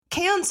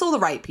cancel the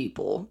right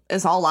people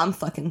is all I'm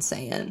fucking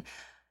saying.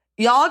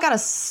 Y'all gotta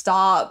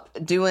stop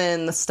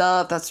doing the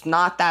stuff that's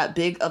not that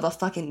big of a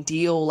fucking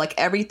deal. Like,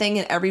 everything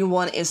and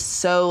everyone is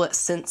so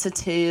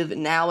sensitive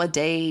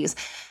nowadays.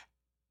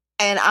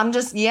 And I'm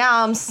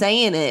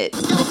saying it.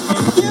 You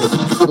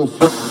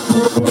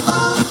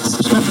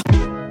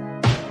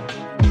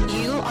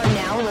are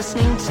now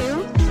listening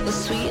to the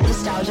Sweet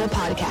Nostalgia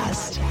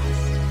Podcast.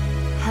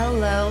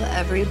 Hello,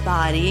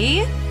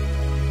 everybody.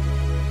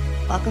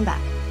 Welcome back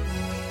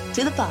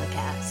to the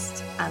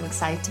podcast. I'm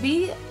excited to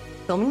be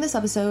filming this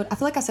episode. I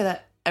feel like I say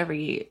that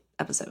every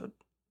episode,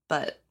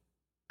 but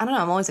I don't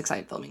know. I'm always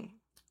excited filming.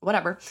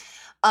 Whatever.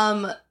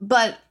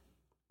 But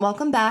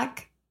welcome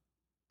back.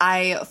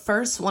 I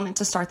first wanted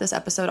to start this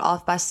episode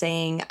off by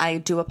saying I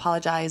do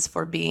apologize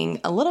for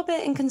being a little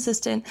bit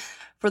inconsistent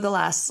for the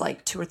last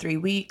 2 or 3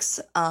 weeks.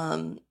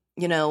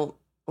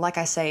 Like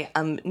I say,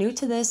 I'm new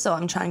to this, so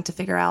I'm trying to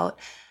figure out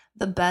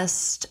the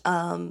best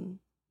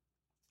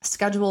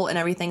schedule and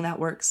everything that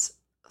works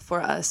for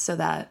us so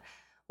that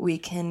we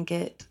can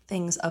get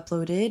things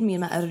uploaded, me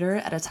and my editor,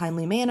 at a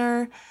timely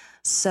manner.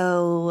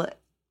 So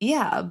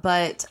yeah,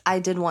 but I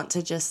did want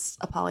to just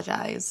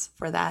apologize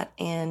for that.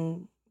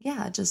 And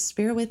yeah, just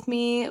bear with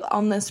me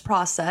on this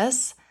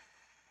process.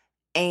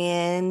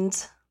 And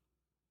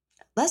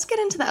let's get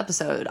into the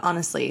episode,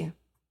 honestly.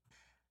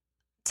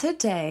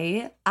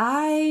 Today,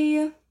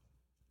 I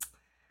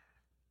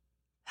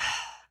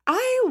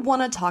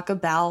want to talk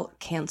about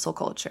cancel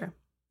culture.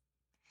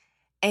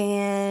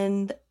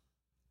 And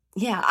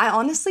yeah, I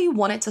honestly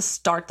wanted to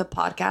start the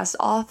podcast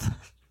off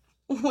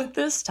with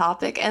this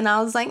topic. And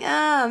I was like,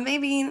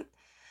 maybe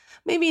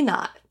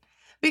not.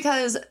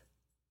 Because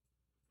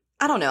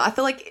I don't know. I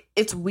feel like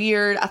it's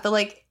weird. I feel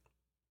like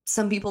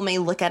some people may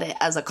look at it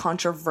as a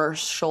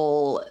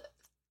controversial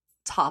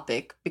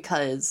topic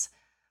because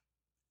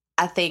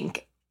I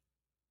think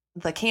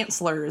the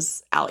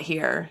cancelers out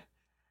here,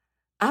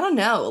 I don't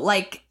know,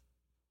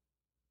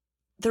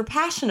 they're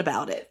passionate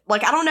about it. I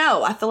don't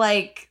know. I feel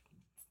like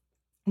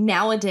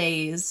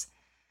nowadays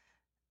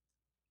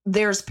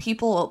there's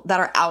people that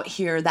are out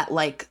here that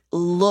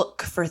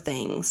look for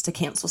things to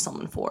cancel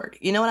someone for.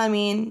 You know what I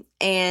mean?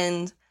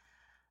 And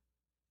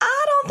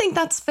I don't think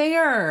that's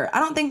fair.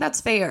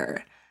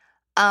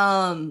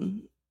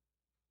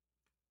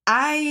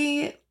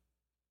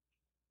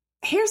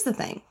 Here's the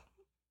thing.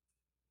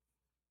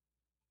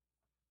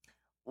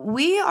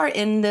 We are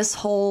in this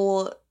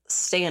whole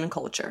stan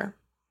culture,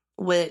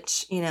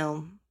 which,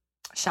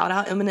 shout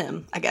out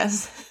Eminem, I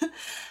guess.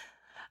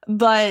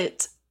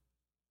 But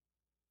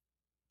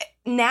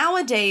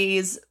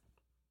nowadays,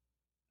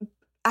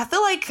 I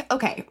feel like,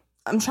 okay,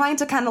 I'm trying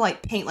to kind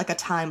of paint a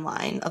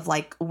timeline of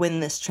when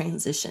this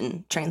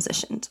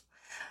transitioned.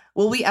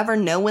 Will we ever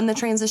know when the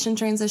transition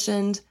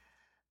transitioned?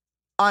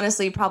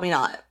 Honestly, probably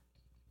not.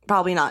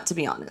 Probably not, to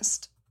be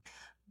honest.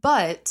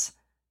 But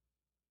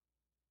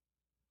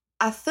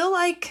I feel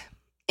like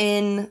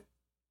in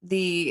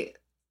the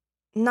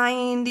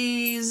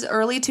 90s,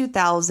 early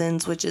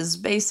 2000s, which is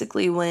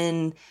basically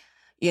when,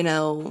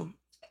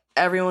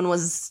 everyone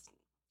was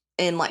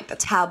in the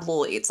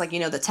tabloids.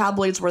 The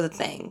tabloids were the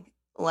thing.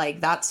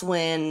 That's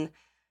when,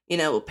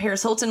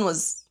 Paris Hilton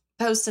was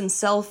posting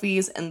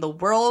selfies and the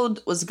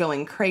world was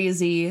going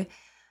crazy.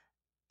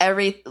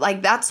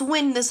 That's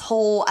when this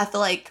whole, I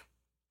feel like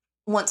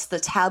once the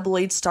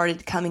tabloids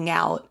started coming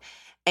out,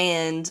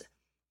 and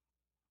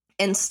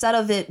instead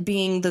of it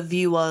being the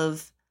view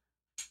of,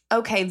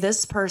 okay,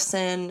 this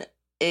person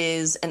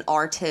is an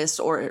artist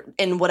or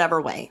in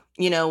whatever way,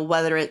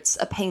 whether it's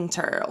a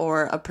painter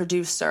or a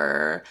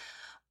producer,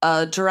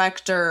 a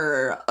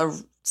director, a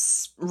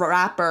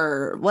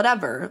rapper,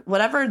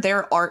 whatever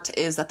their art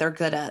is that they're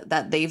good at,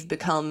 that they've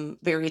become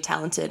very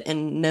talented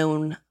and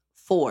known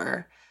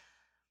for.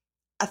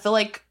 I feel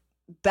like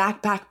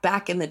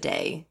back in the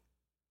day,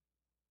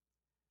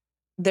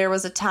 there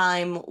was a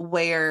time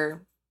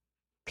where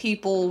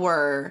people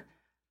were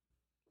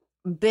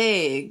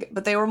big,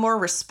 but they were more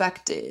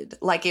respected.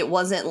 It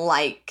wasn't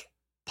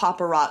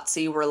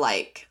paparazzi were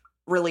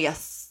really a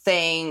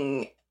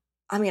thing.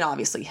 I mean,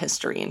 obviously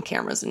history and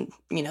cameras and,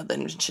 the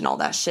invention, all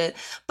that shit.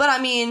 But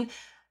I mean,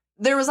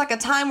 there was a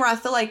time where I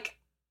feel like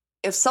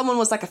if someone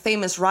was a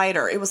famous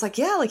writer, it was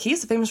yeah,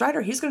 he's a famous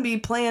writer. He's going to be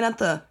playing at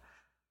the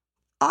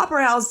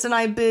Opera House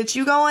tonight, bitch.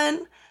 You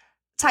going?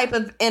 Type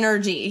of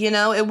energy,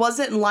 It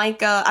wasn't I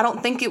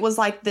don't think it was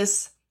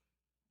this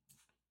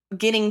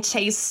getting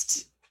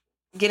chased,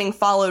 getting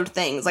followed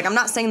things. I'm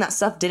not saying that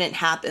stuff didn't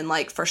happen.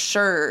 For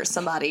sure,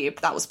 somebody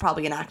that was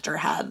probably an actor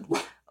had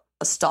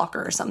a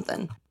stalker or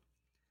something.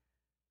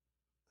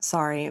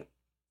 Sorry,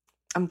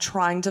 I'm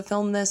trying to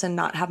film this and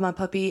not have my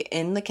puppy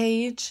in the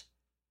cage,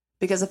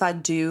 because if I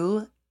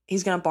do,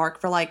 he's gonna bark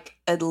for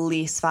at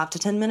least 5 to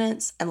 10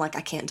 minutes, and I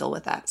can't deal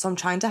with that. So I'm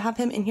trying to have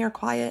him in here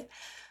quiet,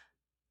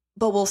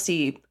 but we'll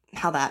see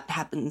how that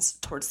happens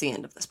towards the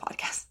end of this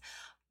podcast.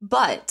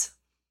 But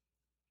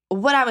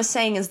what I was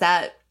saying is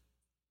that,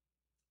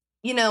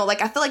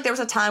 I feel like there was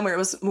a time where it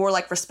was more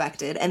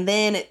respected, and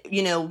then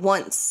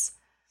once,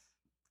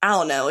 I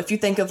don't know, if you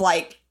think of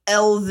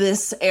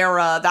Elvis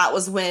era, that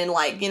was when,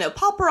 like, you know,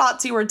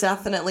 paparazzi were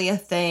definitely a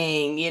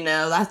thing, you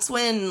know, that's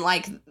when,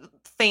 like,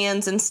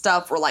 fans and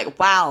stuff were like,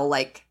 wow,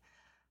 like,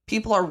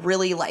 people are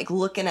really, like,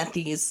 looking at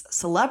these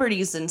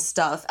celebrities and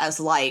stuff as,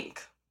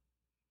 like,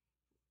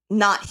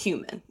 not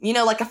human. You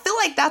know, like, I feel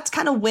like that's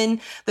kind of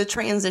when the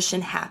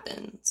transition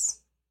happens,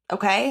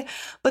 okay?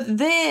 But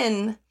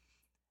then,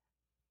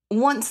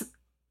 once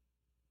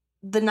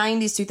the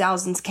 90s,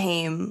 2000s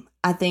came,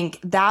 I think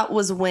that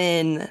was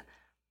when,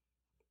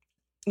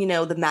 you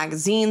know, the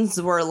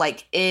magazines were,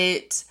 like,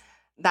 it.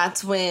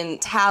 That's when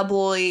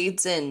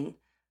tabloids and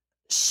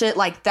shit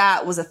like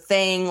that was a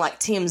thing. Like,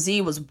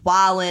 TMZ was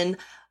wildin'.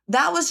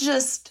 That was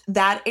just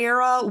that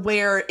era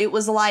where it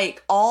was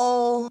like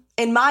all,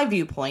 in my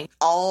viewpoint,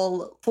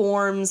 all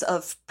forms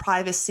of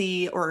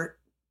privacy or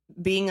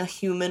being a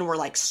human were,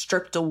 like,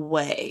 stripped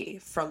away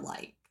from,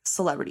 like,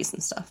 celebrities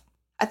and stuff.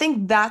 I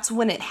think that's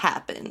when it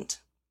happened,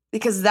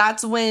 because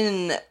that's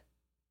when,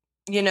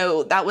 you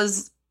know, that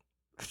was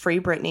Free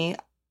Britney,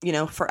 you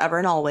know, forever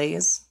and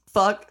always.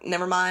 Fuck,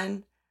 never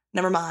mind.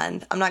 I'm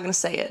not going to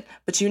say it,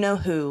 but you know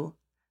who.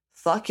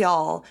 Fuck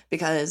y'all,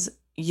 because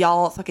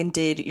y'all fucking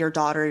did your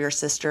daughter, your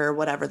sister,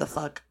 whatever the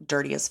fuck,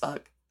 dirty as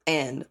fuck,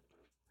 and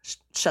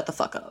shut the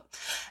fuck up.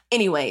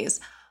 Anyways,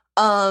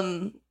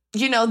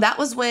 you know, that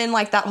was when,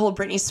 like, that whole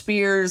Britney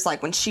Spears,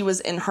 like, when she was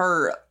in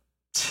her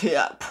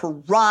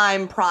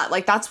prime,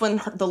 like, that's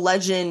when the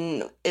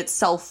legend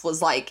itself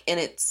was, like,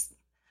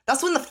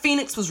 that's when the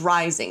phoenix was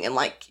rising, and,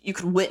 like, you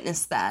could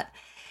witness that.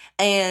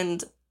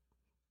 And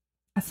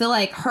I feel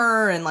like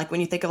her, and, like,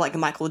 when you think of, like,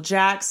 Michael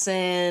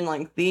Jackson,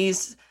 like,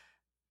 these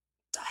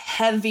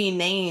heavy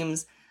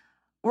names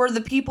were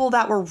the people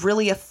that were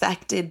really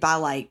affected by,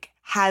 like,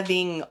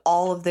 having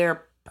all of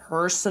their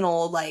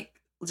personal, like,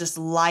 just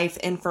life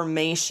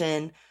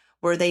information,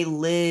 where they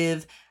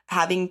live,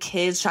 having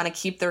kids, trying to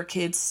keep their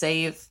kids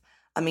safe.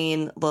 I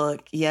mean,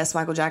 look, yes,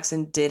 Michael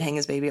Jackson did hang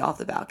his baby off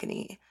the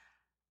balcony,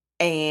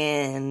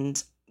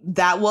 and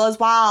that was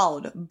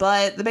wild,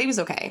 but the baby's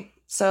okay.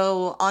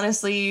 So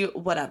honestly,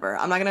 whatever.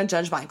 I'm not going to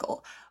judge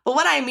Michael. But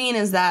what I mean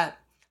is that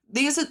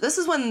this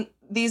is when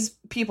these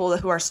people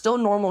who are still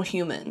normal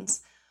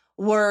humans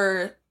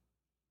were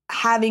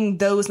having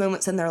those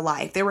moments in their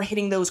life. They were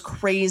hitting those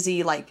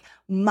crazy, like,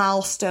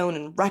 milestone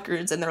and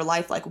records in their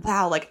life. Like,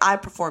 wow, like, I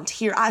performed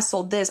here. I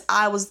sold this.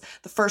 I was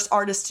the first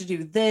artist to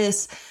do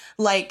this.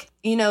 Like,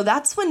 you know,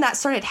 that's when that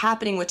started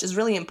happening, which is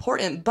really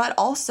important. But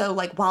also,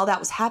 like, while that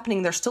was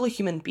happening, they're still a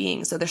human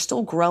being. So they're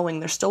still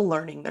growing. They're still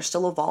learning. They're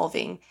still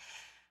evolving.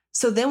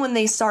 So then when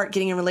they start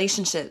getting in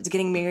relationships,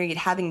 getting married,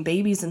 having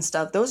babies and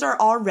stuff, those are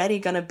already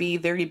going to be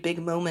very big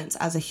moments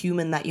as a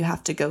human that you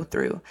have to go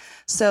through.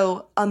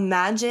 So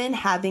imagine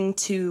having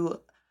to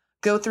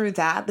go through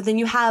that, but then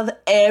you have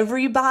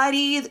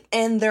everybody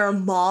and their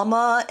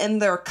mama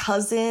and their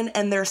cousin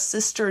and their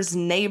sister's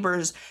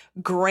neighbor's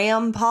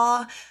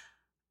grandpa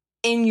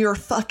in your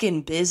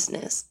fucking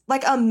business.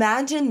 Like,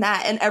 imagine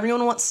that, and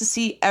everyone wants to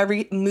see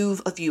every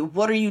move of you.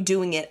 What are you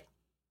doing at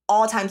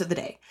all times of the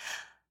day?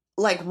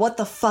 Like, what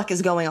the fuck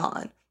is going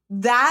on?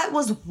 That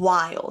was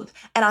wild.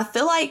 And I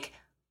feel like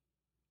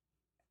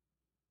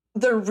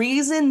the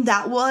reason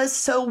that was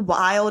so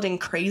wild and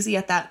crazy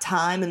at that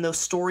time, and those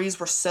stories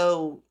were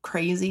so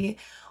crazy,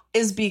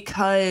 is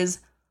because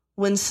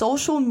when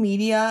social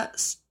media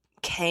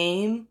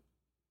came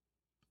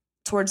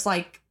towards,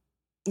 like,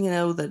 you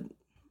know, the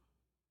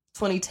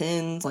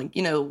 2010s, like,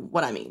 you know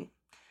what I mean,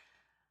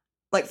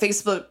 like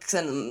Facebooks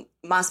and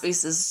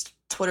MySpaces,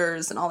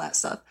 Twitters, and all that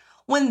stuff.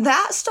 When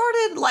that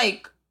started,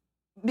 like,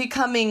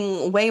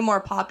 becoming way more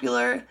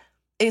popular,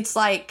 it's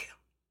like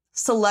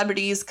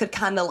celebrities could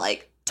kind of,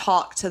 like,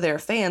 talk to their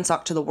fans,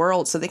 talk to the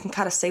world, so they can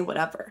kind of say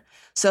whatever.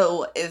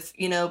 So if,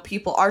 you know,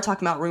 people are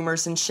talking about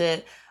rumors and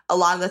shit, a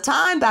lot of the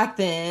time back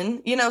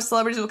then, you know,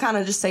 celebrities would kind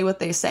of just say what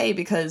they say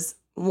because,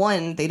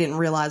 one, they didn't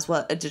realize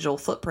what a digital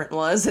footprint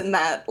was, and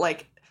that,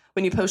 like,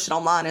 when you post it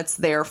online, it's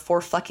there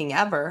for fucking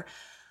ever.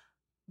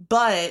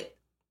 But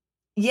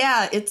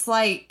yeah, it's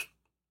like,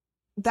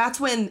 that's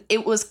when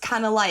it was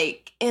kind of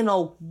like, in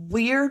a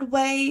weird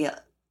way,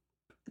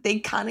 they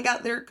kind of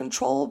got their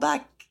control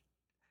back,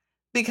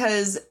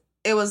 because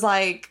it was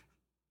like,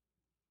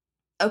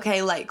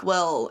 okay, like,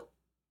 well,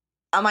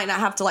 I might not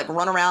have to, like,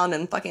 run around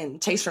and fucking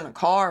chase her in a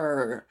car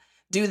or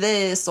do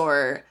this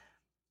or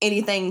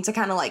anything to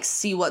kind of, like,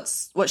 see what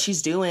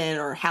she's doing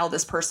or how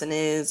this person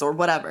is or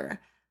whatever.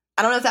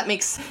 I don't know if that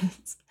makes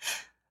sense,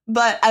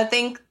 but I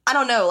think, I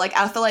don't know, like,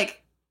 I feel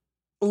like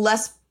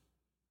less,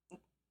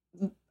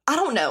 I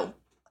don't know.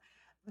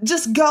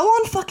 Just go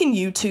on fucking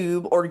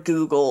YouTube or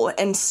Google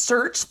and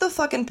search the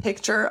fucking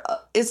picture.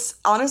 It's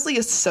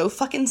so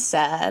fucking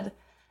sad.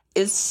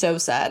 It's so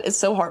sad. It's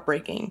so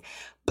heartbreaking.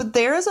 But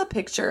there is a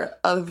picture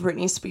of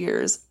Britney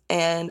Spears,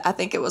 and I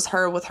think it was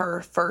her with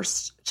her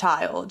first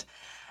child.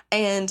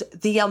 And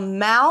the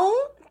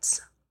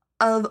amount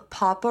of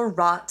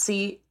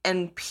paparazzi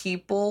and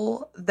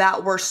people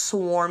that were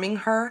swarming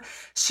her.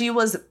 She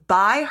was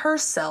by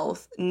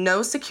herself,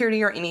 no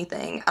security or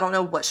anything. I don't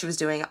know what she was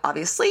doing,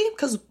 obviously,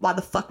 because why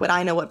the fuck would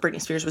I know what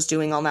Britney Spears was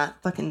doing on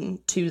that fucking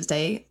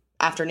Tuesday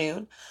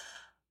afternoon?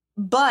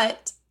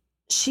 But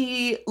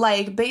she,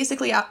 like,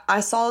 basically, I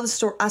saw the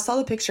story, I saw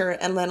the picture,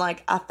 and then,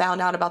 like, I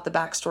found out about the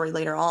backstory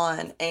later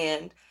on,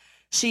 and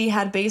she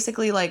had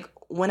basically, like,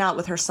 went out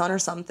with her son or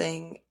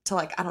something to,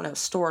 like, I don't know,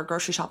 store,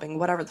 grocery shopping,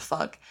 whatever the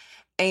fuck,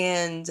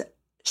 and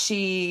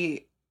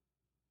she,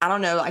 I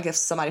don't know, I guess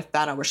somebody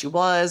found out where she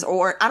was,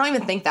 or I don't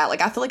even think that,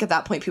 like, I feel like at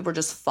that point people were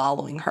just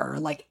following her,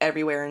 like,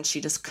 everywhere, and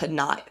she just could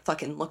not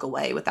fucking look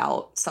away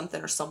without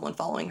something or someone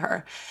following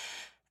her.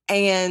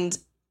 And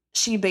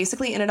she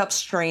basically ended up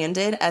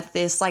stranded at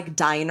this, like,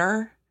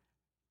 diner,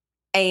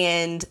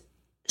 and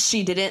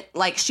she didn't,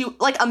 like, she,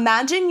 like,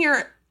 imagine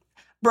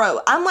bro,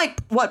 I'm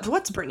like,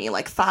 what's Brittany,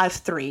 like,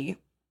 5'3"?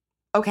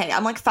 Okay,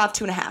 I'm like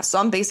 5'2.5", so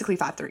I'm basically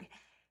 5'3".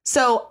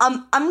 So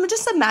I'm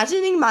just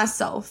imagining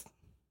myself,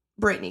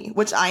 Brittany,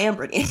 which I am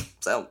Brittany,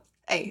 so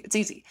hey, it's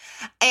easy.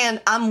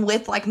 And I'm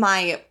with, like,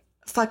 my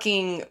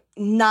fucking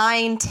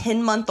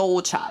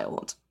 9-10-month-old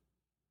child.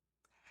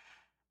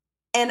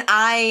 And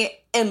I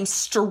am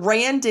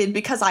stranded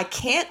because I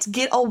can't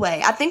get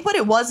away. I think what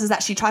it was is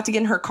that she tried to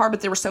get in her car,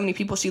 but there were so many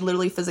people she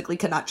literally physically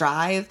could not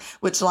drive,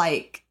 which,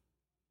 like,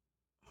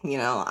 you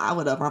know, I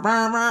would have,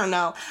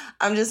 no,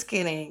 I'm just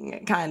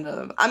kidding, kind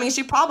of. I mean,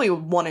 she probably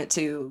wanted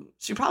to.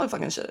 She probably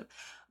fucking should have.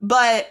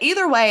 But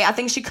either way, I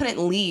think she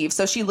couldn't leave.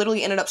 So she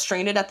literally ended up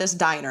stranded at this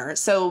diner.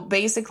 So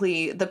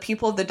basically, the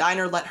people of the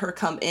diner let her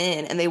come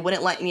in, and they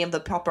wouldn't let any of the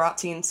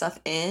paparazzi and stuff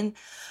in.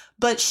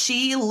 But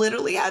she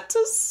literally had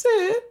to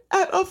sit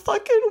at a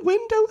fucking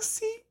window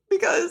seat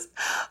because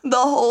the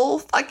whole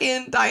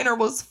fucking diner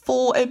was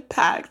full and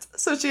packed.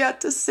 So she had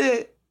to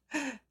sit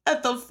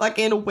at the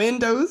fucking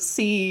window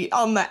seat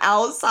on the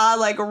outside,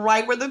 like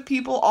right where the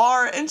people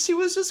are. And she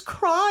was just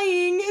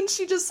crying. And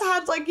she just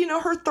had, like, you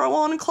know, her throw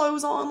on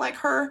clothes on, like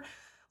her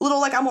little,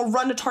 like, I'm gonna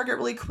run to Target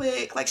really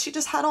quick. Like, she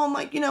just had on,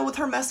 like, you know, with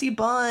her messy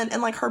bun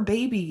and, like, her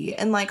baby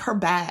and, like, her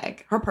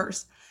bag, her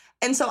purse.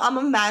 And so I'm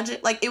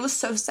imagining, like, it was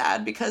so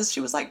sad because she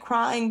was, like,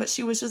 crying, but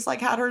she was just,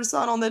 like, had her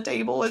son on the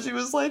table and she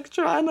was, like,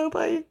 trying to,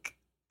 like,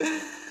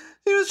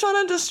 she was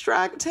trying to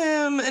distract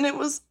him. And it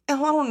was, I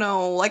don't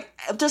know, like,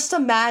 just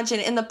imagine.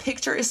 And the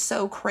picture is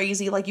so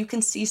crazy. Like, you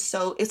can see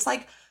it's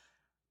like,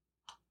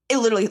 it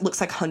literally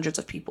looks like hundreds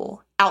of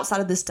people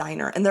outside of this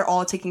diner. And they're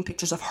all taking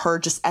pictures of her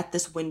just at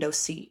this window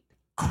seat,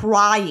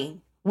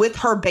 crying with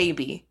her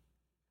baby.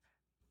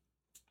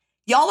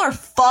 Y'all are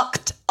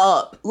fucked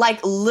up.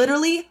 Like,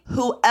 literally,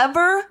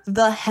 whoever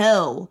the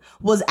hell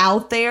was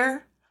out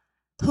there,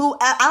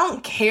 I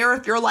don't care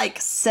if you're, like,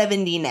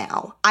 70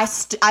 now.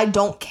 I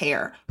don't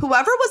care.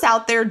 Whoever was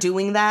out there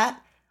doing that,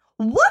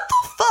 what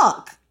the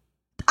fuck?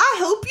 I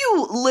hope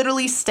you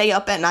literally stay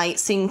up at night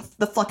seeing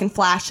the fucking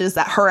flashes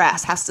that her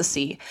ass has to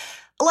see.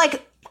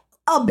 Like,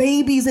 a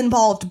baby's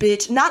involved,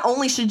 bitch. Not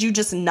only should you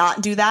just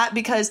not do that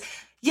because,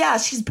 yeah,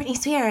 she's Britney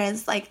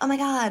Spears, like, oh my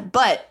God.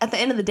 But at the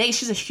end of the day,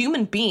 she's a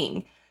human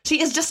being.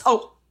 She is just,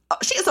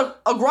 she is a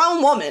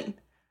grown woman.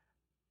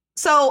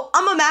 So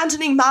I'm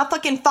imagining my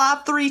fucking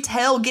 5'3"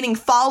 tail getting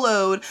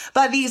followed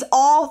by these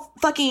all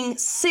fucking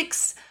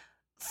 6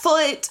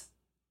 foot,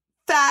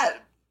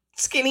 fat,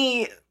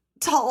 skinny,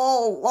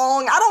 tall,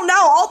 long, I don't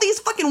know, all these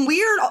fucking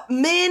weird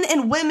men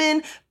and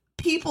women,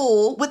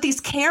 people with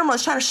these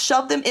cameras trying to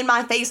shove them in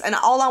my face. And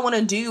all I want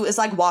to do is,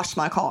 like, wash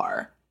my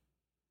car.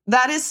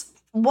 That is,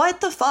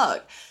 what the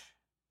fuck?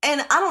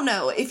 And I don't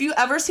know, if you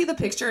ever see the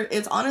picture,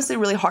 it's honestly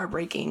really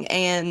heartbreaking.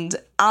 And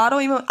I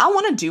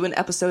want to do an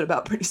episode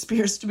about Britney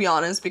Spears, to be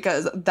honest,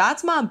 because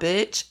that's my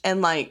bitch.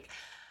 And, like,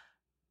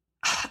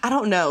 I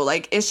don't know,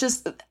 like, it's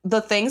just,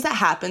 the things that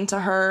happened to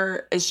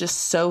her is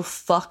just so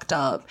fucked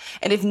up.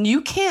 And if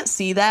you can't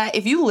see that,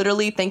 if you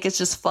literally think it's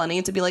just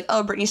funny to be like,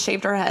 oh, Britney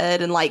shaved her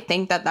head, and, like,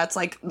 think that that's,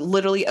 like,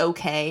 literally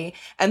okay,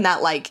 and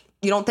that, like,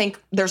 you don't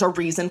think there's a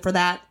reason for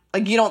that,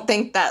 like, you don't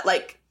think that,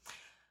 like,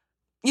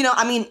 you know,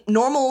 I mean,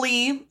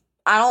 normally,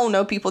 I don't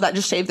know people that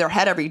just shave their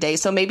head every day.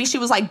 So maybe she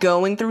was, like,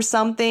 going through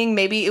something.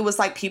 Maybe it was,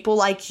 like, people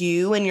like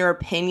you and your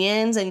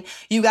opinions and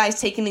you guys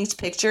taking these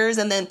pictures,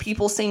 and then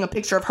people seeing a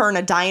picture of her in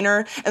a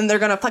diner and they're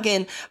gonna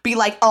fucking be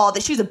like, oh,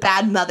 she's a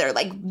bad mother.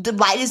 Like,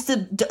 why does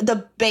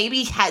the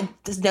baby had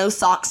no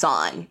socks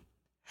on?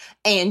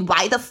 And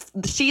why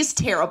she's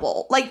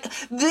terrible. Like,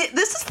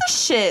 this is the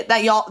shit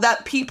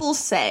that people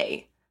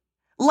say.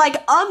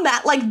 Like, I'm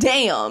that, like,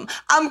 damn,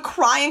 I'm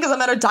crying because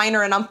I'm at a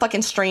diner and I'm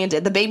fucking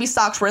stranded. The baby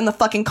socks were in the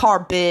fucking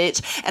car,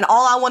 bitch. And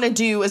all I want to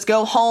do is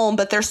go home,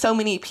 but there's so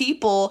many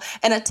people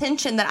and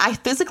attention that I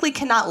physically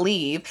cannot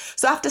leave.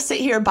 So I have to sit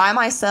here by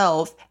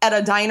myself at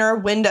a diner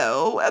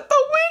window, at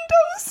the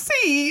window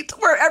seat,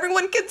 where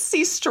everyone can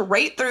see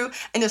straight through,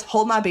 and just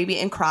hold my baby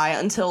and cry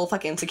until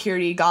fucking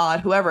security,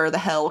 God, whoever the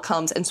hell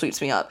comes and sweeps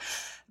me up.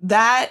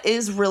 That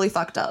is really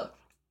fucked up.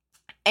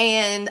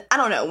 And I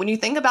don't know, when you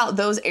think about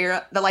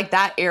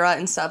that era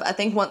and stuff, I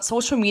think once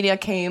social media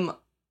came,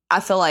 I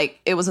feel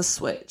like it was a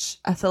switch.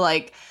 I feel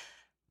like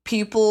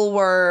people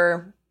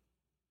were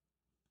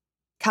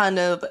kind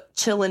of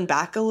chilling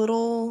back a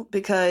little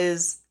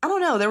because I don't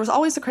know, there was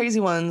always the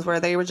crazy ones where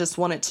they were just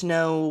wanted to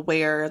know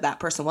where that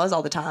person was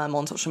all the time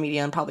on social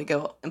media and probably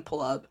go and pull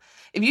up.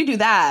 If you do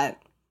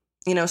that,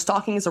 you know,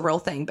 stalking is a real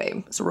thing,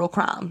 babe. It's a real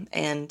crime,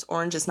 and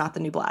orange is not the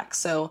new black.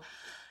 So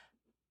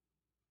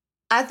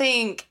I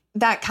think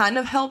that kind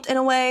of helped in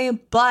a way,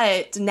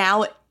 but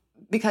now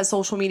because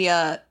social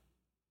media,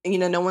 you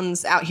know, no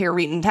one's out here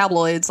reading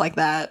tabloids like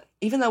that,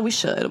 even though we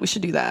should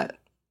do that.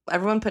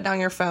 Everyone put down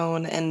your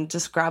phone and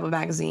just grab a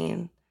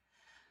magazine.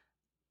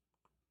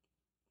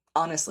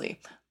 Honestly.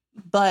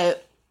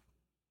 But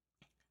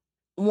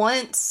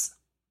once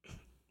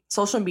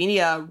social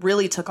media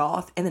really took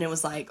off and then it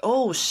was like,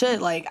 oh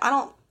shit, like I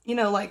don't, you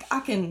know, like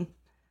I can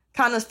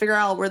kind of figure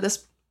out where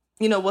this,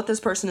 you know, what this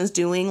person is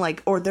doing,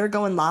 like, or they're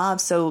going live.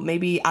 So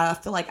maybe I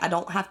feel like I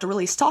don't have to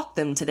really stalk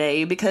them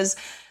today because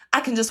I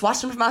can just watch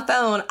them from my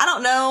phone. I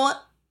don't know.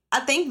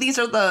 I think these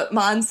are the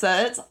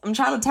mindsets I'm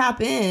trying to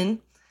tap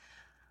in.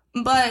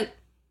 But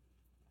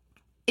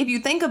if you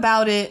think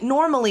about it,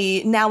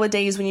 normally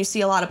nowadays when you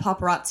see a lot of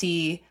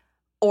paparazzi,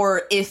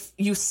 or if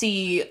you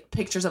see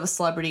pictures of a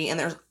celebrity and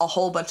there's a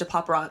whole bunch of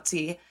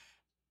paparazzi,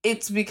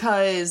 it's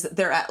because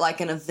they're at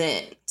like an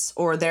event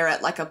or they're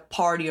at like a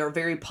party or a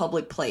very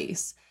public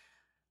place.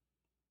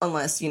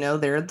 Unless, you know,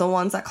 they're the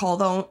ones that call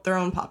their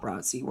own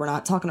paparazzi. We're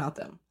not talking about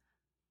them.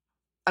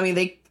 I mean,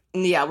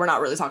 we're not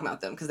really talking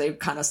about them because they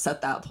kind of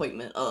set that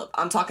appointment up.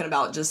 I'm talking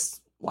about just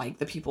like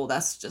the people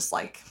that's just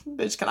like,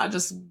 bitch, can I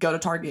just go to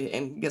Target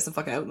and get some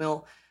fucking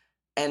oatmeal?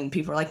 And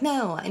people are like,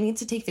 no, I need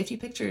to take 50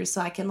 pictures so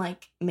I can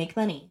like make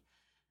money.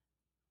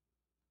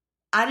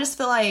 I just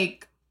feel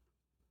like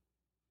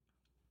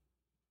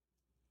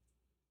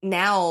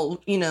now,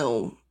 you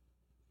know,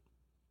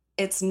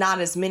 it's not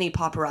as many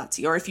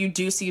paparazzi. Or if you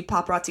do see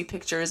paparazzi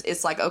pictures,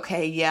 it's like,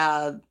 okay,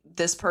 yeah,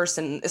 this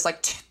person, it's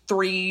like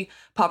 3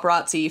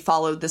 paparazzi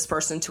followed this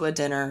person to a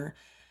dinner.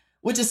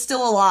 Which is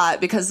still a lot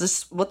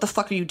because what the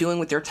fuck are you doing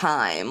with your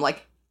time?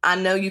 Like, I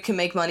know you can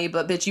make money,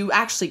 but bitch, you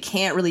actually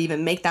can't really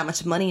even make that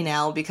much money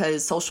now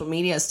because social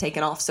media has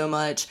taken off so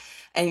much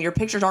and your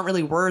pictures aren't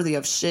really worthy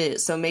of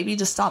shit. So maybe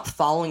just stop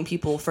following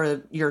people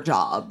for your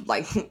job.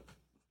 Like,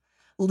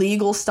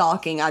 legal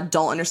stalking, I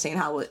don't understand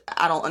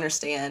I don't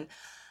understand.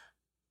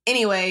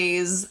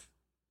 Anyways,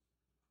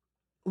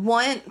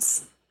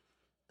 once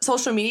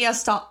social media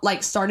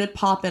started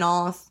popping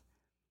off,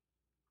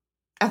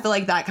 I feel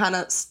like that kind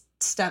of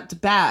stepped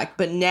back.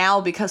 But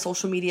now because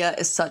social media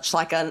is such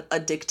like an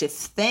addictive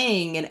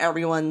thing and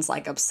everyone's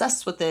like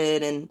obsessed with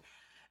it, and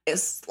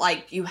it's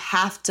like you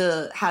have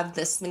to have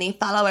this many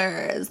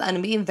followers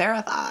and be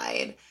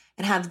verified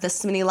and have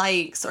this many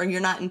likes or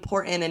you're not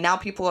important. And now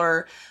people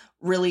are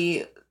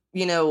really,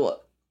 you know,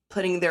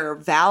 putting their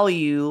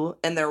value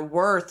and their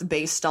worth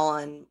based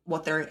on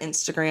what their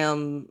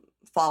Instagram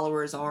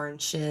followers are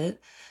and shit.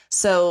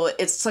 So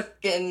it's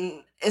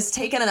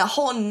taken a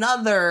whole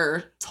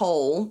nother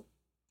toll.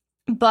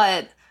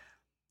 But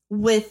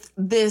with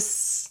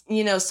this,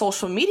 you know,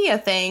 social media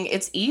thing,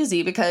 it's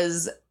easy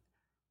because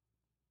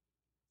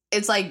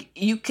it's like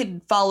you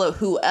could follow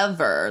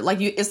whoever.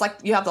 Like it's like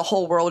you have the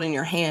whole world in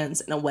your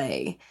hands in a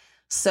way.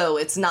 So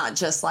it's not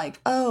just like,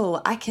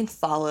 oh, I can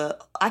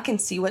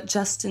see what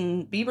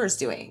Justin Bieber's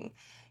doing.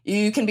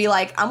 You can be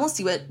like, I'm gonna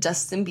see what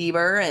Justin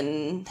Bieber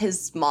and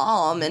his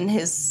mom and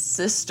his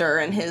sister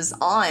and his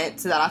aunt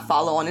that I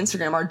follow on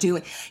Instagram are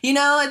doing. You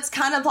know, it's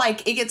kind of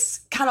like, it gets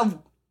kind of,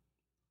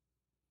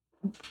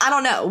 I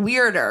don't know,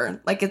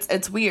 weirder. Like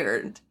it's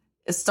weird.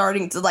 It's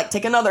starting to like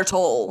take another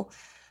toll.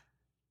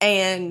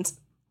 And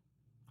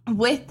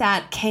with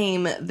that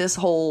came this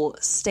whole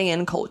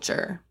stan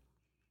culture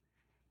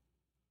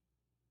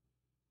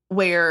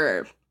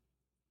where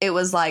it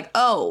was like,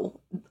 oh,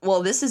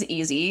 well, this is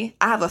easy.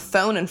 I have a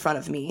phone in front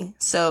of me.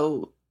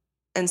 So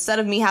instead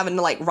of me having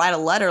to like write a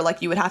letter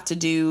like you would have to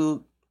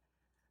do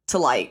to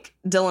like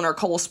Dylan or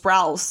Cole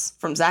Sprouse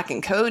from Zach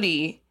and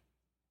Cody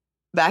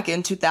back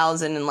in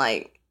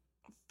 2005,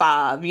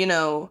 you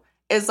know,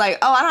 it's like,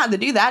 oh, I don't have to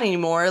do that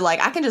anymore. Like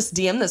I can just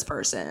DM this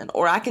person,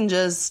 or I can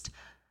just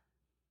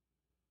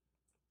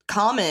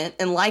comment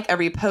and like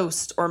every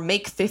post, or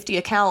make 50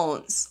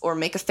 accounts, or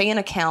make a fan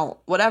account,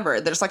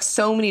 whatever. There's like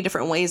so many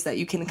different ways that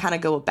you can kind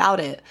of go about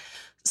it.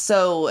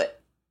 So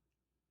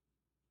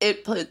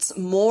it puts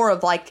more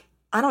of like,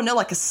 I don't know,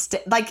 like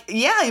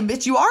yeah,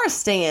 bitch, you are a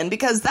stan,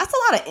 because that's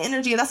a lot of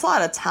energy. That's a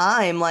lot of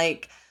time,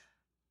 like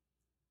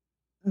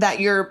that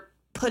you're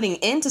putting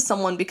into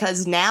someone,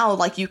 because now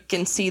like you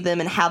can see them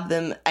and have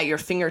them at your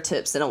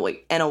fingertips in a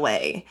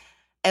way.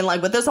 And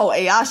like with this whole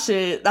AI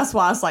shit, that's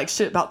why it's like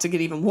shit about to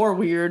get even more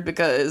weird,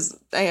 because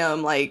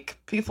damn, like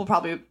people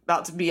probably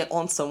about to be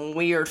on some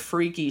weird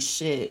freaky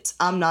shit.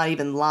 I'm not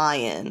even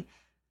lying.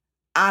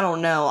 I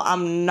don't know.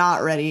 I'm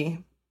not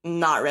ready.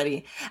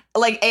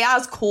 Like AI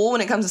is cool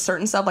when it comes to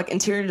certain stuff, like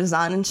interior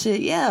design and shit.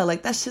 Yeah,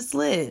 like that shit's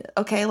lit.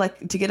 Okay,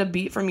 like to get a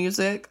beat for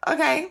music.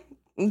 Okay,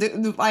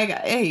 like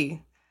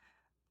hey.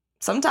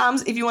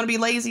 Sometimes if you want to be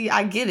lazy,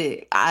 I get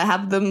it. I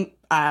have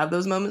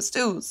those moments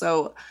too.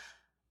 So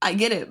I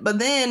get it. But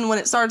then when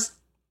it starts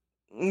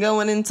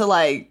going into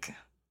like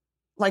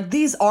Like,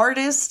 these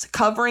artists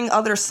covering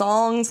other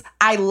songs,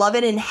 I love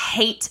it and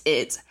hate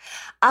it.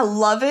 I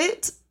love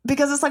it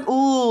because it's like,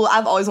 ooh,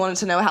 I've always wanted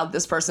to know how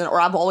this person,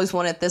 or I've always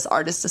wanted this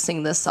artist to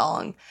sing this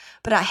song.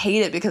 But I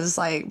hate it because it's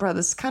like, bro,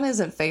 this kind of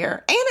isn't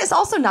fair. And it's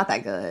also not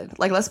that good.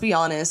 Like, let's be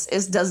honest,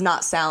 it does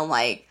not sound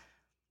like,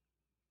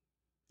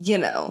 you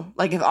know,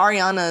 like if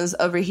Ariana's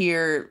over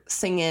here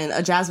singing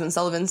a Jasmine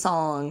Sullivan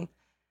song,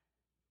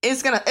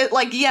 it's gonna,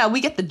 like, yeah,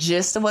 we get the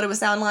gist of what it would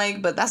sound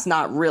like, but that's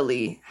not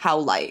really how,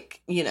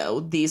 like, you know,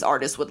 these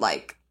artists would,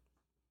 like,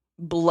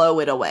 blow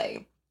it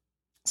away.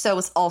 So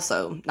it's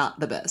also not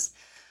the best.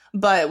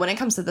 But when it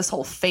comes to this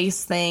whole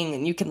face thing,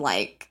 and you can,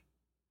 like,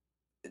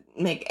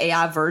 make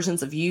AI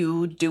versions of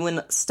you doing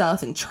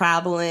stuff and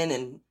traveling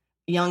and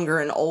younger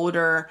and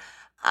older,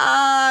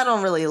 I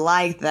don't really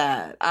like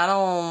that. I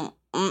don't,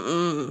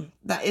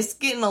 that it's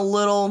getting a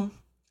little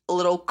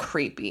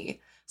creepy.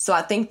 So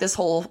I think this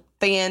whole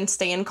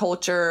stan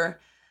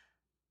culture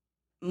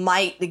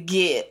might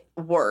get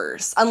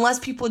worse unless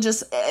people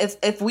just,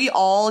 if we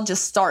all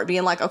just start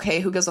being like, okay,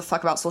 who gives a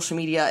fuck about social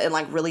media, and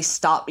like really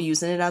stop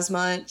using it as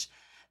much,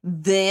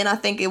 then I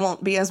think it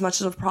won't be as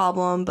much of a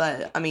problem.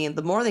 But I mean,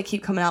 the more they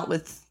keep coming out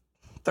with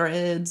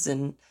threads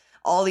and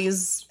all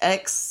these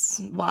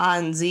X, Y,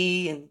 and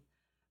Z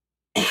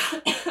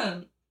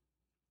and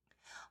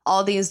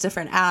all these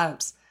different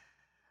apps,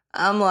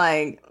 I'm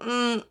like,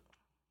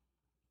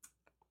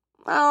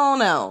 I don't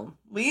know.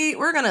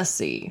 We're gonna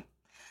see.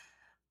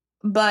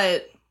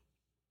 But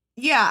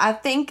yeah, I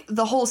think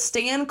the whole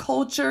stan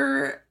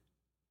culture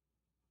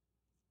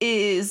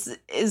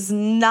is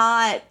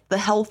not the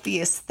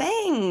healthiest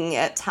thing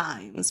at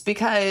times,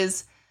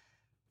 because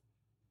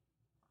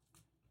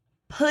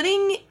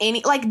putting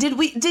any, like,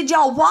 did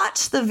y'all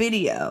watch the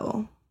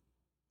video?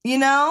 You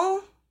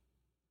know?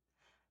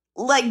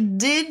 Like,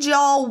 did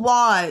y'all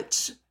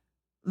watch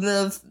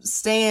the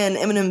Stan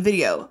Eminem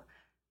video?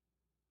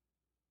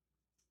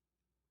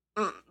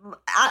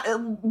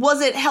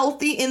 Was it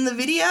healthy in the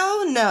video?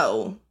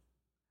 No.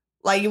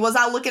 Like, was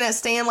I looking at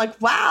Stan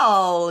like,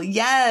 wow,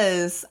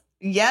 yes,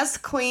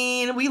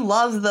 queen, we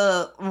love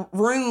the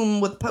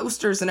room with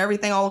posters and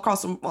everything all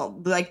across,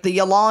 like the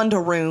Yolanda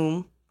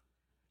room,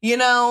 you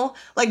know?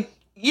 Like,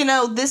 you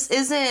know, this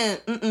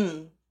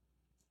isn't,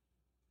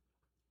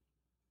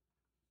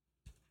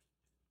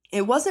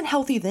 It wasn't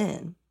healthy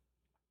then.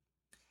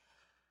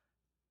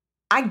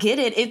 I get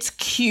it. It's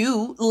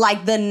cute.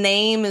 Like, the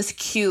name is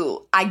cute.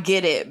 I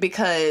get it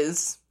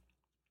because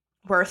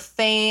we're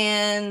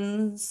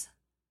fans,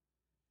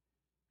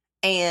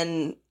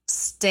 and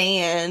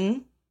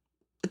Stan,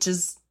 which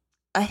is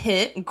a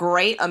hit,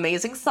 great,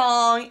 amazing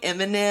song,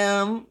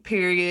 Eminem,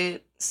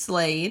 period,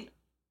 Slade.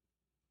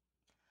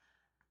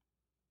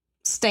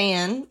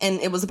 Stan, and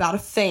it was about a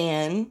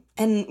fan,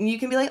 and you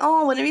can be like,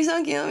 oh, wouldn't it be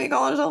so cute? We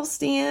call ourselves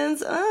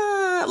Stans.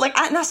 Like,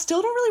 I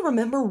still don't really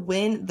remember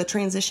when the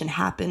transition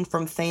happened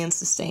from fans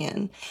to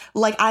Stan.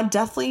 Like, I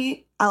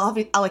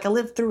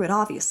lived through it,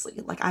 obviously.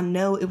 Like, I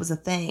know it was a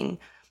thing,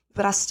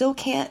 but I still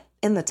can't,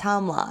 in the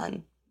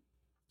timeline,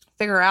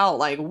 figure out,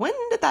 like, when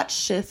did that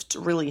shift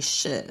really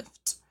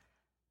shift?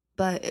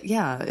 But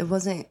yeah, it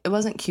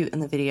wasn't cute in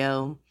the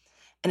video,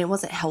 and it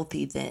wasn't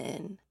healthy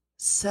then.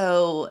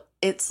 So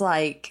it's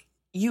like,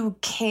 you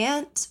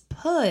can't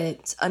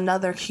put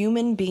another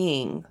human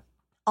being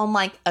on,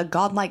 like, a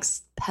godlike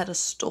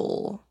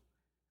pedestal,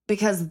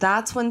 because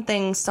that's when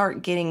things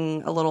start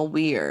getting a little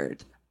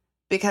weird.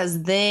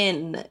 Because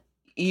then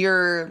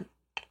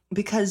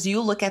because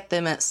you look at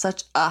them at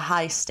such a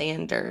high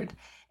standard,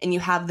 and you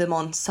have them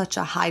on such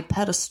a high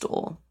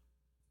pedestal,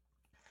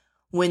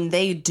 when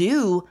they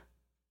do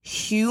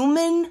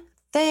human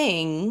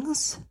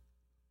things,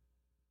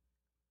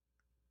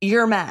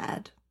 you're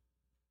mad.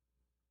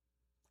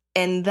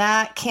 And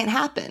that can't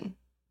happen.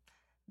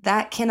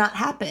 That cannot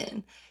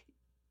happen.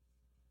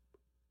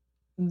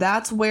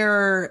 That's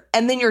where,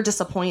 and then you're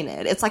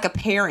disappointed. It's like a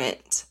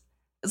parent.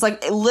 It's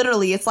like,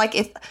 literally, it's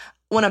like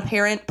when a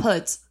parent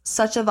puts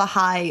such of a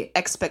high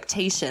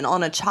expectation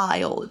on a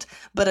child,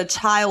 but a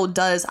child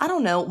does, I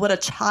don't know what a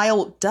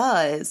child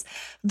does,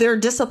 they're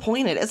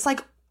disappointed. It's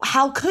like,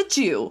 how could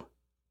you?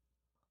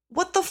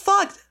 What the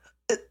fuck?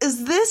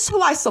 Is this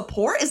who I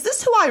support? Is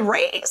this who I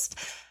raised?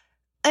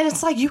 And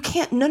it's like, you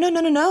can't,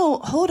 no.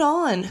 Hold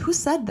on. Who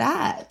said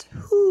that?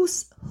 Who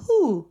said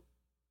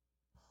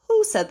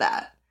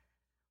that?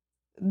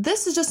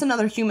 This is just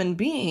another human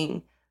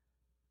being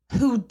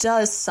who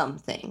does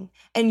something.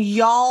 And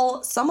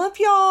some of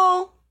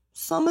y'all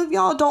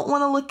don't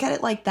want to look at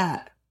it like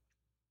that.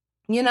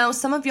 You know,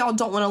 some of y'all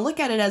don't want to look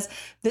at it as,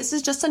 this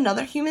is just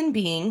another human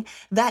being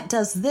that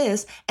does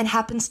this and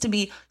happens to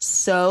be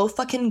so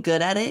fucking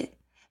good at it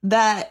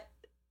that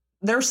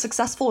they're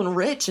successful and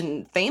rich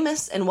and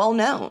famous and well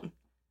known.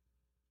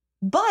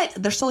 But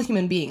they're still a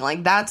human being.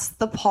 Like, that's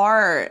the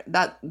part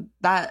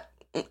that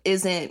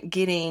isn't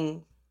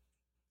getting,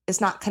 it's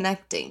not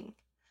connecting.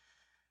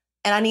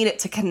 And I need it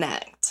to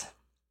connect,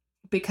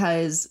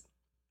 because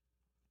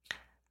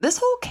this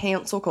whole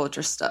cancel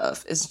culture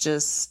stuff is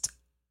just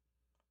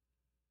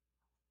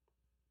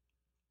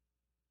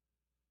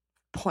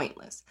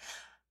pointless.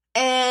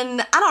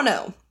 And I don't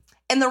know.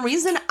 And the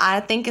reason I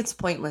think it's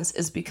pointless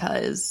is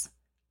because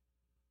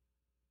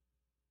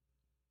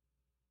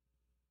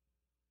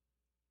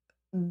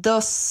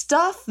the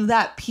stuff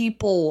that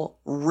people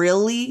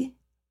really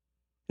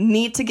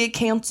need to get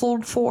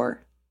canceled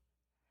for,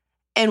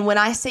 and when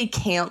I say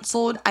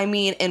canceled, I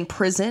mean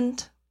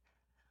imprisoned.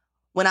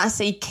 When I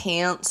say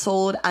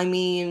canceled, I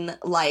mean,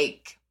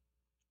 like,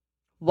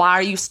 why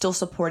are you still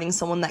supporting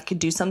someone that could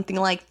do something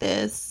like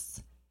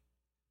this?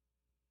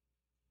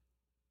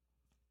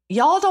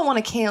 Y'all don't want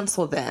to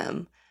cancel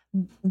them.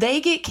 They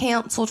get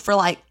canceled for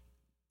like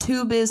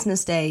 2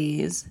 business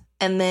days,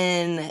 and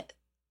then,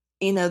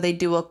 you know, they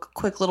do a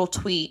quick little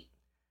tweet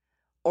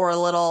or a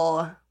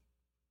little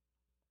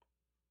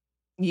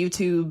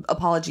YouTube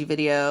apology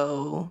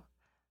video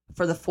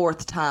for the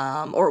 4th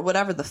time, or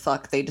whatever the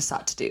fuck they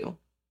decide to do.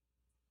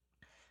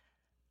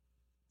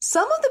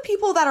 Some of the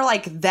people that are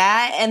like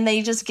that and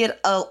they just get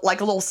a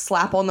little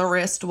slap on the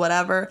wrist,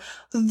 whatever,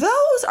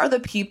 those are the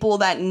people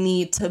that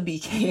need to be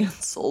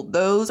canceled.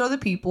 Those are the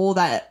people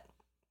that,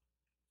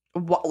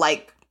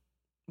 like,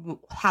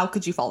 how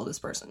could you follow this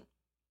person?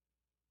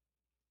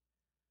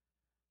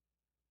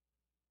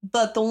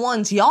 But the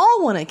ones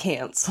y'all want to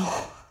cancel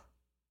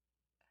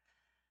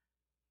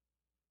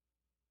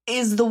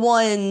is the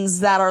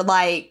ones that are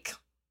like,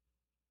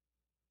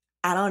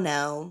 I don't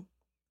know,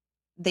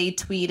 they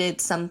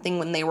tweeted something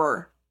when they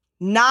were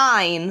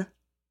 9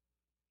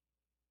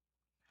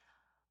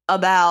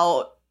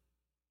 about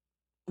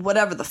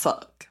whatever the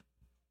fuck.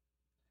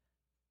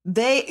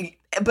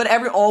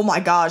 Oh my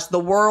gosh, the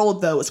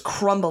world though is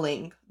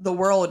crumbling. The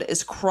world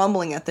is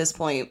crumbling at this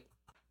point.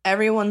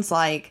 Everyone's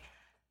like,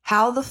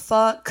 how the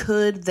fuck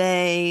could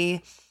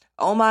they?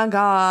 Oh my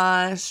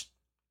gosh,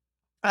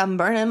 I'm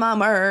burning my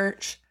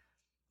merch.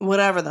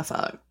 Whatever the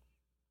fuck.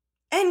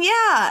 And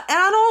yeah, and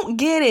I don't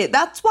get it.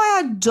 That's why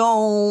I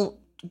don't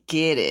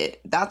get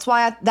it. That's where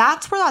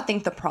I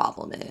think the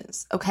problem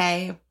is,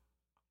 okay?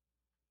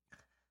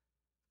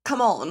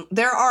 Come on.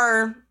 There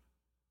are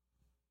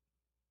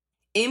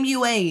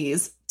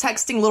MUAs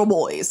texting little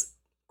boys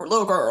or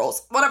little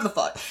girls, whatever the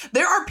fuck.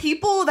 There are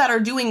people that are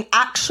doing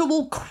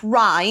actual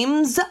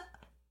crimes.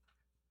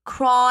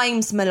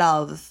 Crimes, my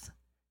love.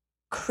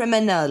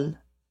 Criminal.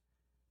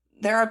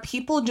 There are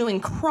people doing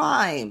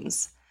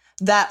crimes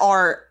that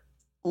are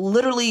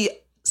literally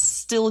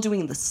still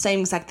doing the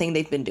same exact thing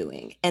they've been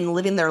doing and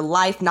living their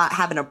life, not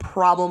having a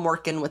problem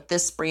working with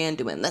this brand,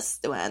 doing this,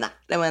 doing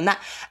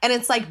that. And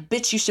it's like,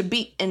 bitch, you should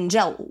be in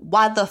jail.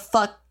 Why the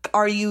fuck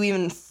are you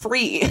even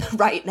free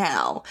right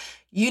now?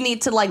 You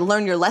need to like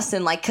learn your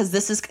lesson, like,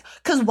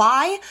 because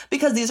why?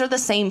 Because these are the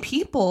same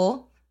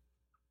people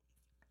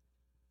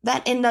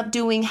that end up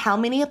doing how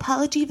many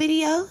apology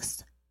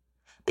videos?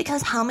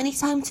 Because how many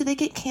times do they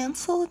get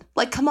canceled?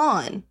 Like, come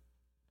on.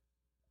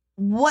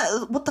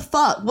 What the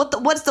fuck?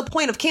 What's the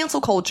point of cancel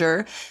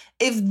culture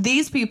if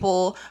these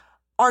people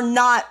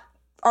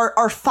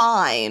are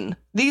fine?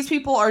 These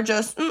people are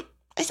just,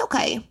 it's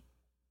okay.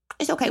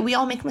 It's okay. We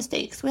all make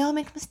mistakes.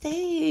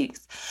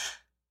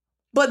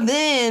 But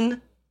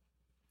then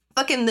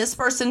fucking this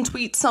person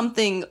tweets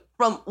something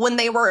from when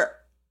they were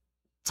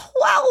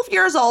 12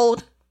 years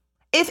old.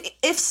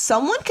 If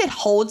someone could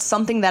hold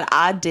something that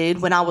I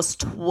did when I was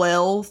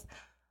 12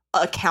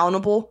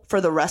 accountable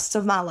for the rest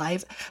of my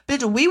life,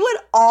 bitch, we would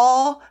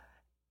all,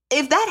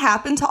 if that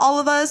happened to all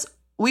of us,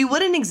 we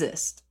wouldn't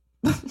exist.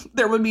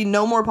 There would be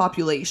no more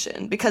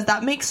population because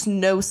that makes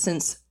no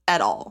sense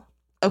at all.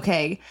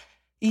 Okay.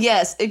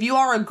 Yes, if you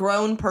are a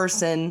grown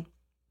person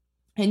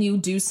and you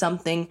do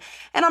something,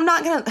 and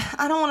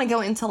I don't want to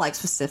go into like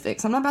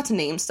specifics. I'm not about to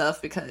name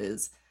stuff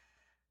because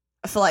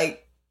I feel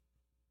like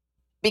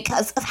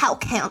because of how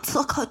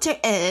cancel culture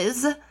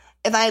is,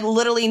 if I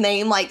literally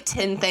name like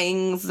 10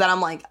 things that I'm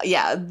like,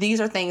 yeah,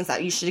 these are things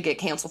that you should get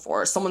canceled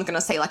for, someone's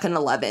gonna say like an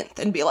 11th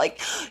and be like,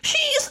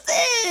 she's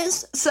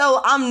this.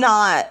 So I'm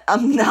not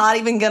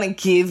even gonna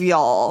give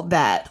y'all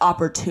that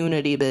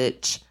opportunity,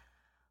 bitch.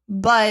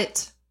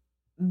 But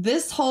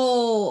this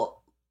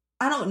whole,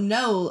 I don't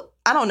know.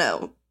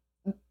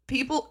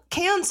 People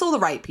cancel the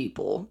right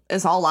people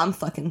is all I'm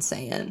fucking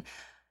saying.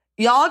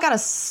 Y'all gotta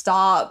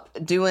stop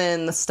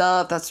doing the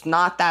stuff that's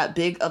not that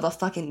big of a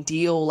fucking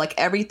deal. Like,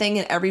 everything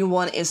and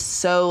everyone is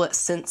so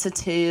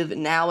sensitive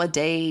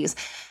nowadays.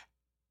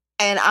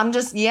 And I'm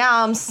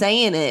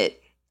saying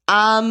it.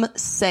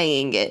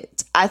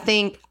 I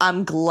think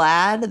I'm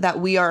glad that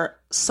we are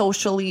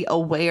socially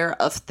aware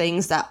of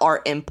things that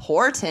are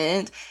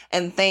important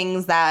and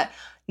things that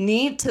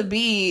need to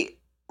be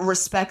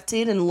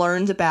respected and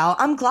learned about.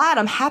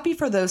 I'm happy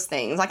for those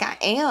things. Like, I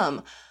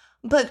am.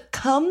 But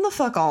come the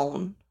fuck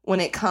on when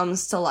it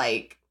comes to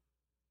like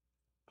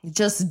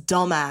just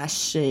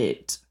dumbass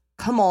shit.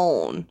 Come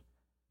on.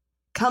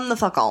 Come the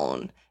fuck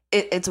on.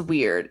 It's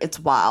weird. It's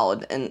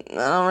wild. And I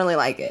don't really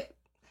like it.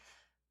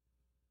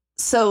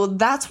 So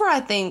that's where I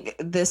think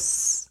it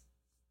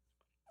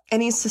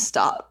needs to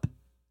stop.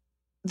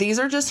 These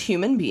are just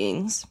human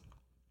beings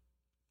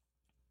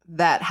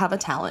that have a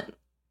talent.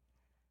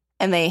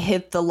 and they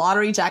hit the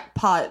lottery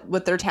jackpot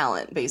with their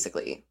talent,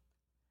 basically.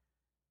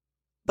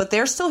 But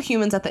they're still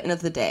humans at the end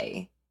of the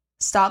day.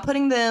 Stop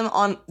putting them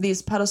on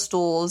these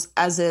pedestals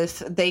as if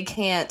they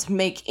can't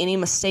make any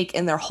mistake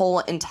in their whole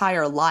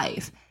entire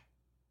life.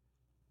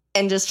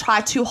 And just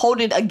try to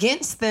hold it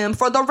against them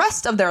for the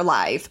rest of their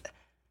life.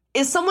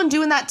 Is someone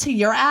doing that to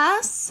your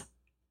ass?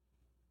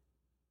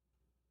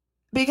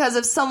 Because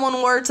if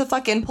someone were to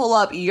fucking pull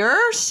up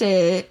your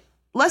shit,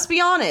 let's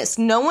be honest,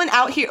 no one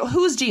out here,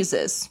 who's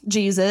Jesus?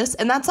 Jesus,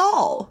 and that's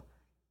all.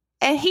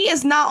 And he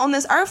is not on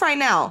this earth right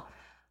now.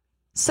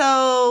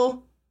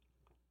 So,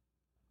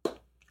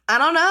 I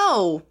don't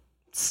know.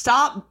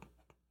 Stop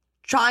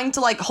trying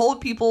to like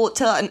hold people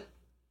to an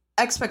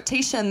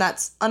expectation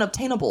that's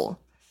unobtainable.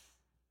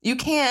 You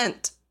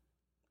can't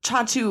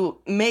try to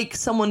make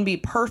someone be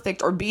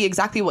perfect or be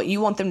exactly what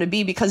you want them to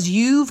be because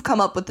you've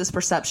come up with this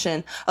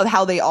perception of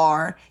how they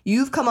are.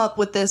 You've come up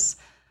with this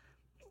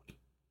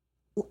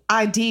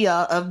idea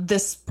of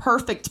this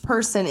perfect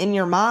person in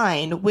your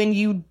mind when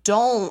you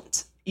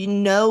don't, you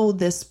know,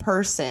 this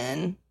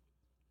person.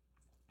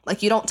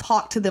 Like, you don't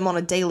talk to them on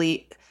a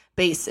daily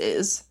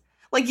basis.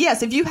 Like,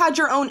 yes, if you had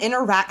your own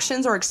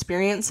interactions or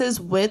experiences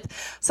with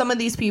some of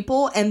these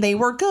people and they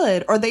were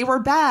good or they were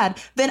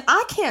bad, then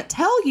I can't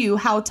tell you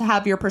how to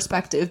have your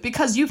perspective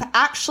because you've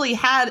actually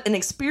had an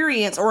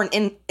experience or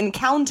an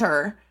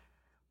encounter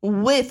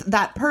with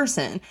that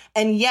person.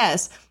 And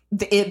yes,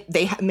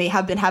 they may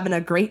have been having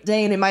a great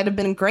day and it might have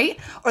been great,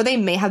 or they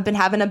may have been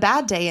having a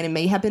bad day and it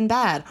may have been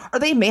bad, or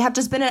they may have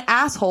just been an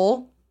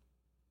asshole,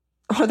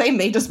 or they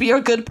may just be a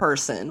good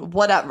person,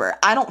 whatever.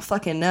 I don't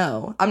fucking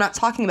know. I'm not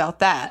talking about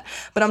that.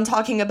 But I'm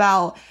talking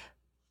about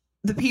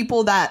the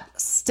people that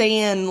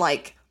stand,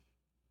 like,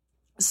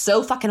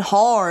 so fucking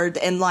hard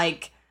and,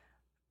 like,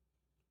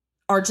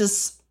 are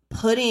just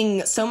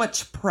putting so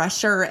much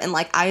pressure and,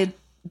 like,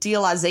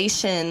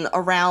 idealization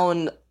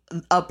around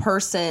a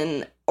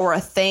person or a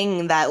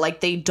thing that,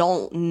 like, they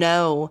don't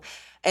know.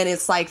 And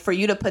it's like, for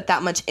you to put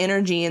that much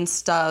energy and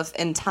stuff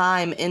and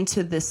time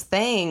into this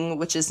thing,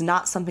 which is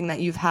not something that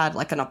you've had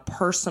like a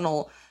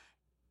personal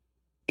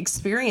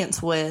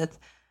experience with,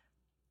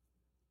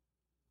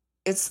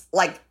 it's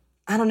like,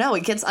 I don't know,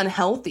 it gets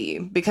unhealthy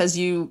because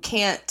you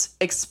can't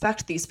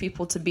expect these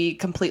people to be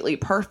completely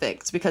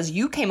perfect because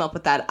you came up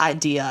with that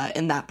idea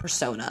and that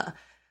persona.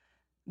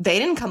 They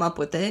didn't come up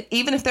with it,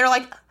 even if they're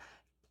like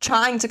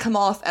trying to come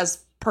off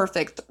as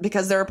perfect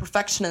because they're a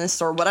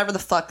perfectionist or whatever the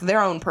fuck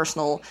their own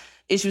personal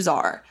issues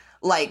are.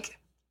 Like,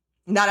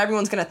 not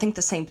everyone's going to think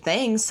the same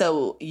thing.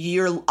 So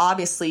you're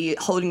obviously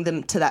holding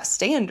them to that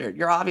standard.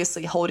 You're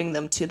obviously holding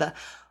them to the,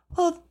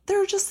 well,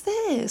 they're just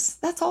this.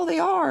 That's all they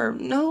are.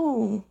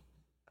 No.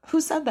 Who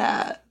said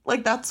that?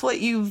 Like, that's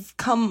what you've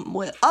come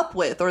up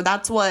with, or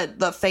that's what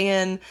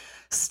the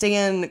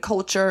stan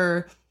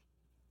culture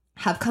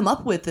have come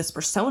up with, this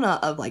persona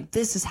of like,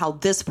 this is how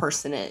this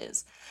person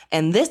is.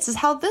 And this is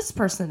how this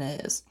person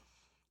is.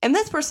 And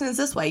this person is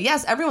this way.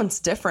 Yes, everyone's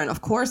different.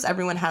 Of course,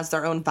 everyone has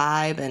their own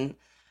vibe and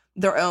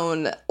their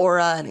own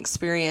aura and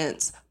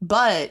experience.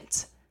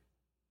 But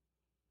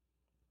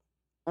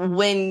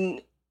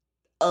when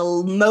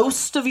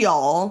most of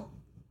y'all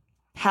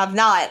have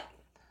not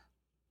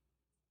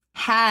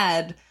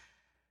had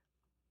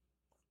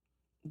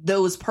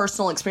those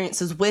personal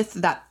experiences with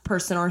that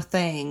person or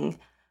thing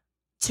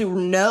to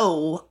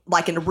know,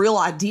 like, a real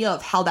idea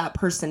of how that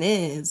person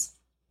is,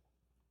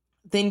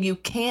 then you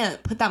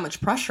can't put that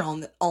much pressure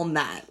on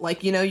that.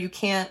 Like, you know, you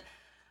can't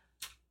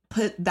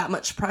put that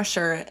much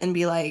pressure and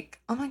be like,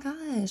 oh my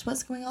gosh,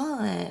 what's going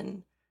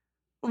on?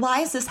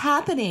 Why is this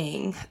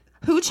happening?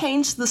 Who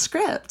changed the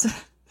script?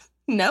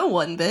 No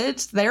one,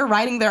 bitch. They're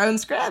writing their own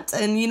script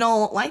and you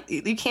don't like,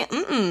 you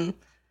can't,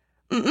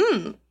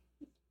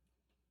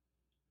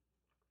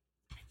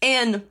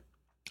 And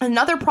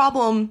another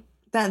problem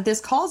that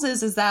this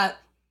causes is that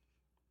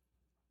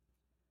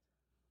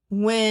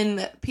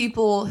when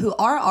people who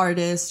are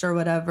artists or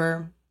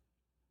whatever,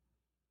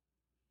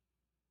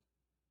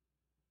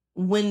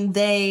 when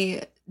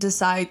they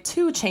decide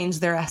to change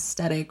their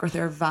aesthetic or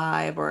their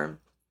vibe, or,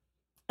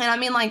 and I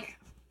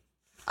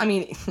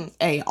mean,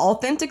 hey,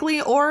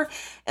 authentically or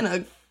in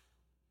a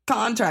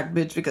contract,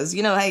 bitch, because,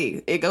 you know,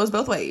 hey, it goes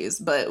both ways,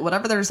 but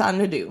whatever they're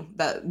deciding to do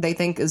that they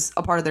think is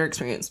a part of their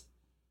experience.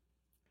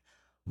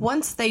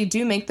 Once they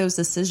do make those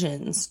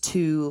decisions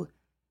to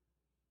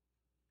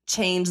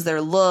change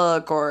their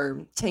look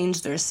or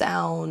change their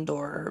sound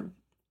or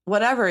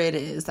whatever it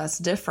is that's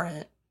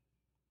different,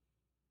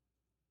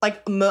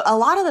 like, a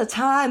lot of the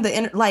time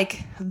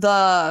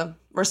the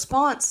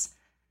response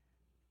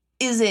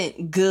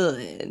isn't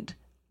good,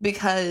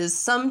 because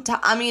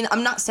sometimes, I mean,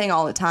 I'm not saying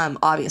all the time,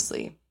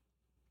 obviously,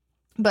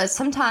 but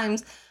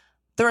sometimes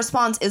the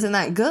response isn't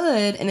that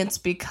good, and it's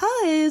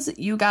because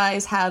you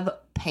guys have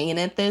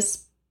painted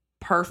this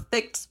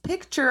perfect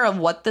picture of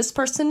what this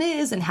person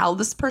is and how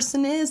this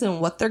person is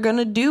and what they're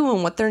gonna do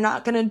and what they're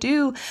not gonna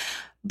do.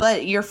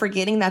 But you're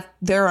forgetting that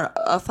they're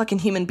a fucking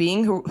human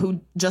being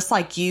who just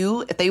like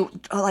you, if they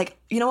are like,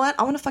 you know what,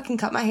 I want to fucking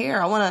cut my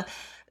hair, I want to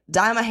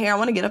dye my hair. I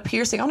want to get a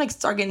piercing. I want to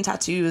start getting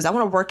tattoos. I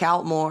want to work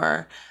out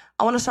more.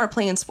 I want to start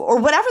playing sport or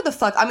whatever the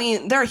fuck. I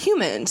mean, they're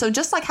human. So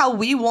just like how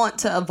we want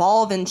to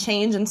evolve and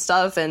change and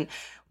stuff, and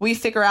we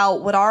figure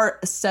out what our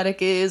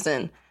aesthetic is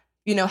and,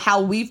 you know,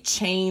 how we've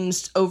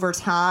changed over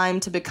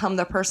time to become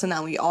the person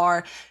that we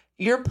are.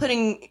 You're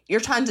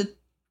trying to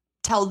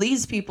tell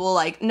these people,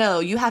 like, no,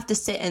 you have to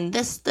sit in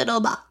this little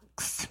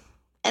box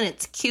and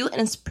it's cute and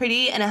it's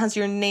pretty and it has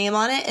your name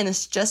on it and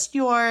it's just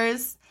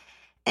yours.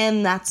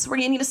 And that's where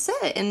you need to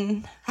sit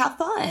and have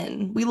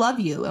fun. We love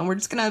you. And we're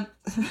just going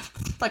to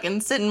fucking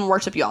sit and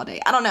worship you all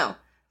day. I don't know.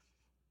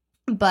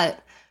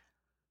 But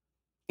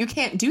you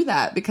can't do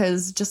that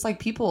because just like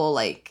people,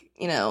 like,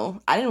 you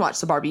know, I didn't watch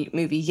the Barbie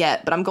movie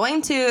yet, but I'm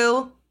going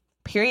to.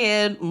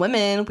 Period.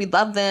 Women, we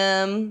love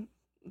them.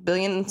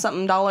 $billion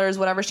something,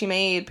 whatever she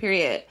made,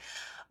 period.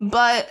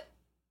 But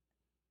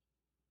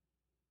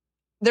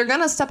they're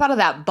going to step out of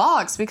that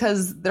box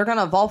because they're going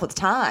to evolve with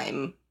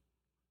time.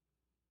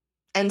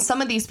 And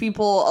some of these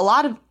people, a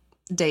lot of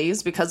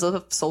days, because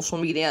of social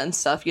media and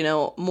stuff, you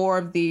know, more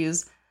of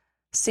these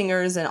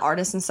singers and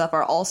artists and stuff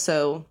are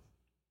also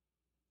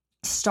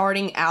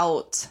starting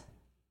out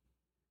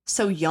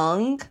so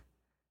young.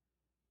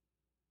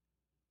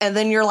 And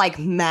then you're like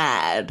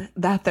mad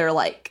that they're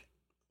like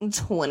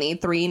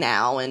 23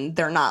 now and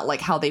they're not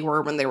like how they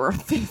were when they were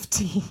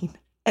 15.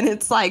 And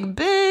it's like,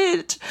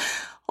 bitch,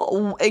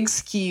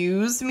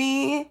 excuse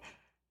me.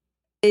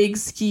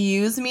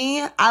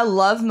 I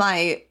love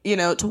my, you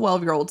know,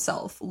 12-year-old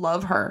self.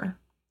 Love her.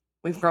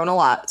 We've grown a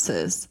lot,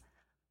 sis.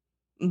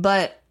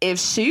 But if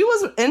she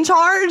was in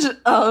charge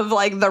of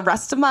like the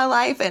rest of my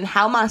life and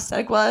how my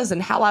aesthetic was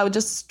and how I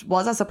just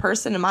was as a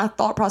person and my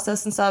thought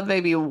process and stuff,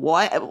 baby,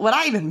 what would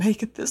I even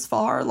make it this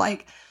far?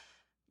 Like,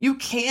 you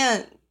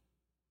can't,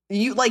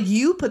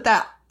 you put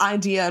that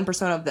idea and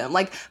persona of them.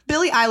 Like,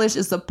 Billie Eilish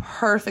is the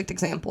perfect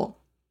example.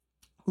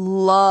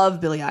 Love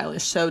Billie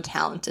Eilish. So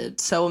talented,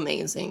 so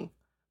amazing.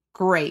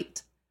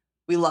 Great.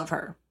 We love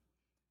her.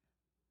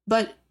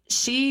 But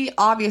she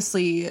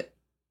obviously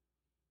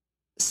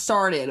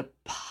started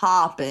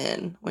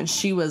popping when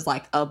she was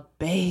like a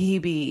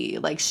baby.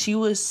 Like, she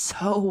was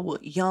so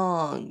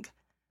young.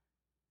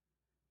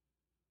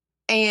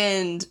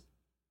 And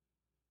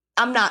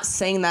I'm not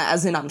saying that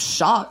as in I'm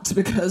shocked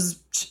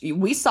because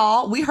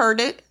we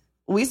heard it.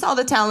 We saw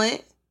the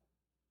talent.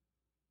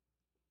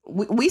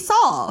 We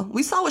saw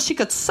what she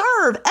could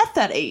serve at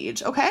that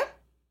age, okay?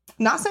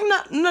 Not saying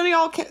that none of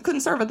y'all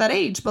couldn't serve at that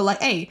age, but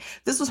like, hey,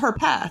 this was her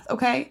path,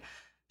 okay?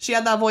 She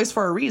had that voice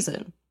for a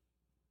reason.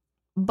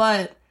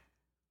 But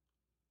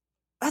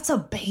that's a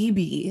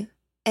baby.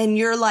 And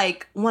you're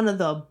like one of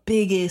the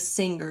biggest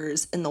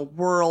singers in the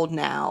world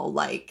now.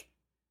 Like,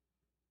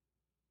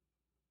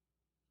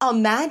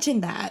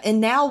 imagine that.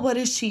 And now what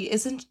is she?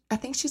 I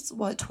think she's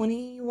what,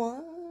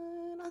 21?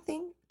 I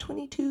think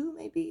 22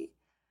 maybe.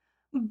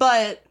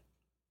 But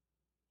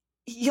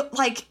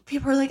like,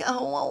 people are like,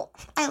 oh, well,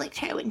 I liked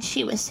her when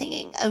she was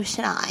singing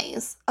Ocean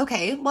Eyes.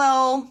 Okay,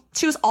 well,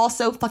 she was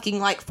also fucking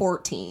like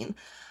 14.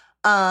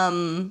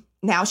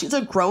 Now she's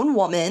a grown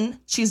woman.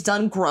 She's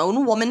done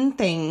grown woman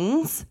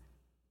things.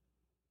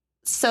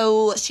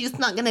 So she's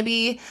not gonna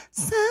be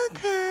so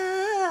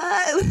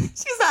good.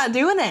 She's not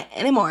doing it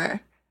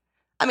anymore.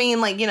 I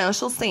mean, like, you know,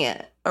 she'll sing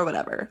it or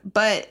whatever.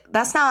 But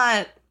that's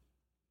not,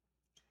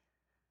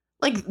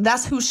 like,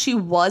 that's who she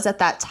was at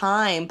that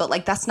time. But,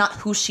 like, that's not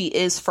who she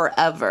is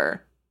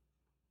forever.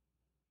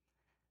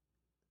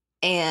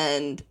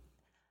 And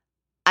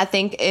I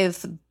think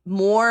if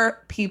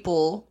more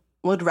people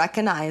would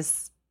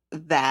recognize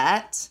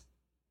that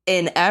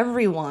in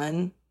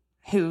everyone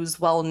who's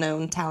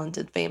well-known,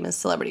 talented, famous,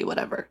 celebrity,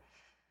 whatever,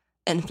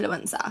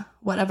 influencer,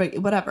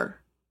 whatever,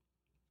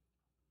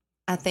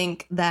 I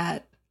think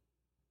that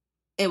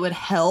it would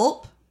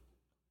help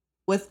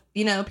with,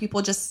 you know,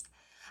 people just,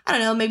 I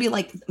don't know, maybe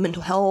like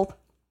mental health,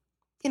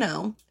 you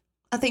know.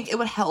 I think it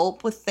would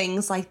help with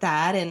things like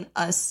that and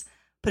us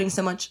putting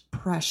so much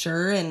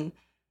pressure and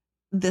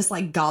this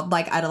like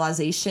godlike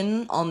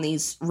idolization on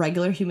these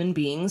regular human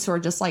beings who are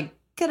just like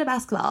good at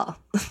basketball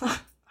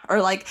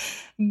or like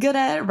good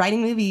at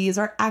writing movies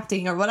or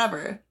acting or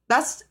whatever.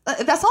 That's all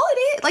it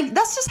is. Like,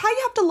 that's just how you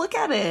have to look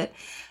at it.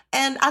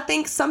 And I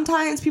think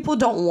sometimes people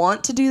don't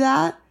want to do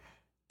that.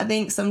 I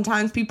think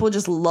sometimes people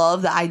just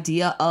love the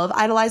idea of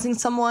idolizing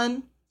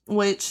someone,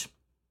 which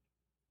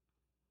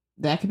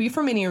that could be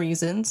for many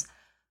reasons.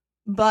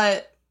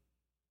 But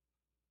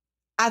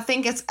I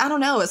think I don't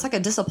know, it's like a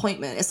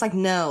disappointment. It's like,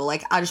 no,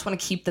 like, I just want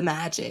to keep the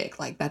magic,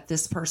 like that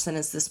this person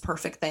is this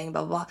perfect thing,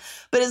 blah, blah, blah.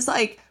 But it's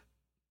like,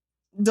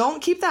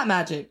 don't keep that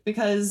magic,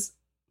 because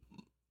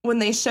when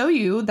they show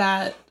you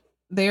that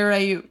they're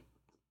a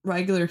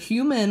regular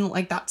human,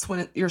 like, that's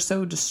when you're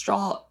so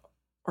distraught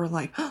or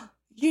like, oh,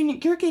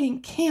 you're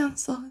getting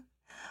canceled.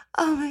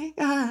 Oh my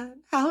God,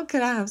 how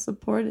could I have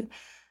supported?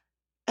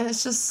 And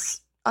it's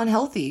just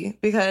unhealthy,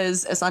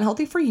 because it's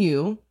unhealthy for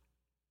you.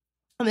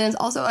 And then it's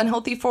also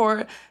unhealthy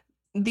for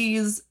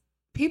these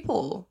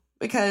people,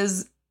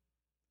 because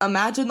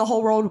imagine the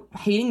whole world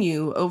hating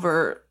you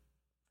over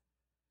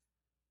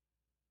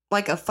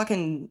like a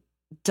fucking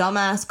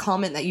dumbass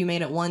comment that you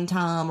made at one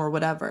time or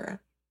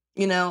whatever.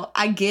 You know,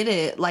 I get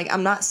it. Like,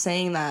 I'm not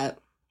saying that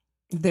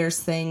there's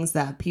things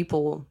that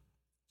people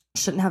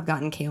shouldn't have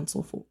gotten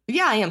canceled for.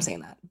 Yeah, I am saying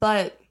that.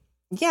 But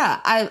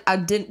yeah, I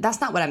didn't. That's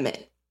not what I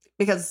meant,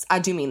 because I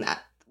do mean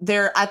that.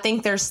 I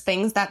think there's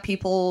things that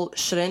people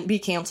shouldn't be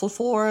canceled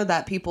for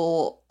that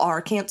people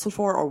are canceled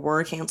for or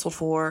were canceled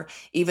for,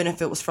 even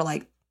if it was for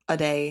like a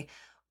day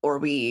or a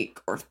week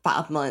or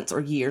 5 months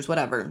or years,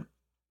 whatever.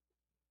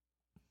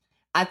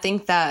 I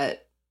think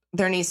that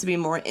there needs to be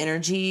more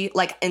energy.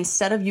 Like,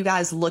 instead of you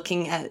guys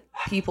looking at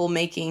people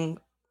making...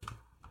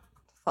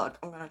 Fuck,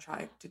 I'm going to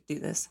try to do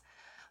this.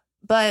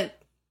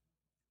 But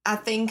I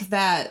think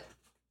that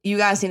you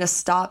guys need to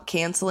stop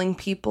canceling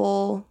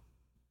people.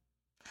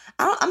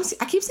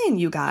 I keep saying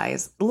you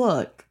guys.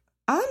 Look,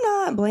 I'm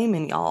not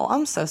blaming y'all.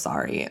 I'm so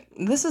sorry.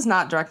 This is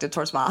not directed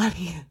towards my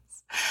audience.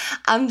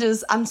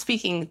 I'm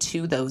speaking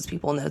to those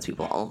people and those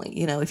people only.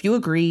 You know, if you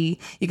agree,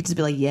 you could just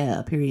be like,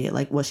 yeah, period.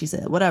 Like what she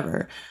said,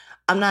 whatever.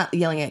 I'm not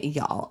yelling at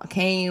y'all,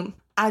 okay?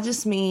 I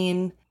just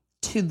mean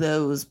to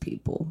those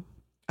people.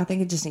 I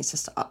think it just needs to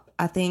stop.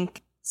 I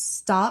think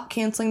stop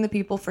canceling the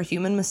people for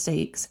human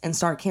mistakes and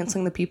start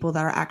canceling the people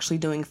that are actually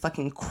doing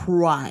fucking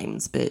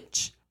crimes,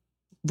 bitch.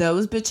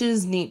 Those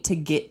bitches need to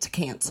get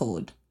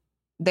canceled.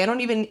 They don't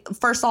even...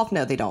 First off,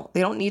 no, they don't.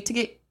 They don't need to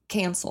get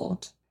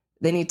canceled.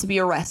 They need to be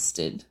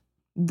arrested.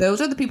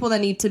 Those are the people that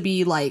need to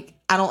be like...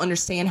 I don't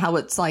understand how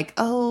it's like,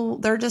 oh,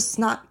 they're just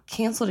not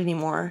canceled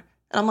anymore.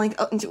 And I'm like,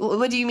 oh,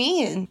 what do you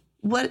mean?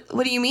 What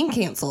do you mean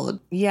canceled?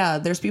 Yeah,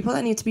 there's people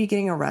that need to be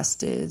getting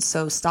arrested.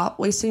 So stop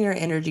wasting your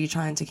energy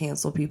trying to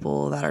cancel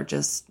people that are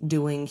just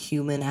doing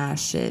human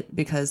ass shit,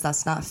 because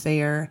that's not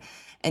fair.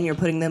 And you're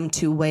putting them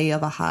too much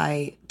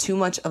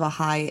of a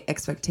high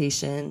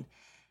expectation.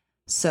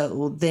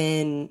 So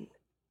then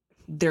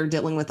they're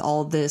dealing with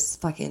all this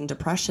fucking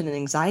depression and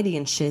anxiety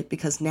and shit,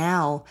 because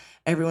now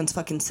everyone's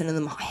fucking sending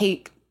them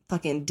hate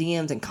fucking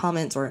DMs and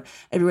comments, or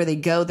everywhere they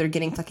go, they're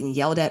getting fucking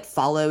yelled at,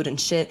 followed and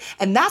shit.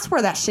 And that's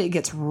where that shit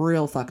gets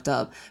real fucked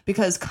up,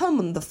 because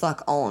come the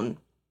fuck on.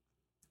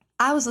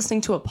 I was listening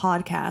to a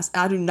podcast.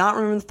 I do not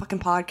remember the fucking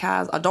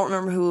podcast. I don't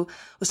remember who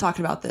was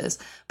talking about this,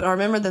 but I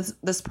remember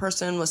this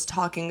person was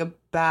talking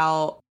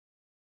about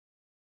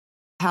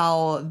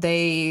how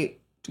they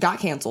got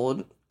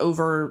canceled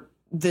over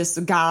this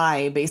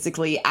guy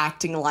basically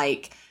acting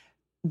like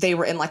they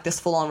were in like this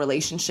full-on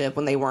relationship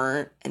when they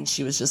weren't. And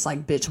she was just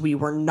like, bitch, we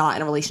were not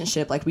in a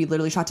relationship. Like, we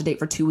literally tried to date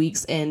for 2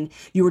 weeks and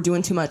you were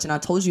doing too much, and I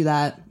told you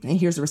that, and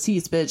here's the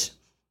receipts, bitch.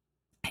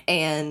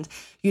 And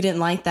you didn't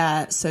like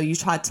that, so you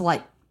tried to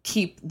like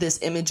keep this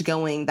image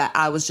going that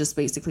I was just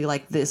basically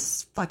like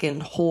this fucking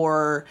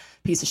whore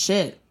piece of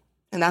shit.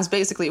 And that's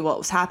basically what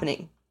was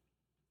happening.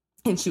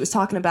 And she was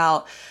talking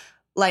about,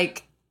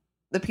 like,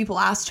 the people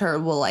asked her,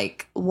 well,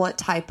 like, what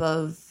type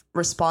of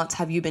response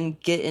have you been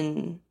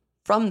getting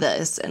from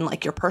this and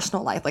like your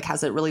personal life? Like,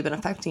 has it really been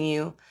affecting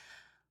you,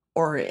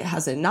 or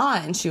has it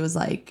not? And she was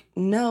like,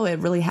 no, it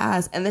really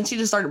has. And then she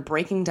just started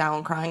breaking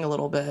down, crying a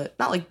little bit.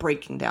 Not like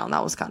breaking down,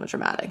 that was kind of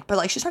dramatic, but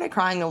like she started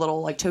crying a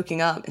little, like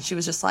choking up. And she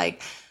was just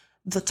like,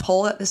 the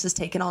toll that this has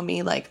taken on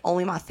me, like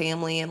only my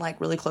family and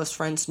like really close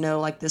friends know,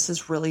 like this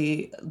has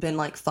really been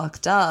like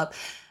fucked up.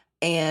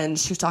 And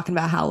she was talking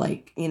about how,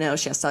 like, you know,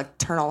 she has to like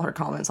turn all her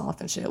comments off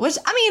and shit, which,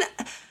 I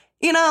mean,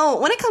 you know,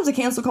 when it comes to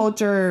cancel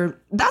culture,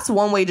 that's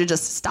one way to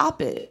just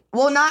stop it.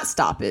 Well, not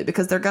stop it,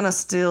 because they're gonna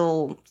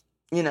still,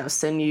 you know,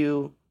 send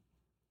you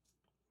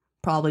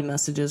probably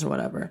messages or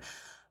whatever.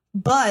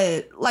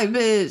 But like,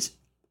 bitch,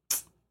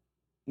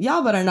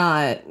 y'all better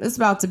not. It's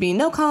about to be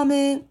no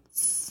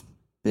comments.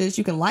 Bitch,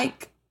 you can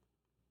like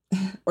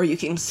or you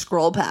can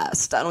scroll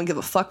past. I don't give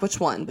a fuck which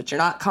one, but you're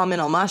not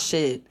commenting on my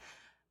shit,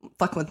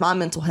 fucking with my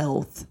mental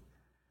health.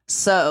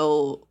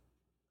 So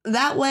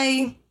that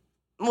way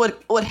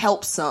would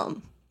help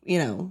some, you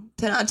know,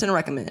 10 out of 10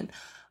 recommend.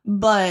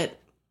 But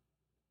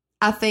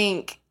I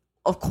think,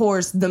 of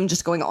course, them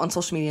just going on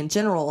social media in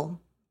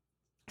general,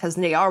 because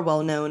they are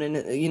well known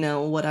and, you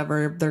know,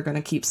 whatever, they're going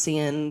to keep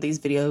seeing these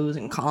videos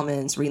and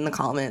comments, reading the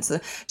comments.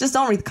 Just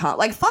don't read the comments.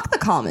 Like, fuck the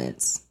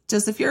comments.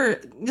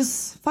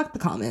 Just fuck the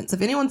comments.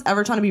 If anyone's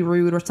ever trying to be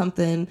rude or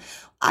something,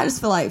 I just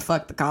feel like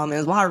fuck the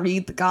comments. Why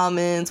read the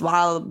comments?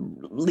 Why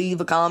leave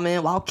a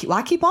comment?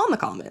 Why keep on the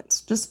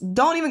comments? Just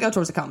don't even go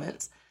towards the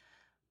comments.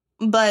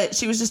 But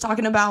she was just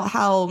talking about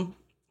how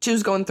she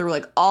was going through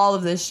like all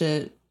of this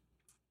shit.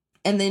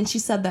 And then she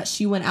said that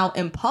she went out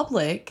in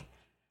public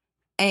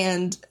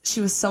and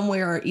she was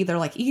somewhere either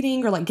like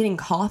eating or like getting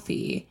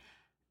coffee.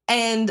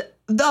 And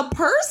the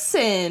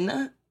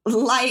person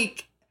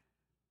like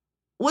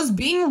was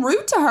being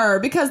rude to her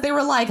because they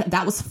were like,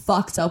 that was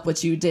fucked up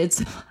what you did.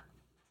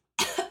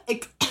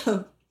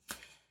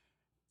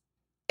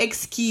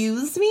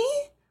 Excuse me?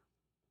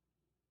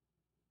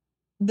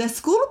 The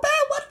school bag?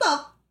 What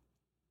the?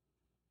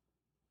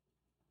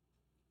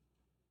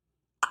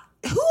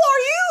 Who are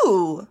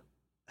you?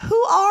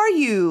 Who are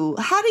you?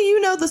 How do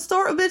you know the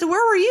story? Bitch,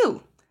 where were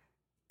you?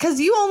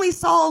 Because you only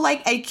saw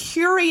like a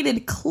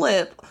curated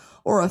clip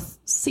or a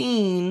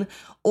scene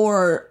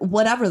or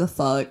whatever the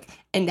fuck.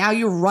 And now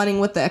you're running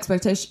with the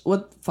expectation.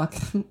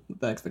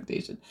 The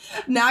expectation.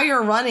 Now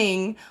you're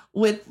running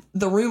with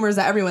the rumors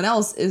that everyone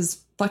else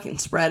is fucking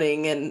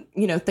spreading and,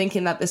 you know,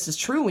 thinking that this is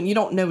true when you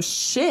don't know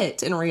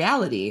shit in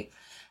reality.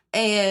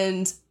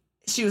 And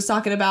she was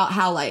talking about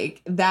how,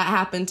 like, that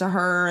happened to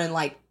her and,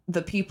 like,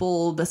 the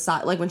people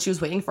beside, like, when she was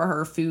waiting for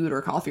her food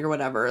or coffee or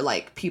whatever,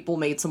 like, people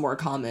made some more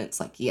comments,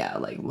 like, yeah,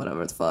 like,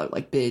 whatever the fuck,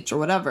 like, bitch or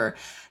whatever.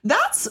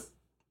 That's,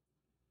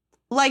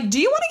 like, do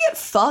you want to get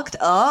fucked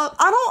up?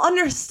 I don't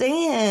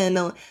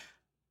understand.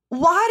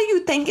 Why do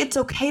you think it's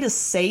okay to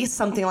say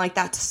something like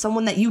that to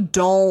someone that you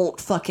don't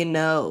fucking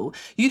know?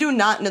 You do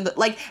not know that.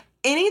 Like,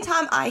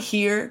 anytime I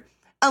hear,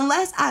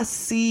 unless I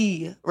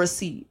see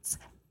receipts,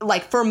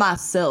 like, for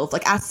myself,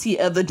 like, I see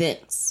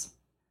evidence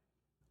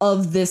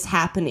of this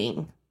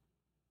happening,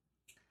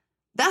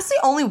 that's the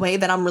only way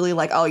that I'm really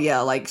like, oh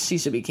yeah, like, she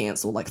should be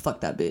canceled, like,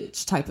 fuck that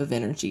bitch type of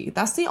energy.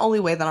 That's the only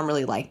way that I'm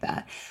really like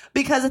that.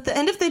 Because at the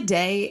end of the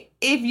day,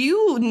 if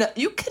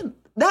you could,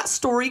 that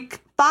story,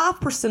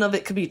 5% of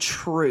it could be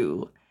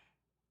true,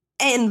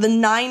 and the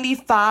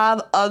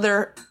 95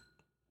 other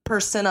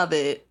 % of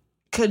it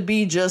could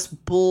be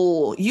just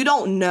bull. You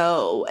don't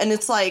know. And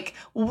it's like,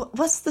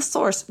 what's the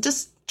source?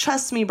 Just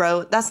trust me,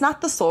 bro. That's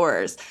not the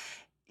source.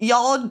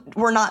 Y'all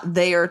were not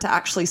there to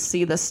actually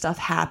see this stuff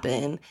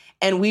happen.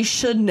 And we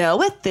should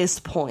know at this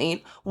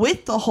point,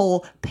 with the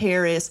whole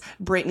Paris,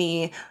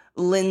 Brittany,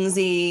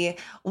 Lindsay,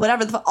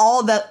 whatever,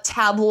 all the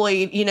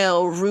tabloid, you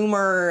know,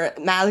 rumor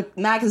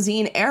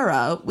magazine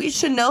era, we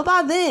should know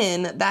by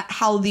then that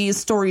how these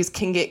stories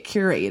can get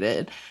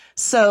curated.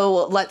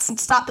 So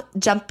let's stop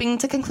jumping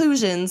to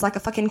conclusions like a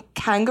fucking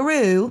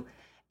kangaroo,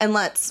 and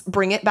let's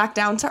bring it back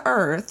down to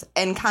earth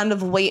and kind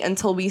of wait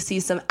until we see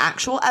some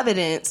actual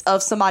evidence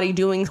of somebody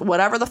doing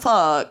whatever the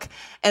fuck,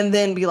 and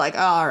then be like, oh,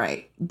 all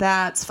right,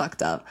 that's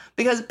fucked up.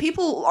 Because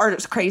people are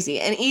just crazy.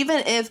 And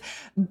even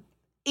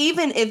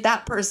if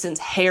that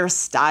person's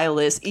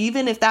hairstylist,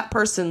 even if that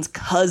person's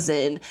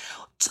cousin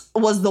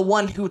was the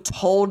one who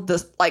told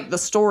the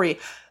story,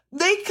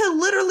 they could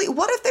literally,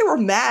 what if they were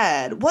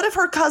mad? What if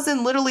her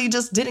cousin literally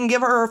just didn't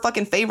give her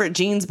fucking favorite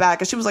jeans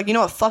back and she was like, you know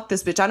what, fuck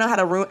this bitch, I know how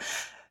to ruin.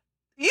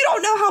 You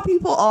don't know how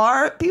people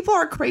are. People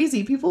are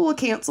crazy. People will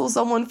cancel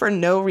someone for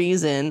no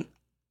reason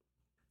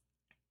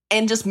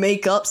and just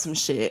make up some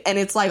shit. And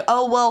it's like,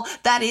 oh, well,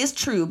 that is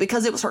true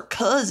because it was her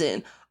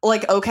cousin.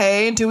 Like,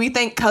 okay, do we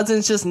think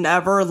cousins just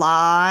never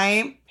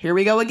lie? Here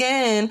we go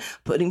again,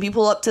 putting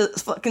people up to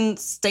fucking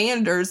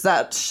standards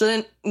that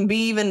shouldn't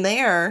be even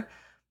there.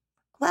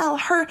 Well,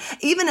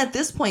 even at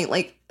this point,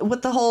 like,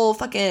 with the whole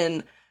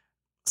fucking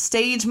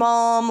stage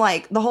mom,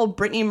 like the whole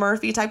Brittany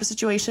Murphy type of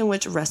situation,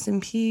 which, rest in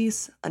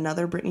peace,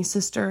 another Brittany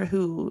sister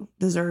who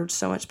deserved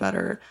so much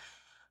better.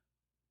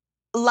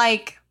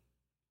 Like,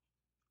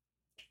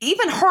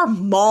 even her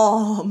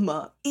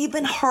mom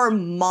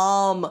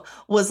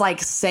was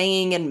like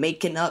saying and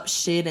making up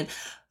shit. And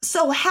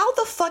so how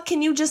the fuck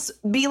can you just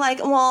be like,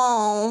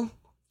 well,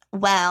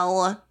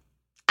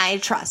 I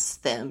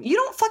trust them? You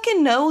don't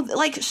fucking know.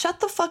 Like, shut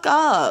the fuck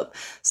up.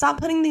 Stop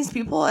putting these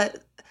people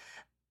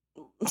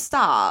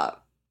stop.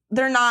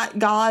 They're not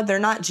God. They're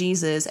not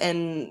Jesus.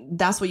 And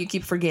that's what you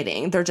keep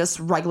forgetting. They're just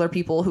regular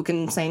people who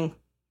can sing,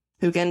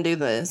 who can do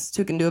this,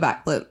 who can do a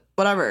backflip,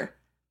 whatever.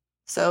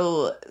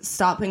 So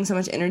stop putting so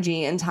much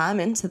energy and time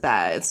into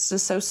that. It's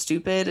just so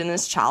stupid and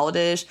it's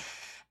childish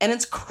and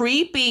it's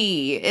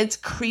creepy. It's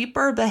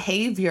creeper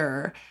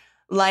behavior.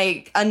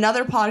 Like,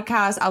 another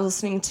podcast I was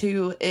listening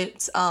to,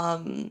 it's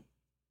Adeline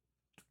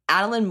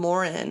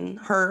Morin,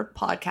 her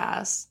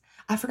podcast.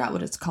 I forgot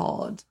what it's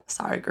called.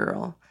 Sorry,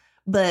 girl.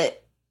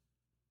 But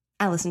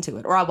I listen to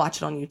it, or I watch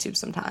it on YouTube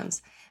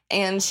sometimes.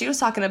 And she was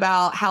talking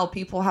about how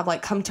people have,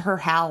 like, come to her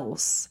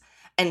house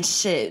and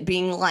shit,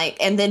 being like,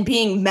 and then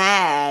being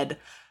mad.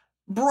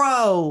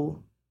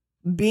 Bro,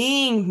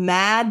 being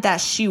mad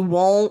that she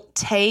won't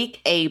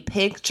take a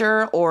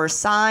picture or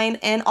sign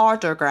an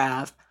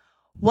autograph.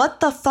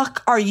 What the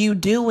fuck are you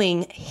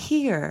doing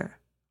here?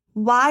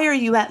 Why are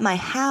you at my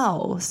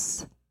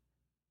house?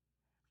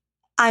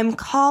 I'm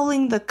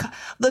calling the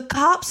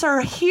cops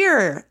are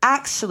here,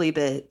 actually,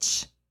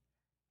 bitch.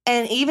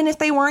 And even if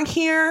they weren't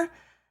here,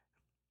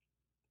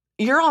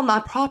 you're on my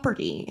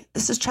property.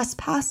 This is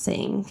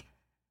trespassing.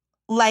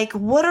 Like,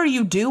 what are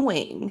you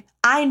doing?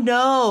 I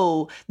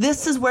know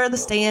this is where the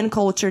stan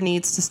culture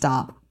needs to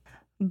stop.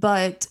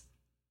 But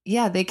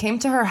yeah, they came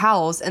to her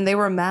house and they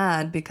were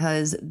mad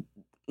because,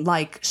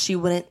 like, she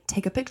wouldn't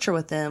take a picture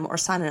with them or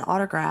sign an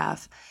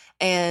autograph.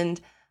 And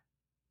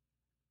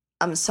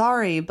I'm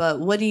sorry, but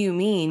what do you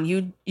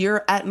mean?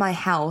 You're at my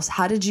house.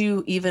 How did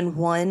you even,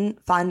 one,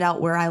 find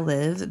out where I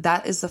live?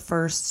 That is the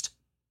first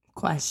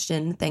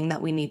thing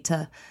that we need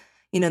to,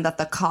 that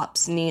the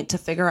cops need to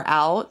figure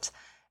out.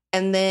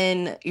 And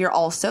then you're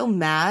also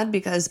mad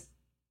because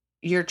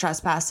you're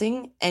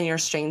trespassing and you're a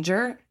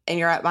stranger and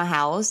you're at my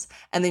house.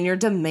 And then you're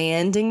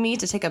demanding me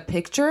to take a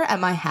picture at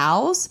my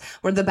house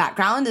where the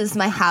background is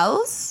my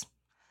house.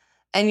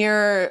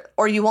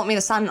 or you want me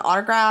to sign an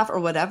autograph or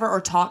whatever,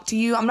 or talk to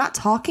you. I'm not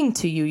talking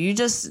to you. You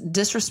just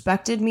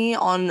disrespected me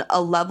on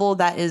a level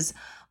that is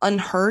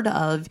unheard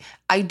of.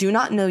 I do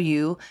not know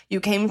you.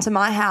 You came to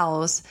my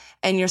house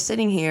and you're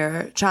sitting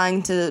here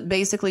trying to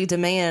basically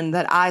demand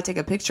that I take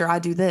a picture. I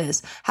do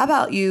this. How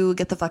about you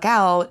get the fuck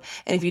out?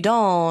 And if you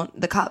don't,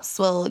 the cops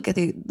will get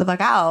the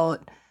fuck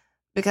out,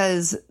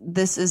 because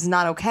this is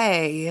not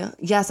okay.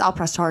 Yes, I'll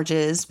press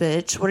charges,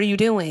 bitch. What are you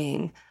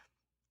doing?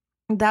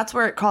 That's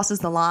where it crosses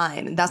the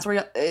line. That's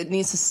where it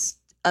needs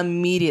to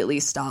immediately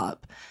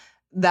stop.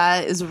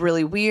 That is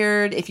really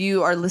weird. If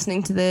you are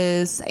listening to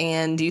this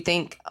and you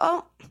think,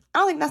 oh, I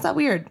don't think that's that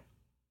weird,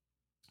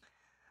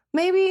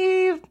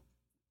 maybe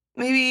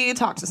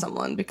talk to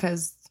someone,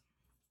 because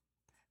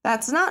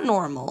that's not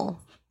normal.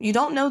 You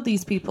don't know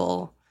these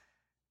people.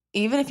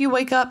 Even if you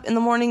wake up in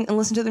the morning and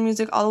listen to the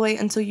music all the way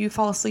until you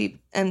fall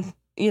asleep and,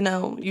 you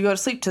go to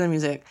sleep to the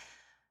music,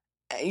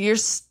 you're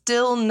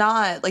still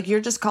not, like,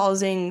 you're just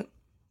causing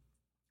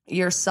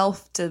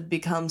yourself to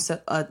become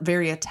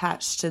very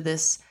attached to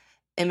this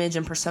image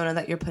and persona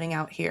that you're putting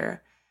out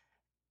here.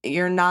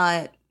 You're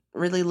not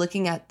really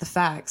looking at the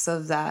facts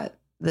of that.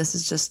 This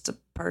is just a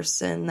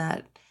person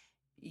that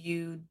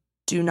you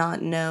do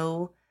not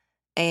know.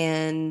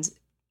 And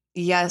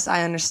yes,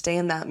 I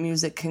understand that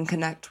music can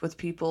connect with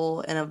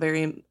people in a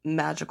very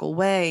magical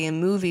way,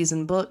 in movies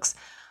and books.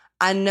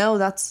 I know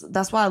that's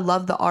why I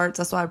love the arts.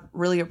 That's why I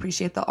really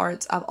appreciate the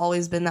arts. I've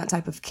always been that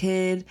type of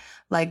kid.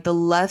 Like, the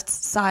left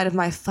side of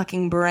my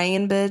fucking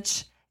brain,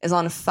 bitch, is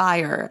on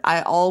fire.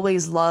 I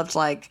always loved,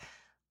 like,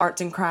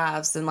 arts and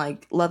crafts, and,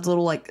 like, loved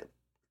little, like,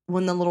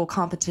 win the little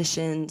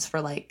competitions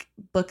for, like,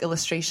 book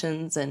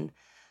illustrations and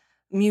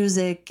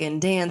music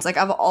and dance. Like,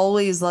 I've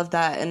always loved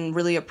that and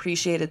really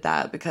appreciated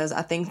that, because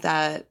I think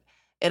that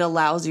it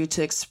allows you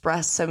to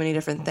express so many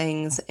different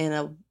things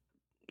in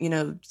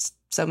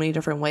so many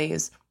different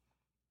ways.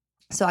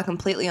 So I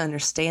completely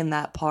understand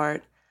that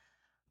part,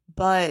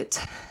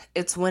 but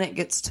it's when it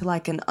gets to,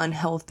 like, an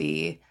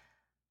unhealthy,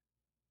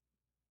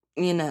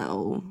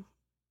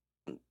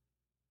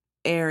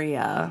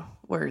 area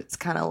where it's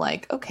kind of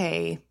like,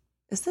 okay,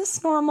 is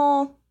this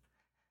normal?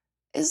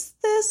 Is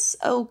this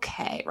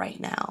okay right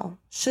now?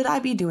 Should I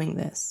be doing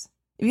this?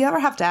 If you ever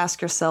have to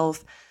ask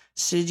yourself,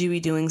 should you be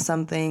doing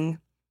something?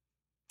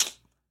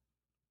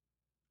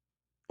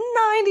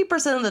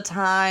 90% of the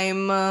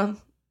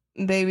time,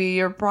 baby,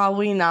 you're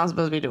probably not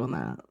supposed to be doing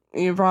that.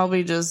 You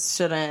probably just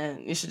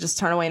shouldn't. You should just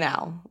turn away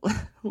now.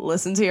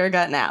 Listen to your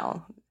gut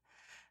now.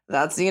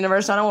 That's the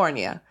universe trying to warn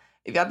you.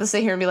 If you have to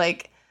sit here and be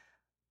like,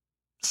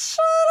 should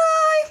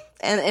I?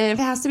 And if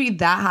it has to be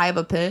that high of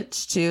a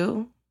pitch,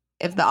 too,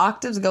 if the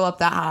octaves go up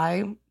that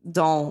high,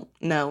 don't.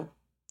 No.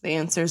 The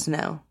answer is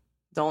no.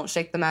 Don't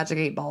shake the magic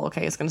 8-ball,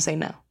 okay? It's going to say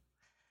no.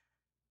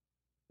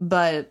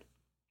 But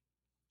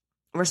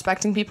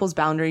respecting people's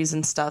boundaries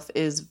and stuff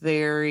is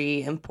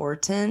very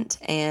important.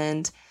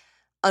 And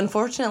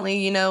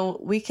unfortunately,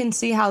 we can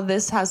see how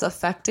this has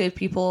affected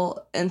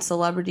people and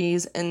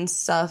celebrities and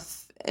stuff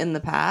in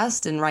the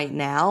past and right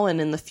now and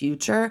in the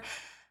future.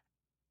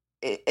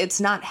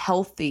 It's not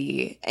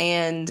healthy,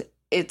 and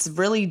it's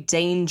really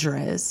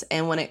dangerous.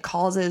 And when it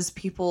causes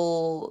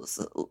people,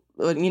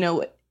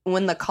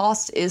 when the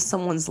cost is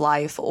someone's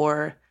life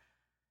or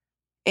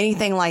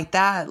anything like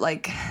that,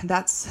 like,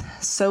 that's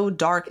so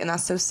dark and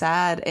that's so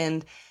sad.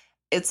 And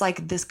it's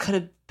like, this could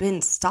have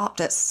been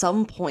stopped at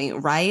some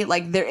point, right?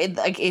 Like,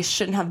 it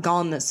shouldn't have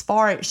gone this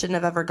far. It shouldn't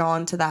have ever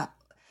gone to that,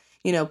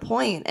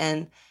 point.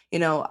 And,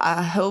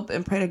 I hope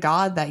and pray to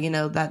God that,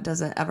 that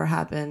doesn't ever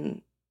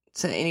happen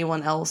to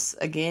anyone else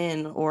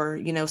again, or,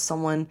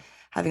 someone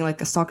having,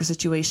 like, a stalker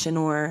situation,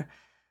 or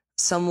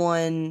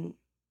someone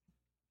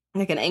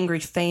like an angry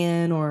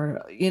fan,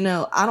 or,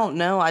 I don't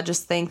know. I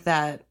just think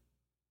that,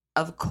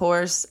 of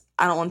course,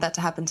 I don't want that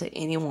to happen to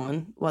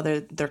anyone,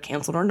 whether they're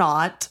canceled or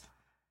not.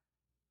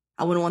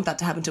 I wouldn't want that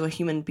to happen to a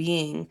human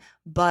being.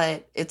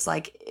 But it's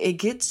like, it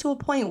gets to a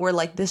point where,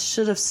 like, this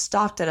should have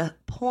stopped at a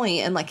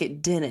point, and, like,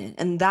 it didn't.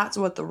 And that's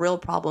what the real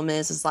problem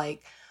is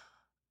like,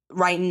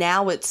 right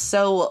now it's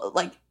so,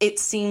 like, it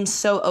seems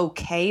so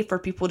okay for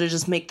people to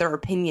just make their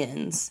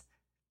opinions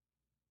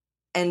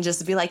and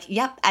just be like,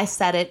 yep, I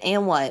said it,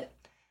 and what?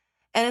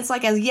 And it's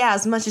like,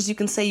 as much as you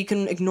can say you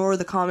can ignore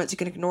the comments, you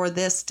can ignore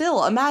this,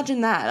 still, imagine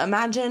that.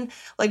 Imagine,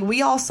 like,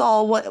 we all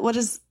saw what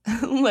is,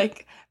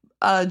 like,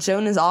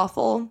 Joan is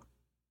Awful.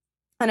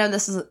 I know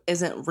this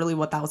isn't really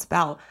what that was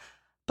about,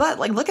 but,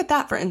 like, look at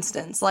that, for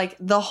instance. Like,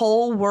 the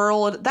whole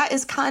world, that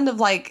is kind of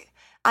like,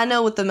 I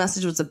know what the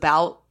message was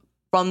about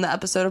from the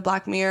episode of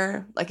Black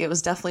Mirror. Like, it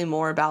was definitely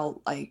more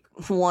about, like,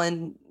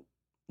 one,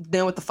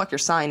 know what the fuck you're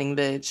signing,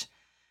 bitch.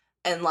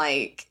 And,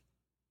 like,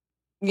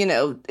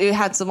 it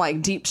had some,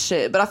 like, deep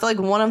shit. But I feel like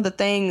one of the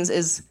things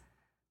is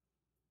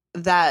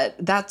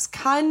that's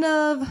kind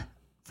of,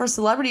 for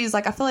celebrities,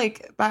 like, I feel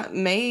like that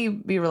may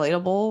be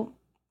relatable,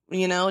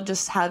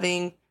 just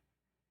having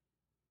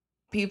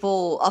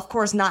people, of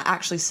course, not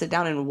actually sit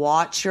down and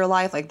watch your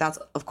life. Like, that's,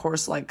 of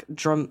course, like,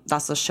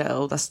 that's the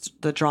show. That's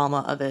the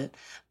drama of it.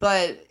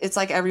 But it's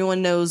like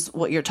everyone knows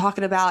what you're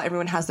talking about.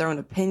 Everyone has their own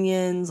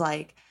opinions.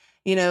 Like,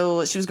 you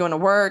know, she was going to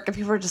work and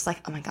people were just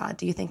like, oh my God,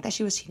 do you think that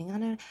she was cheating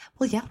on her?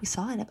 Well, yeah, we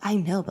saw it. I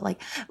know, but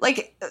like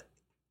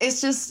it's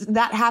just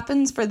that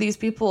happens for these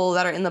people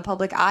that are in the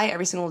public eye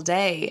every single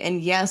day.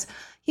 And yes,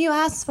 you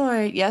asked for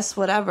it. Yes,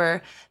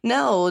 whatever.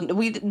 No,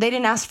 they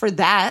didn't ask for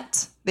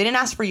that. They didn't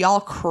ask for y'all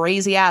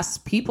crazy ass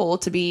people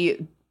to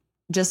be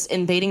just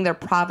invading their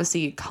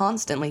privacy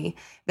constantly.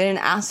 They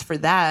didn't ask for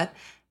that.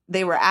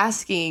 They were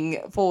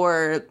asking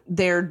for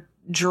their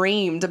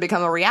dream to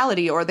become a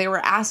reality, or they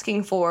were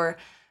asking for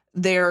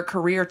their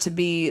career to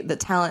be the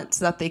talents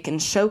that they can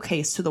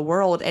showcase to the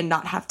world and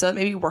not have to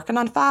maybe work a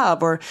 9 to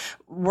 5 or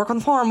work on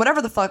the farm,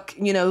 whatever the fuck,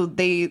 you know,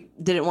 they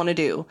didn't want to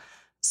do.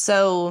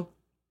 So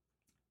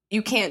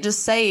you can't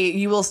just say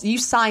you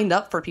signed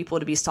up for people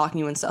to be stalking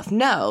you and stuff.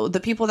 No, the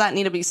people that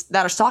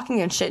are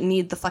stalking and shit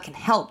need the fucking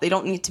help. They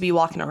don't need to be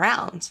walking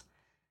around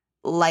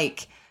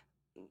like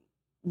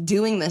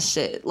doing this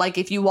shit. Like,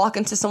 if you walk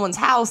into someone's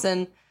house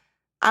and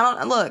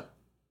maybe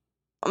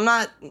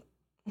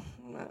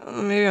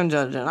I'm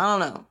judging, I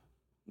don't know.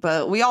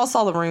 But we all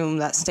saw the room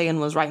that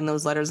Stan was writing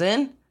those letters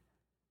in.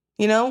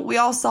 You know, we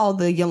all saw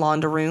the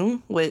Yolanda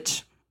room,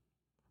 which,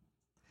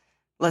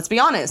 let's be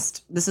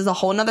honest, this is a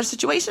whole nother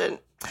situation.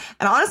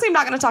 And honestly, I'm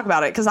not going to talk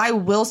about it because I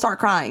will start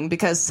crying,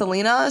 because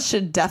Selena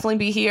should definitely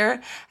be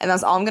here. And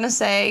that's all I'm going to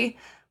say.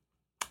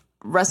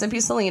 Rest in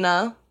peace,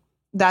 Selena.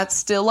 That's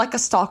still like a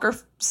stalker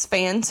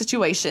fan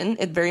situation.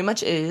 It very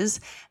much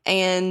is.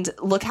 And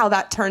look how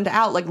that turned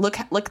out. Like, look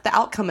at the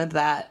outcome of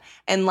that.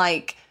 And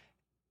like,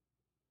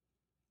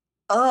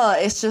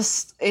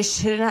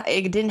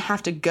 it didn't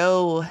have to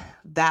go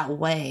that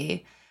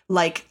way.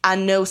 Like, I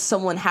know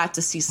someone had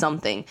to see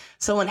something.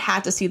 Someone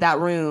had to see that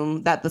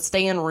room that the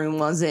Stan room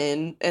was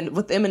in, and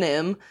with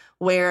Eminem,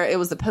 where it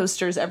was the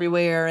posters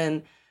everywhere,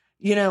 and,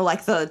 you know,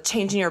 like the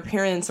changing your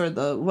appearance or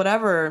the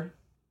whatever.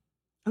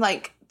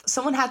 Like,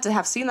 someone had to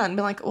have seen that and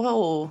be like,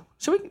 whoa,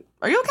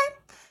 are you okay?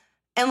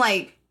 And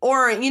like,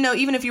 or, you know,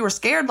 even if you were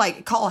scared,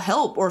 like, call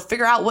help or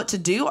figure out what to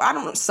do, or I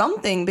don't know,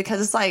 something,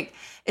 because it's like,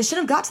 it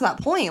shouldn't have got to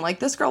that point.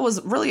 Like, this girl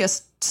was really a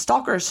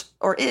stalker,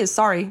 or is,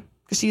 sorry,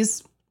 because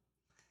she's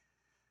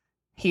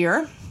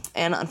here,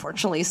 and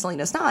unfortunately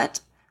Selena's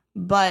not,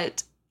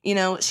 but, you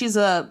know, she's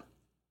a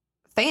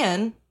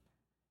fan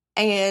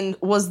and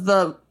was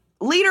the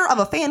leader of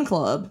a fan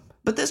club,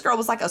 but this girl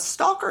was like a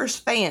stalker's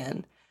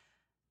fan,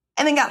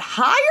 and then got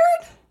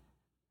hired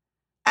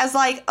as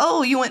like,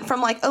 oh, you went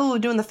from like, oh,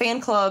 doing the fan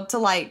club to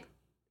like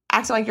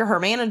acting like you're her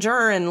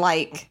manager, and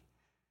like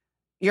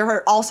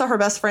you're also her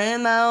best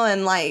friend though,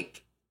 and like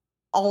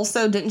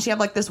also didn't she have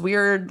like this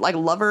weird like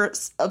lover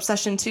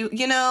obsession too?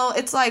 You know,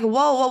 it's like,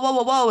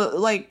 whoa.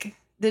 Like,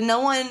 did no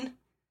one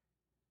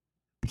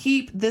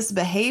peep this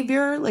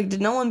behavior? Like,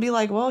 did no one be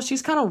like, well,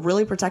 she's kind of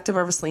really protective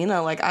over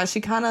Selena. Like, I'm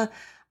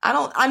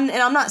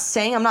not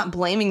saying, I'm not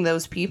blaming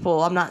those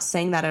people. I'm not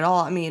saying that at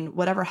all. I mean,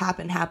 whatever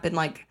happened.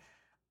 Like,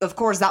 of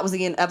course, that was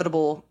the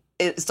inevitable.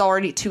 It's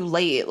already too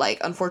late. Like,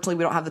 unfortunately,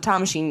 we don't have the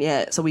time machine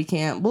yet, so we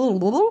can't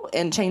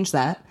and change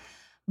that.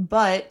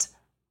 But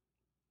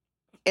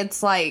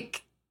it's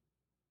like,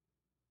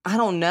 I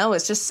don't know.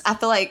 It's just, I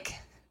feel like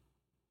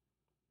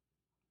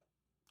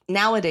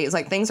nowadays,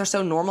 like, things are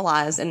so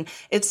normalized, and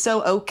it's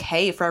so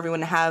okay for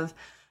everyone to have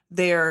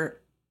their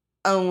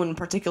own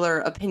particular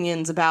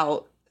opinions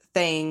about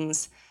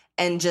things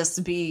and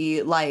just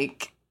be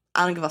like,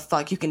 I don't give a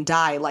fuck, you can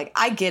die. Like,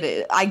 I get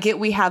it. I get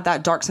we have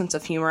that dark sense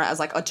of humor as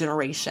like a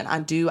generation.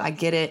 I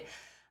get it.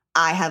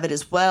 I have it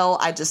as well.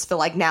 I just feel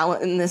like now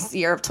in this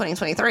year of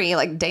 2023,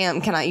 like,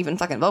 damn, can I even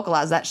fucking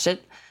vocalize that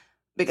shit?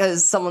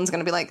 Because someone's going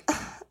to be like,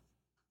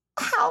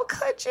 how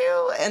could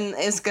you? And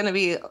it's going to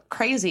be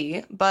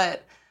crazy.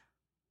 But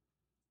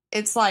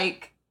it's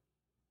like,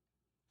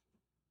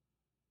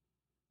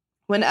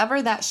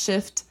 whenever that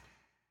shift,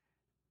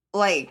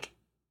 like,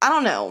 I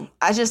don't know.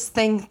 I just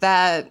think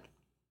that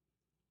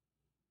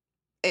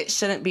it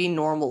shouldn't be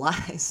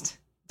normalized,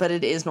 but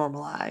it is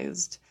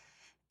normalized.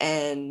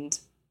 And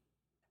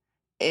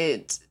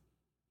I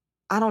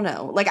don't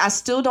know. Like, I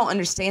still don't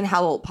understand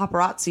how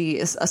paparazzi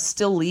is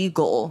still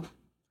legal.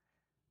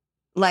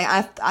 Like,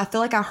 I feel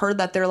like I heard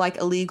that they're like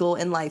illegal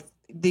in like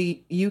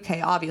the UK,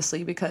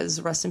 obviously, because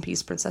rest in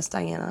peace, Princess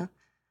Diana.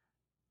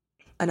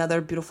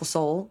 Another beautiful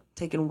soul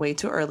taken way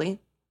too early.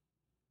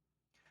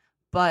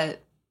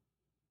 But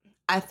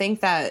I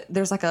think that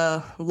there's like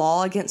a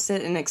law against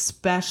it. And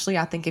especially,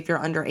 I think if you're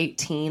under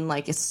 18,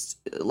 like, it's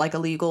like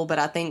illegal. But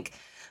I think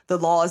the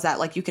law is that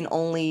like you can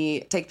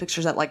only take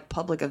pictures at like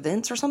public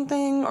events or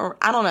something, or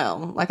I don't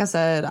know. Like I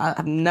said,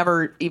 I've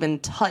never even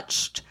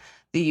touched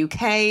the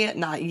UK,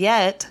 not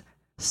yet.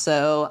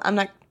 So I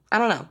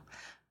don't know.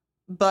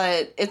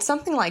 But it's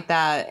something like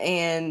that.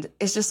 And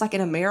it's just like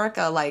in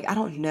America, like, I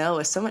don't know.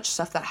 It's so much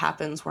stuff that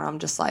happens where I'm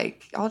just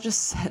like, y'all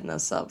just setting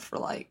us up for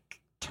like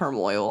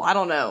turmoil. I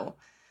don't know.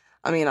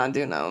 I mean, I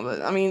do know,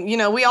 but I mean, you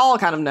know, we all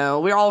kind of know.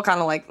 We're all kind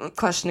of like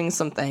questioning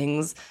some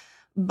things.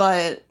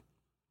 But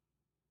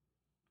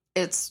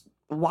it's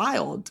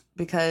wild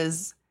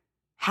because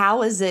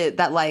how is it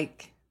that,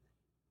 like,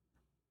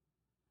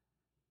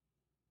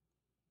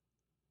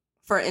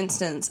 for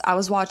instance, I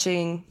was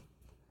watching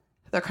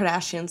the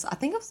Kardashians. I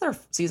think it was their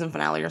season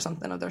finale or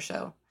something of their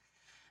show.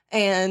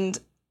 And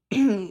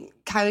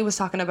Kylie was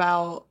talking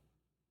about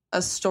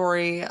a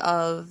story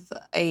of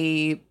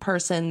a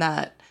person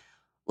that,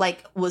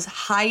 like, was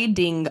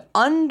hiding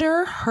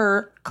under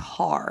her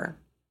car.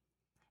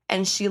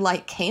 And she,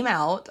 like, came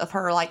out of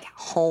her, like,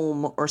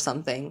 home or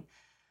something.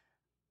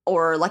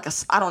 Or, like,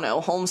 I don't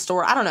know, home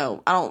store. I don't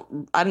know.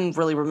 I didn't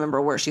really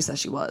remember where she said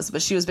she was.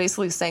 But she was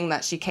basically saying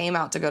that she came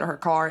out to go to her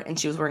car and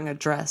she was wearing a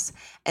dress.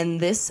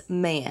 And this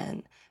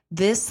man,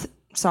 this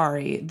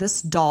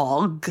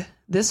dog,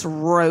 this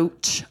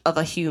roach of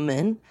a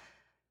human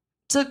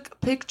took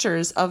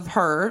pictures of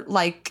her,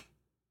 like,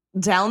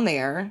 down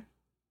there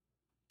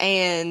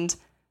and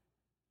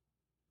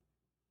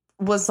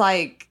was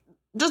like,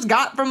 just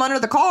got from under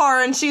the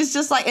car. And she's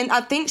just like, and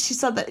I think she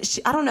said that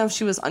I don't know if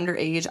she was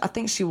underage. I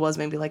think she was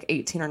maybe like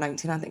 18 or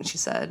 19, I think she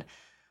said.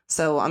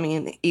 So, I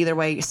mean, either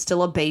way, you're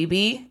still a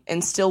baby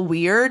and still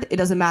weird. It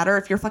doesn't matter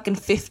if you're fucking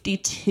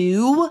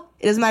 52.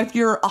 It doesn't matter if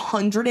you're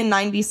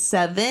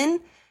 197.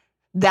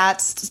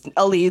 That's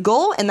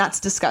illegal and that's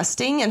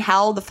disgusting. And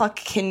how the fuck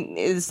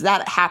is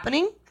that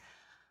happening?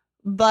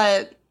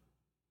 But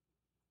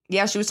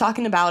yeah, she was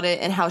talking about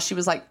it and how she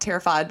was, like,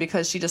 terrified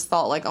because she just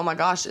thought, like, oh my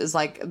gosh, is,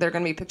 like, there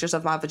going to be pictures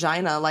of my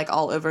vagina, like,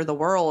 all over the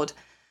world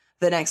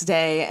the next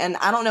day. And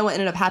I don't know what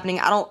ended up happening.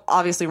 I don't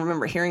obviously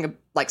remember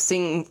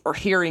seeing or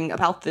hearing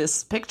about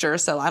this picture.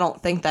 So I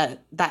don't think that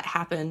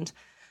happened.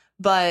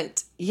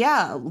 But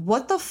yeah,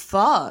 what the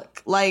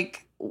fuck?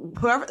 Like,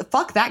 whoever,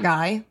 fuck that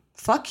guy.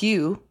 Fuck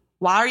you.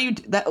 Why are you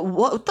that?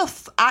 What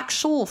the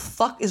actual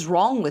fuck is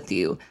wrong with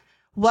you?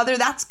 Whether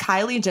that's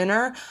Kylie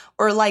Jenner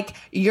or, like,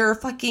 your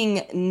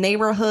fucking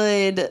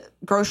neighborhood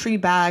grocery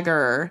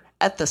bagger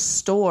at the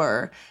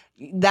store,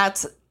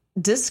 that's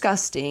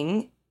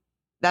disgusting.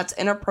 That's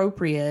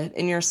inappropriate.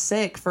 And you're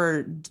sick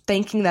for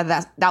thinking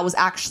that was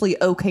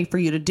actually okay for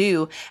you to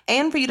do.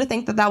 And for you to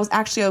think that was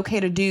actually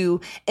okay to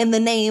do in the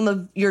name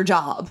of your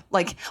job.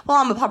 Like, well,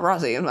 I'm a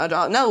paparazzi in my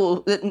job.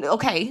 No,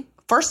 okay.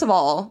 First of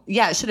all,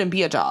 yeah, it shouldn't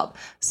be a job.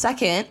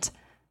 Second,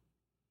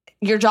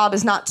 your job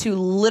is not to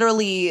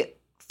literally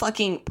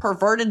fucking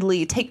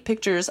pervertedly take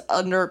pictures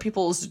under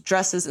people's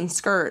dresses and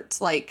skirts.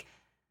 Like,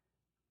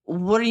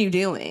 what are you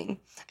doing?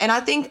 And I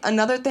think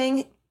another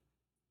thing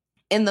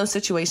in those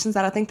situations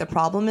that I think the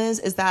problem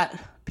is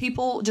that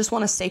people just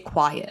want to stay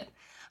quiet.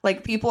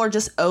 Like, people are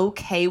just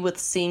okay with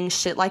seeing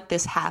shit like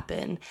this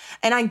happen.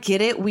 And I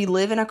get it. We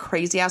live in a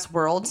crazy ass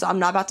world. So I'm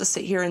not about to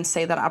sit here and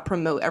say that I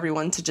promote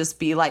everyone to just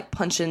be, like,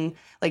 punching,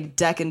 like,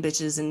 decking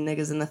bitches and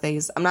niggas in the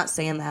face. I'm not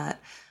saying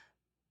that.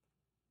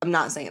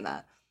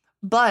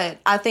 But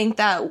I think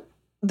that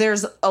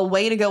there's a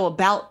way to go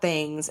about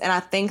things. And I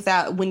think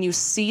that when you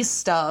see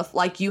stuff,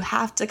 like, you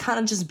have to kind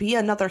of just be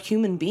another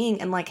human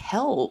being and, like,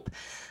 help.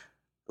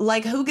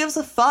 Like, who gives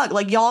a fuck?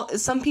 Like, y'all,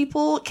 some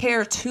people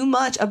care too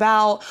much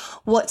about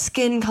what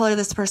skin color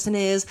this person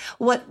is,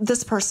 what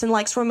this person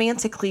likes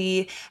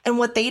romantically, and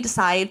what they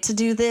decide to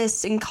do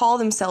this and call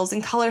themselves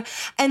and color.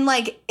 And,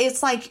 like,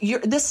 it's like,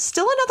 this is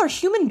still another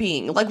human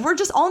being. Like, we're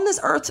just on this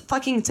earth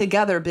fucking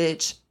together,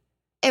 bitch.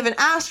 If an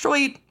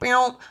asteroid,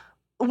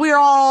 we're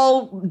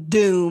all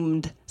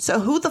doomed. So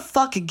who the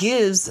fuck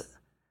gives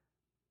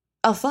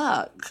a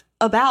fuck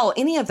about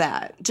any of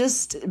that?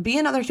 Just be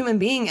another human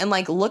being and,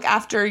 like, look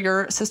after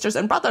your sisters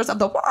and brothers of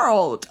the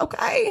world,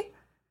 okay?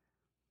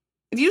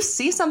 If you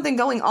see something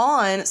going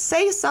on,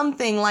 say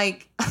something.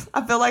 Like,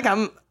 I feel like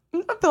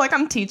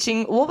I'm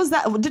teaching. What was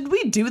that? Did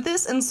we do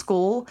this in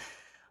school?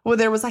 Where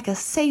there was, like, a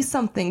say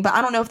something, but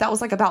I don't know if that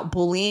was, like, about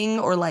bullying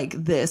or, like,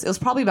 this. It was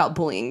probably about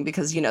bullying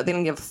because, you know, they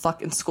didn't give a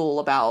fuck in school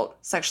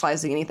about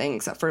sexualizing anything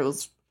except for it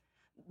was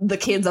the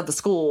kids of the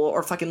school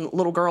or fucking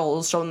little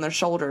girls showing their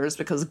shoulders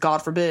because God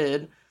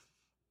forbid.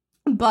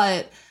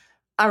 But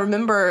I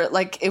remember,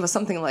 like, it was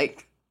something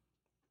like,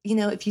 you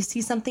know, if you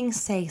see something,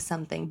 say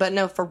something. But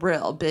no, for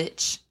real,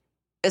 bitch.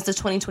 It's the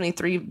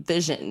 2023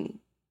 vision.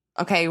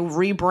 Okay,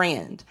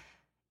 rebrand.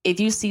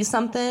 If you see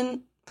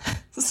something,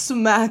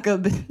 smack a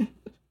bitch.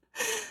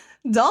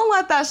 Don't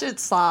let that shit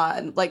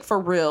slide. Like, for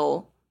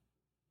real.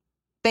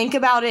 Think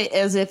about it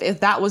as if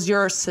that was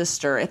your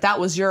sister, if that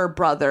was your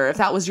brother, if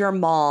that was your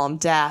mom,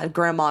 dad,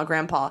 grandma,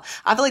 grandpa.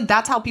 I feel like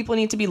that's how people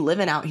need to be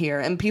living out here,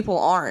 and people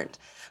aren't.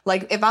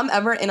 Like, if I'm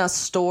ever in a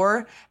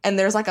store and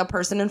there's, like, a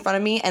person in front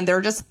of me and they're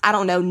just, I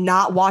don't know,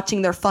 not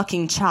watching their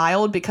fucking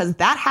child, because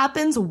that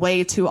happens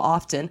way too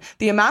often.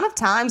 The amount of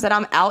times that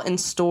I'm out in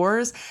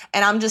stores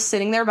and I'm just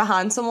sitting there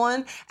behind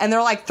someone and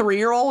they're, like,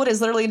 3-year-old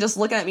is literally just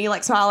looking at me,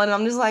 like, smiling, and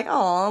I'm just like,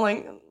 oh,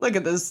 like, look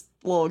at this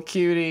little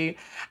cutie.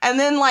 And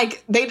then,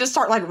 like, they just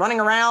start, like,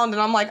 running around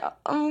and I'm like,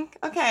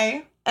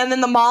 okay. And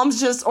then the mom's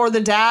just, or the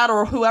dad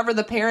or whoever,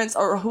 the parents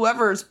or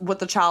whoever's with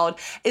the child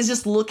is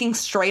just looking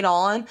straight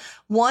on.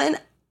 One,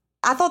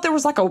 I thought there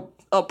was, like,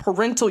 a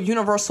parental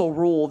universal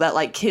rule that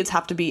like kids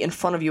have to be in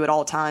front of you at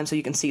all times so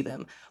you can see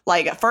them.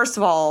 Like, first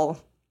of all,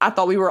 I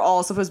thought we were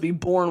all supposed to be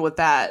born with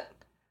that,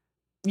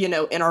 you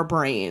know, in our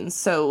brains.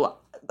 So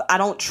I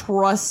don't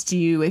trust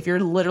you if you're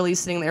literally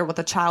sitting there with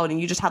a child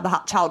and you just have the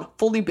child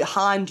fully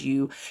behind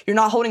you. You're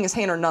not holding his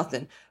hand or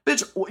nothing.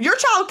 Bitch, your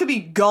child could be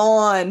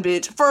gone,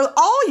 bitch. For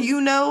all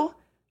you know,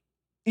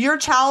 your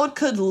child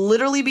could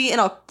literally be in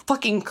a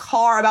fucking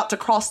car about to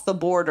cross the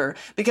border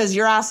because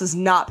your ass is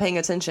not paying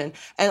attention.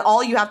 And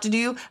all you have to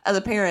do as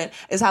a parent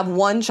is have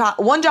one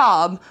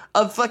job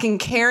of fucking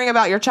caring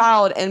about your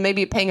child and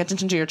maybe paying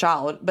attention to your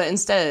child. But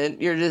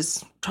instead, you're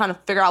just trying to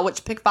figure out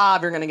which pick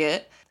 5 you're going to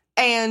get.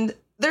 And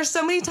there's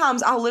so many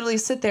times I'll literally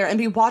sit there and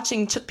be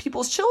watching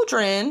people's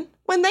children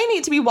when they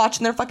need to be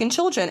watching their fucking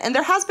children. And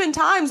there has been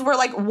times where,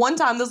 like, one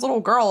time this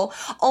little girl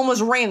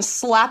almost ran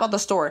slap out the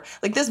store.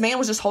 Like, this man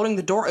was just holding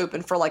the door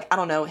open for, like, I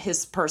don't know,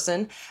 his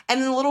person.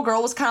 And then the little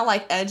girl was kind of,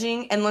 like,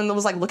 edging and then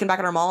was, like, looking back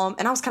at her mom.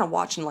 And I was kind of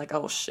watching, like,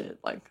 oh, shit.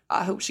 Like,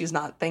 I hope she's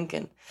not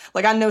thinking.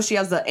 Like, I know she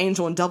has the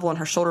angel and devil on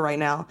her shoulder right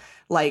now.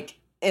 Like,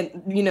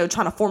 and, you know,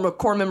 trying to form a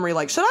core memory.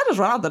 Like, should I just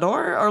run out the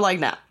door? Or, like,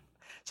 nah.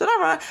 Should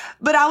I run?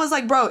 But I was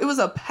like, bro, it was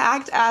a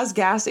packed ass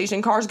gas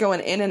station, cars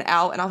going in and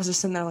out. And I was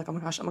just sitting there like, oh my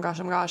gosh, oh my gosh,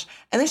 oh my gosh.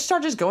 And then she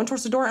started just going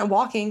towards the door and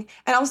walking.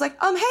 And I was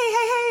like,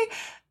 hey.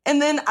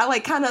 And then I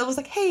like kind of was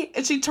like, hey.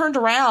 And she turned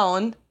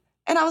around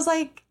and I was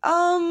like,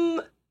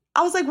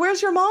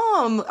 where's your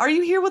mom? Are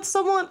you here with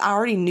someone? I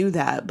already knew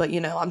that. But,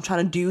 you know, I'm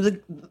trying to do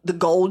the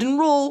golden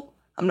rule.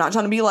 I'm not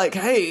trying to be like,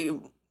 hey,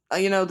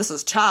 you know, this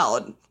is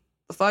child.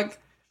 The fuck?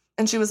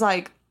 And she was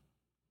like,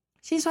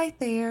 she's right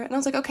there. And I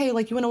was like, okay,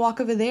 like, you want to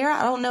walk over there?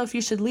 I don't know if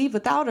you should leave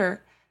without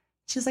her.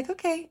 She's like,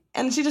 okay.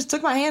 And she just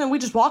took my hand and we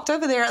just walked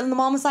over there. And the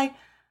mom was like,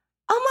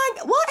 oh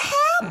my, what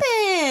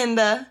happened?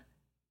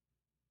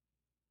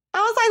 I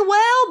was like,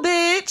 well,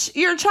 bitch,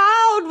 your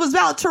child was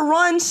about to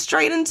run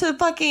straight into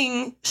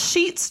fucking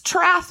Sheetz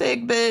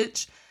traffic,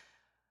 bitch.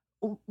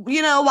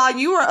 You know, while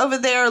you were over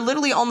there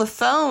literally on the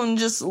phone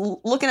just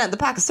looking at the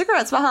pack of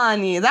cigarettes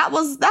behind you. That's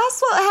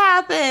what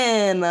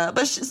happened.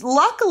 But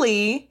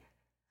luckily,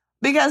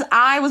 because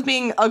I was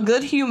being a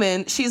good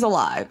human, she's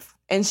alive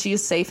and she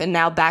is safe and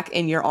now back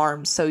in your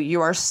arms. So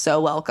you are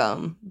so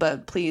welcome.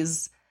 But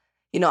please,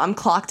 you know, I'm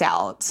clocked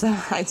out. So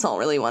I don't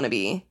really want to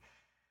be,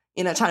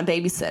 you know, trying to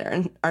babysit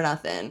her or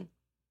nothing.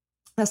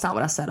 That's not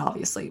what I said,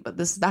 obviously. But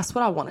that's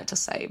what I wanted to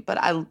say. But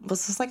I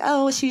was just like,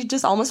 oh, she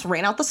just almost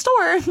ran out the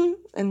store.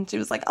 And she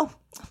was like, oh,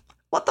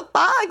 what the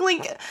fuck?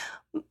 Like,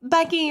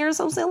 Becky, you're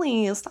so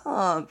silly.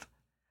 Stop.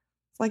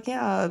 It's like,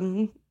 yeah,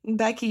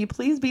 Becky,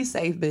 please be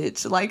safe,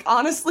 bitch. Like,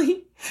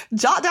 honestly,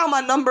 jot down my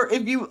number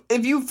if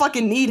you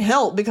fucking need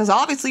help, because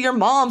obviously your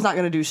mom's not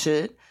gonna do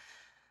shit.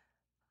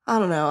 I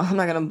don't know. I'm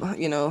not gonna,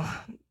 you know,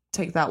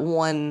 take that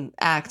one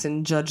act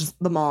and judge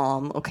the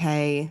mom,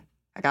 okay?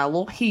 I got a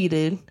little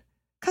heated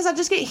because I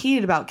just get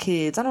heated about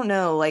kids. I don't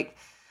know. Like,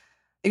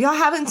 if y'all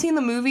haven't seen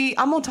the movie,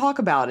 I'm gonna talk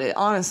about it,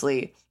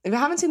 honestly. If you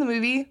haven't seen the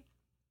movie,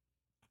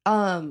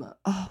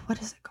 what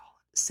is it called?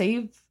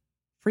 Save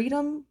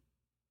Freedom?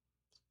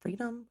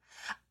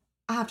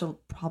 I have to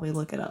probably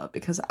look it up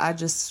because I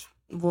just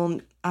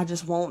won't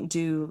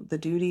do the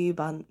duty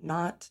by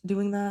not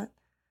doing that.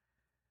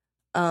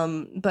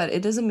 But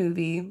it is a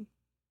movie,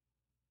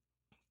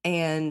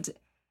 and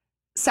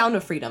Sound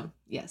of Freedom.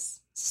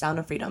 Yes, Sound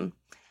of Freedom.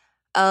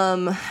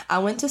 I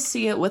went to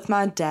see it with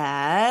my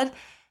dad,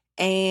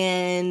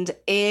 and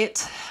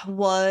it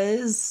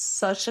was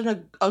such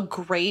a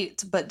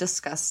great but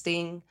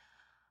disgusting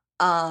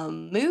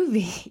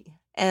movie.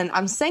 And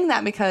I'm saying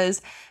that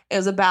because it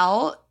was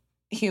about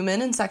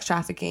human and sex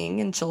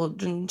trafficking and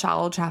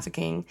child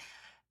trafficking.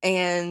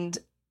 And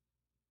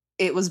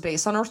it was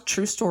based on a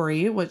true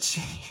story, which,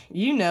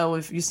 you know,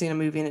 if you've seen a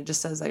movie and it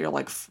just says that, you're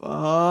like,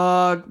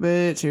 fuck,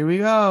 bitch, here we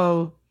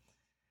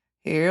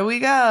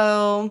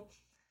go.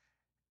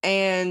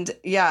 And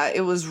yeah,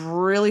 it was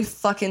really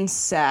fucking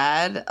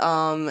sad,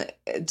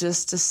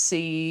 just to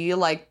see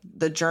like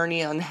the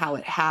journey on how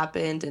it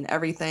happened and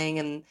everything.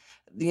 And,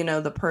 you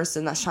know, the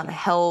person that's trying to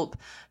help,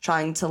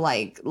 trying to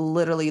like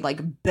literally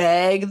like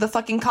beg the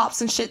fucking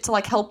cops and shit to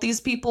like help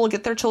these people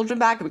get their children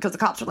back, because the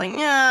cops are like,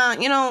 yeah,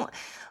 you know,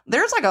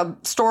 there's like a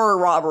store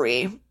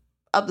robbery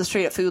up the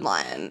street at Food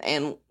Lion,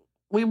 and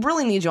we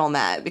really need you on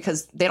that,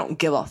 because they don't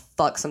give a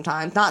fuck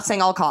sometimes. Not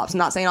saying all cops,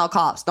 not saying all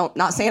cops,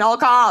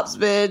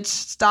 bitch.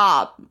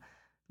 Stop.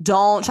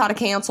 Don't try to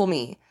cancel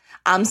me.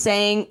 I'm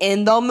saying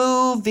in the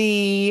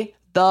movie,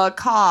 the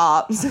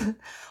cops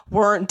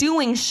weren't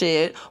doing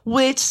shit,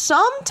 which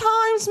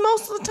sometimes,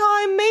 most of the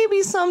time,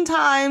 maybe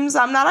sometimes,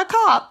 I'm not a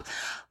cop,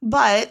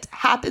 but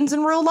happens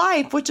in real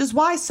life, which is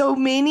why so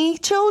many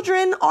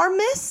children are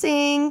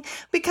missing.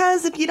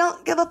 Because if you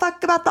don't give a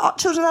fuck about the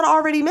children that are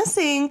already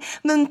missing,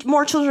 then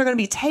more children are going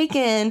to be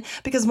taken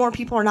because more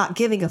people are not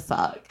giving a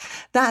fuck.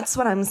 That's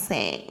what I'm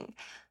saying.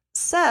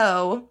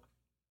 So,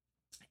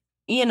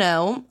 you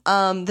know,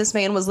 this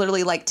man was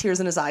literally like tears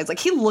in his eyes. Like,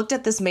 he looked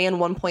at this man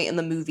one point in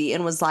the movie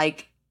and was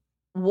like,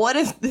 what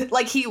if,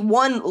 like, he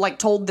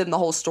told them the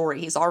whole story.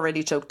 He's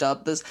already choked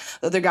up. This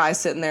other guy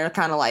sitting there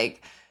kind of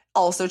like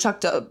also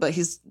choked up, but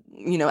he's,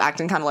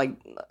 acting kind of like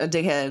a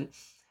dickhead.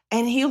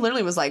 And he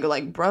literally was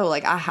like, bro,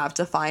 like, I have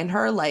to find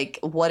her. Like,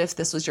 what if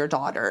this was your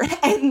daughter?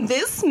 And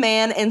this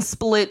man in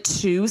split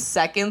 2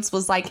 seconds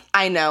was like,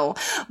 I know,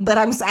 but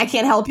I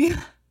can't help you.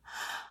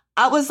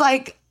 I was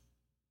like,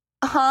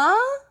 huh?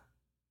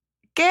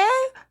 ¿Qué?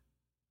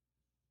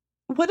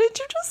 What did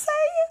you just say?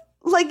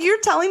 Like, you're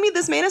telling me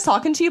this man is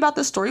talking to you about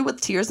this story with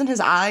tears in his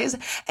eyes,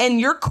 and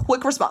your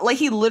quick response, like,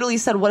 he literally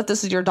said, what if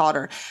this is your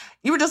daughter?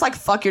 You were just like,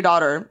 fuck your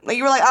daughter. Like,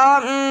 you were like,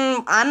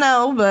 I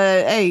know,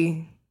 but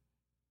hey,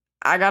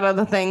 I got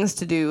other things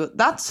to do.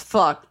 That's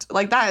fucked.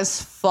 Like, that is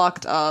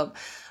fucked up.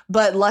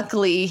 But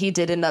luckily, he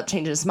did end up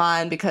changing his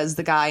mind because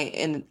the guy,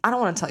 and I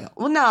don't want to tell you.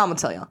 Well, no, I'm going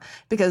to tell you.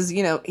 Because,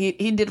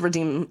 he did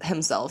redeem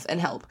himself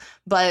and help.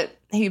 But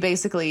he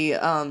basically,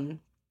 the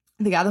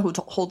guy who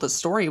told the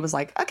story was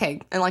like, okay,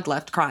 and like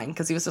left crying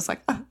because he was just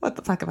like, oh, what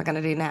the fuck am I going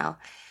to do now?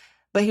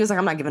 But he was like,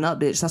 I'm not giving up,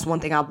 bitch. That's one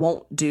thing I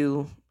won't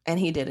do. And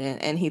he didn't.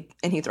 And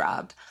he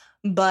thrived.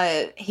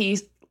 But he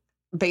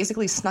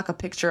basically snuck a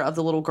picture of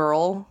the little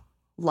girl.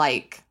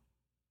 Like,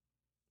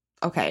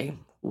 okay,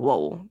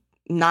 whoa,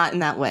 not in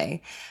that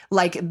way.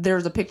 Like,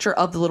 there's a picture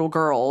of the little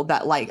girl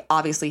that, like,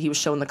 obviously he was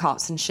showing the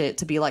cops and shit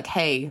to be like,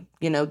 hey,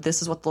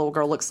 this is what the little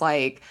girl looks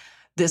like.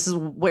 This is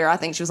where I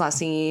think she was last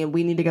seen.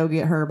 We need to go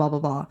get her, blah, blah,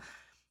 blah.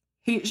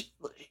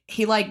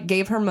 He like,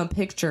 gave her a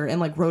picture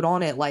and, like, wrote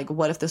on it, like,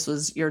 what if this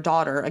was your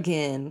daughter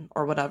again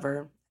or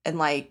whatever? And,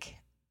 like,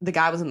 the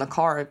guy was in the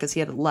car because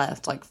he had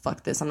left, like,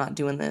 fuck this, I'm not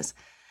doing this.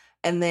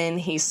 And then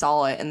he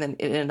saw it, and then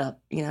it ended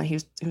up, he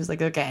was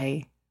like,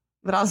 okay.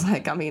 But I was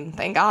like, I mean,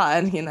 thank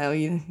God,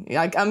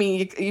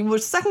 you were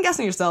second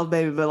guessing yourself,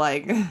 baby. But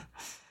like,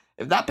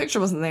 if that picture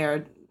wasn't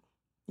there,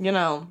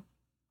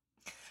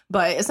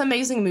 But it's an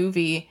amazing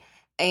movie,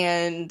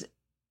 and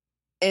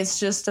it's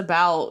just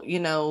about,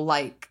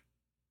 like,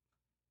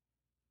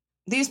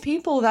 these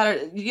people that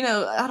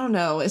are, I don't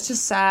know. It's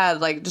just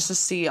sad, like, just to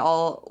see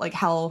all, like,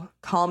 how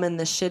common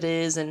this shit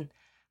is and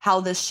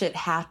how this shit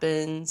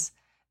happens.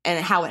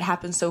 And how it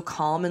happens so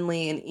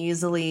commonly and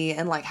easily,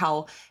 and like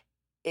how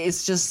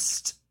it's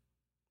just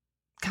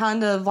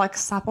kind of like a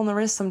slap on the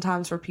wrist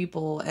sometimes for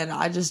people. And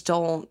I just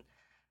don't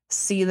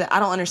see that.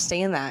 I don't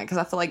understand that, because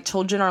I feel like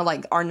children are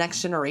like our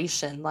next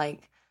generation.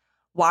 Like,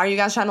 why are you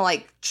guys trying to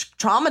like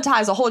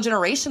traumatize a whole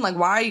generation? Like,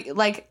 why are you,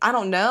 like, I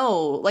don't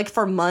know, like,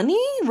 for money?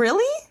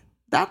 Really?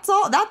 That's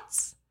all?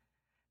 That's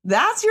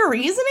your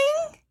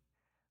reasoning?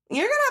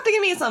 You're going to have to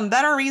give me some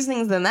better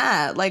reasonings than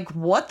that. Like,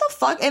 what the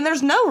fuck? And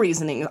there's no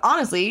reasoning,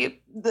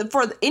 honestly,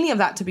 for any of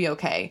that to be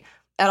okay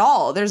at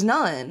all. There's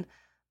none.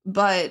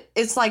 But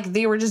it's like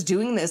they were just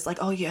doing this, like,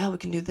 oh, yeah, we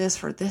can do this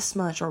for this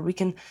much, or we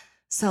can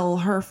sell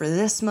her for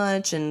this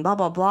much, and blah,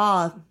 blah,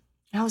 blah.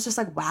 And I was just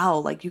like, wow,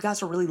 like, you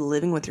guys are really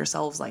living with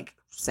yourselves, like,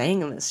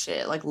 saying this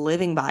shit, like,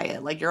 living by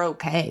it. Like, you're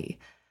okay.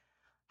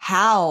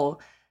 How?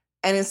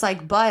 And it's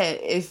like, but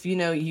if,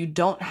 you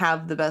don't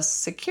have the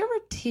best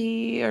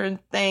security or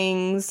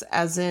things,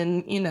 as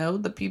in,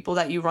 the people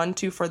that you run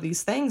to for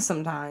these things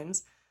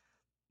sometimes,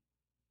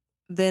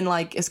 then,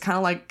 like, it's kind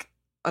of like,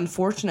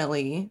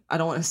 unfortunately, I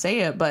don't want to say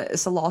it, but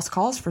it's a lost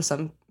cause for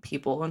some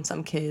people and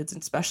some kids,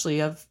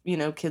 especially of,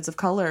 kids of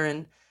color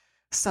and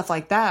stuff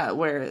like that,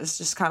 where it's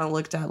just kind of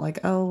looked at like,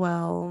 oh,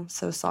 well,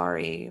 so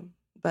sorry,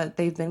 but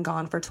they've been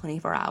gone for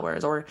 24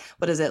 hours, or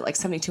what is it, like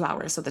 72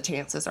 hours. So the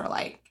chances are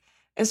like,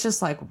 it's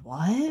just like,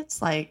 what?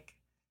 Like,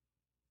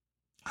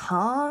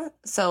 huh?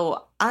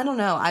 So I don't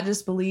know. I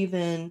just believe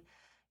in,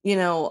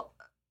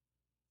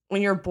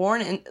 when you're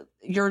born and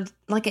you're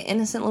like an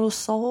innocent little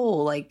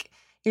soul, like,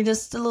 you're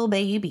just a little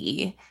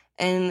baby,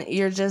 and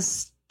you're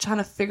just trying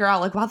to figure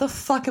out, like, why the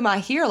fuck am I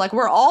here? Like,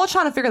 we're all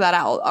trying to figure that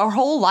out. Our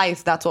whole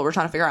life, that's what we're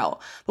trying to figure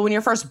out. But when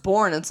you're first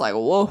born, it's like,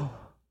 whoa.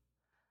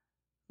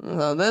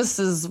 So this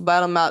is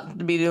what I'm about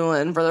to be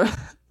doing for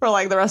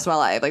like the rest of my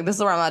life. Like, this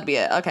is where I'm about to be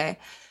at. Okay.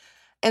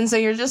 And so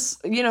you're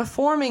just,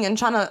 forming and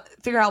trying to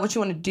figure out what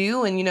you want to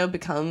do and,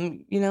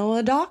 become,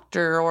 a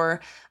doctor or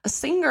a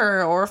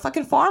singer or a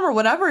fucking farmer,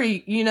 whatever,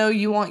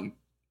 you want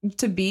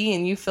to be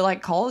and you feel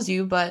like calls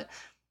you. But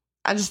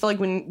I just feel like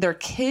when they're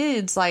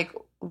kids, like,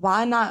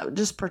 why not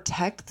just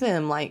protect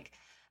them? Like,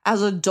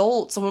 as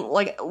adults,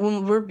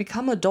 when we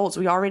become adults,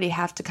 we already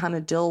have to kind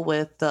of deal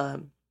with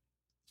the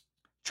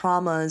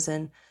traumas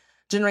and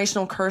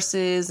generational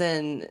curses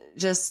and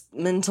just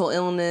mental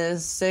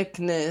illness,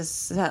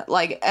 sickness,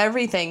 like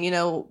everything,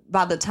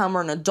 by the time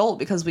we're an adult,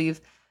 because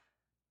we've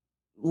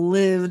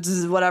lived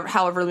whatever,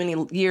 however many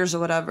years or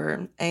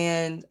whatever.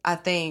 And I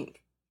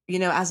think,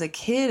 as a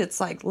kid,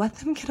 it's like, let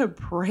them get a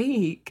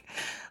break.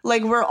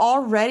 Like, we're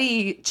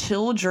already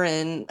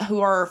children who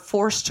are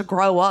forced to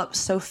grow up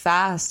so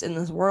fast in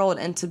this world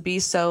and to be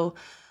so,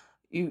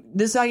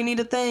 this is how you need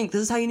to think.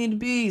 This is how you need to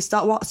be.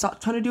 Stop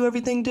trying to do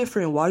everything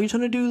different. Why are you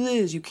trying to do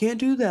this? You can't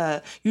do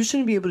that. You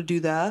shouldn't be able to do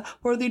that.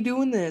 Why are they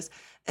doing this?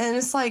 And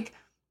it's like,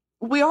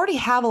 we already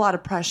have a lot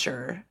of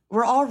pressure.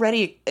 We're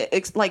already,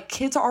 like,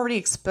 kids are already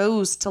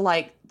exposed to,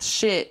 like,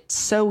 shit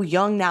so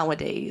young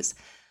nowadays.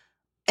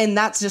 And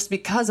that's just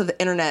because of the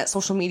internet,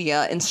 social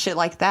media, and shit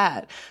like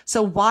that.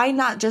 So why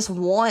not just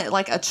want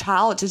like a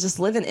child to just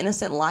live an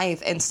innocent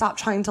life and stop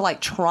trying to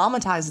like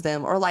traumatize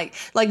them? Or like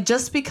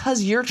just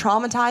because you're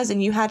traumatized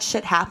and you had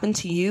shit happen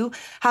to you,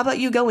 how about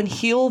you go and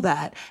heal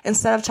that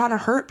instead of trying to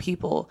hurt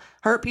people?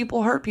 Hurt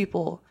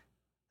people.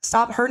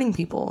 Stop hurting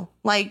people.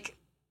 Like,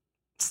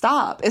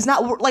 stop. It's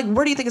not like,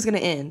 where do you think it's going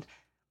to end?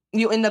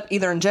 You end up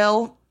either in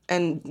jail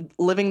and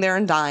living there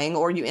and dying,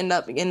 or you end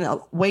up in a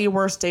way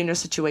worse dangerous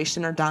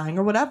situation or dying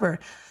or whatever.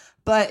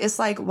 But it's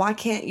like, why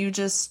can't you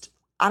just,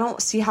 I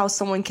don't see how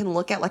someone can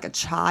look at like a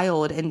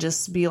child and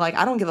just be like,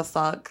 I don't give a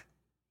fuck.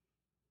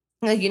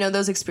 Like, you know,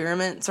 those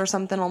experiments or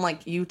something on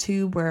like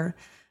YouTube where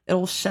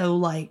it'll show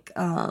like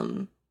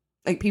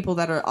people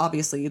that are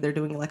obviously they're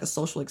doing like a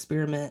social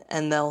experiment,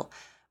 and they'll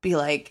be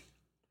like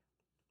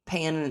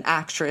paying an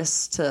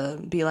actress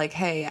to be like,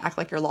 hey, act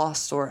like you're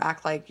lost or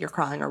act like you're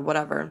crying or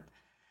whatever.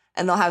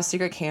 And they'll have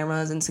secret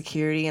cameras and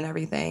security and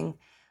everything.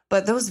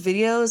 But those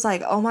videos,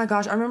 like, oh my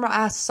gosh, I remember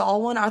I saw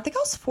one. I think I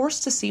was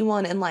forced to see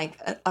one in like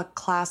a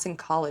class in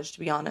college,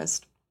 to be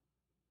honest.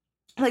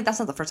 Like, that's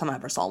not the first time I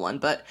ever saw one,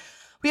 but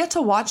we had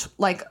to watch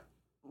like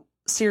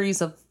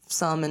series of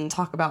some and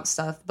talk about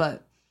stuff.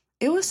 But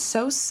it was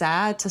so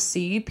sad to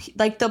see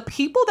like the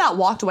people that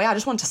walked away. I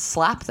just wanted to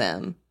slap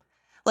them.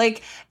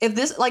 Like, if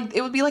this, like,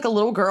 it would be like a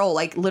little girl,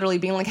 like literally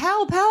being like,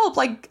 help,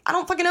 like, I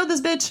don't fucking know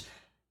this bitch.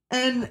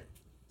 And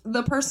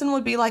the person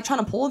would be like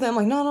trying to pull them,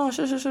 like, no,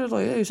 shut,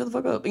 like, hey, shut the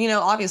fuck up. You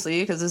know, obviously,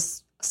 because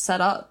it's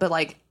set up, but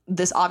like,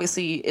 this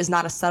obviously is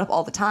not a setup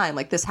all the time.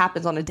 Like, this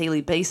happens on a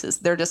daily basis.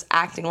 They're just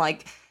acting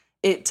like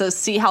it to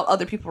see how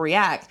other people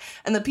react.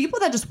 And the people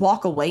that just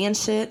walk away and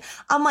shit,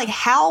 I'm like,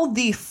 how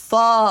the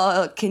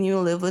fuck can you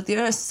live with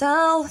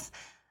yourself?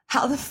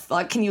 How the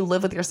fuck can you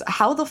live with yourself?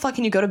 How the fuck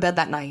can you go to bed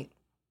that night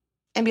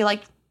and be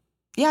like,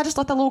 yeah, just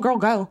let that little girl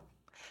go?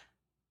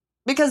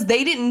 Because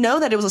they didn't know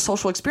that it was a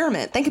social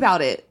experiment. Think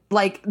about it.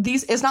 Like,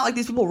 it's not like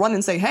these people run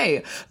and say,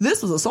 hey,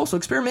 this was a social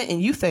experiment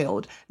and you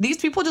failed. These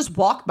people just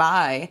walk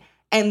by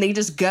and they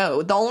just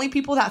go. The only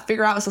people that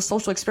figure out it's a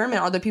social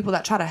experiment are the people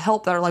that try to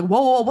help, that are like,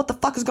 whoa, what the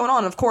fuck is going on?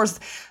 And of course,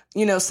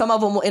 you know, some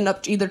of them will end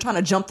up either trying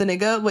to jump the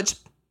nigga, which,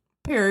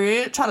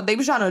 period, they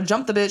be trying to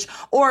jump the bitch,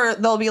 or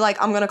they'll be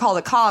like, I'm going to call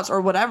the cops or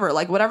whatever.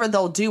 Like, whatever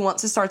they'll do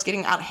once it starts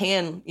getting out of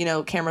hand, you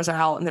know, cameras are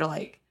out and they're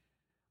like,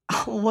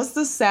 oh, what's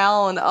the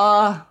sound?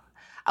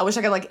 I wish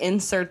I could like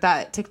insert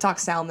that TikTok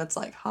sound that's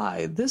like,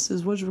 hi, this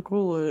is what you're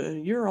cool.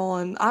 You're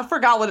on. I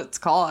forgot what it's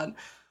called.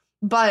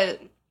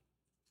 But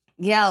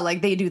yeah,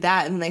 like they do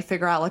that and then they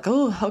figure out like,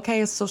 oh,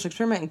 okay, it's a social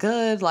experiment.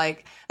 Good.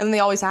 Like, and then they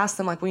always ask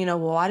them like, well, you know,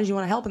 well, why did you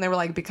want to help? And they were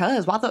like,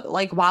 because why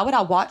would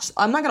I watch?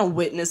 I'm not going to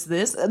witness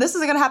this. This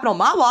isn't going to happen on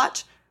my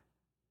watch.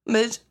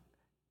 Bitch,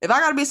 if I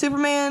got to be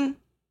Superman,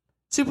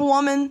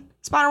 Superwoman,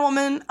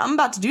 Spider-Woman, I'm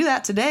about to do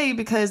that today,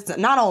 because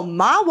not on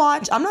my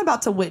watch. I'm not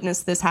about to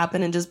witness this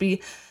happen and just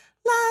be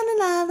la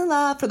la la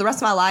la for the rest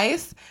of my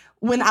life,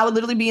 when I would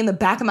literally be in the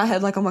back of my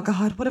head like, oh my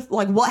god,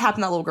 what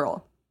happened to that little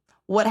girl?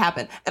 What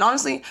happened? And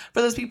honestly,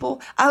 for those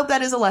people, I hope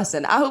that is a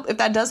lesson. I hope if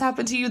that does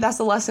happen to you, that's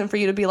a lesson for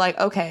you to be like,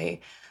 okay,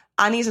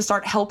 I need to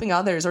start helping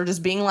others, or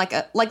just being like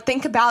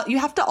think about, you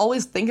have to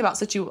always think about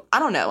I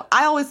don't know.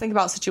 I always think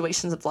about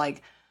situations of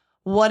like,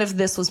 what if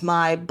this was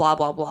my blah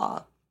blah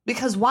blah?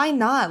 Because why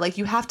not? Like,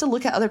 you have to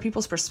look at other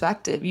people's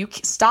perspective. You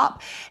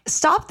stop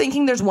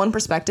thinking there's one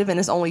perspective and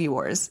it's only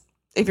yours.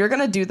 If you're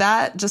going to do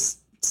that, just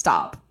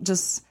stop.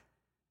 Just,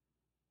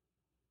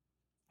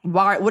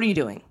 why? What are you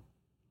doing?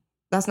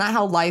 That's not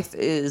how life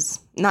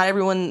is. Not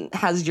everyone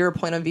has your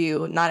point of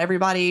view. Not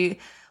everybody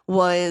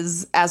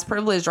was as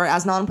privileged or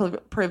as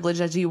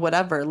non-privileged as you,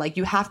 whatever. Like,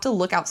 you have to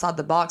look outside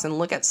the box and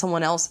look at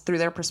someone else through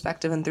their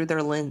perspective and through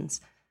their lens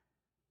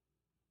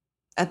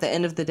at the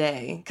end of the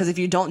day. Because if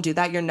you don't do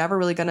that, you're never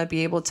really going to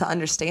be able to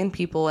understand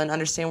people and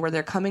understand where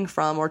they're coming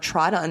from, or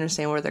try to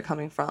understand where they're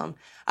coming from.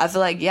 I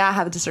feel like, yeah, I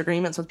have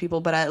disagreements with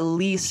people, but at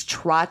least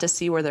try to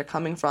see where they're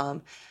coming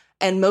from.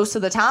 And most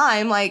of the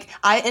time, like,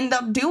 I end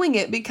up doing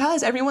it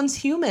because everyone's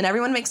human.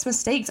 Everyone makes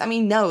mistakes. I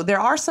mean, no,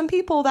 there are some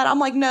people that I'm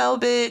like, no,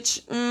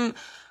 bitch,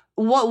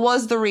 what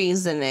was the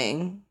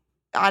reasoning?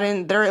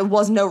 There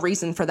was no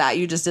reason for that.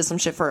 You just did some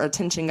shit for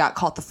attention, got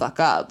caught the fuck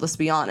up. Let's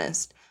be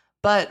honest.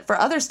 But for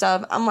other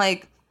stuff, I'm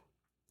like,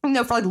 you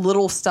know, for like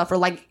little stuff, or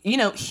like, you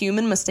know,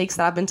 human mistakes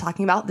that I've been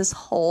talking about this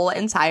whole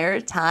entire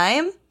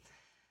time,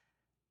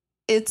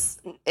 it's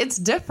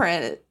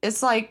different.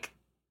 It's like,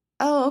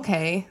 oh,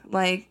 okay,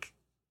 like,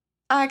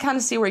 I kind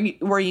of see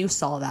where you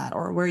saw that,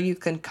 or where you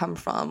can come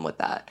from with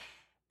that.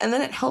 And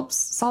then it helps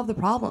solve the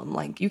problem.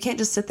 Like, you can't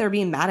just sit there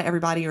being mad at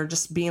everybody, or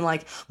just being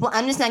like, well,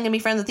 I'm just not going to be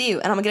friends with you,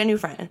 and I'm going to get a new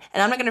friend,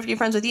 and I'm not going to be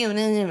friends with you.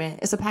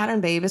 It's a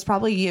pattern, babe. It's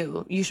probably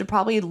you. You should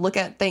probably look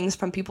at things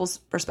from people's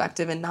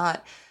perspective and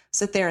not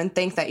sit there and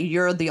think that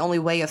you're the only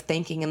way of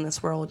thinking in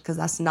this world, because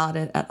that's not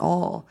it at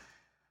all.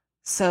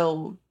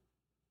 So,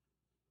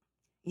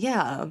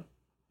 yeah.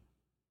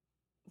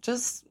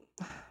 Just,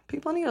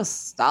 people need to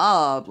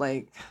stop.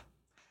 Like,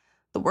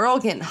 the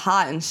world getting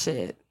hot and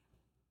shit.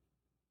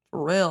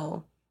 For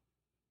real.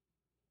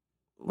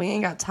 We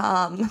ain't got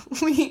time.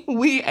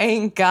 We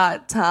ain't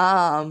got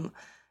time.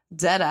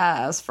 Dead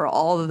ass for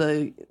all of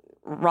the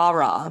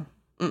rah-rah.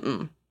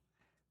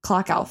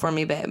 Clock out for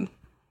me, babe.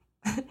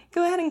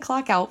 Go ahead and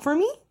clock out for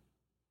me.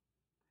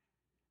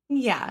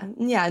 Yeah,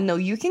 no,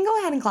 you can go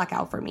ahead and clock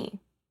out for me.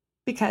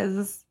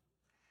 Because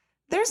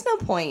there's no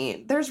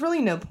point. There's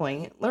really no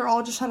point. We're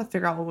all just trying to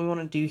figure out what we want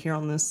to do here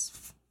on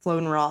this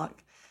floating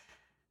rock.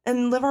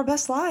 And live our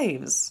best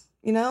lives.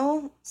 You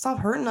know? Stop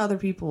hurting other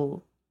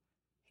people.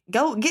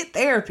 Go get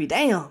therapy.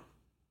 Damn.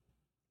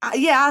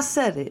 I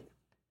said it.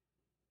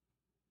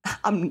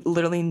 I'm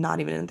literally not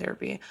even in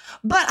therapy.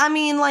 But I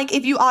mean, like,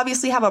 if you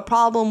obviously have a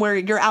problem where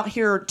you're out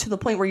here to the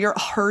point where you're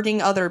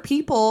hurting other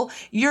people,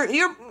 you're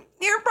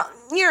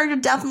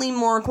definitely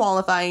more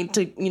qualified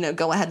to, you know,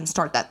 go ahead and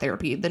start that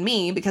therapy than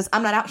me, because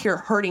I'm not out here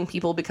hurting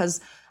people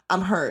because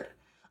I'm hurt.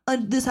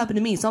 This happened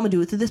to me, so I'm gonna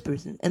do it to this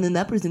person, and then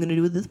that person's gonna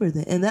do it to this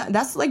person, and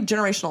that's like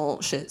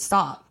generational shit.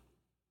 Stop.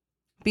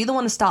 Be the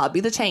one to stop. Be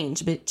the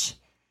change, bitch.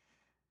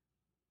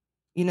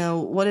 You know,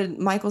 what did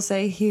Michael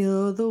say?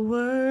 Heal the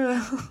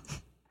world.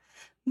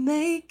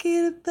 Make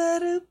it a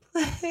better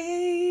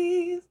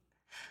place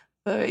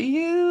for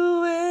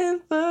you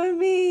and for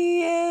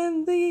me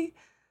and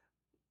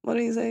what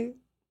do you say?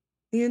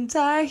 The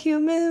entire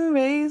human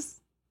race.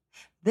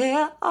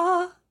 There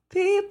are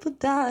people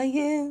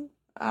dying.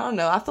 I don't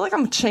know. I feel like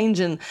I'm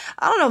changing.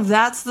 I don't know if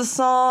that's the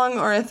song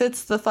or if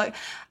it's the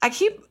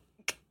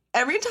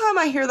every time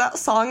I hear that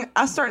song,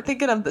 I start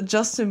thinking of the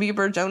Justin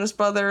Bieber, Jonas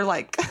Brother,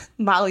 like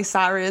Miley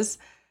Cyrus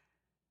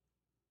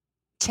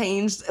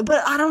changed.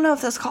 But I don't know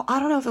if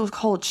it was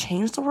called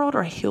Change the World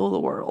or Heal the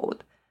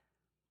World.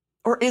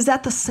 Or is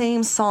that the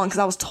same song? Because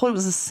I was told it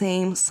was the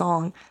same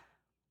song.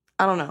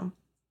 I don't know.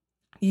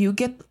 You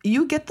get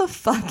the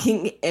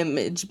fucking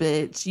image,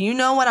 bitch. You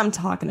know what I'm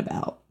talking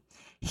about.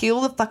 Heal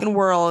the fucking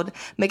world.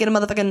 Make it a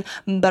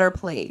motherfucking better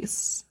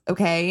place.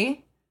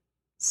 Okay?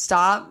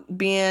 Stop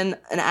being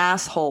an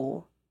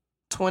asshole.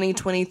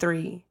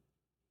 2023.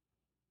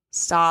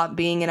 Stop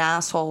being an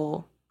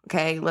asshole.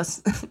 Okay?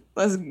 Let's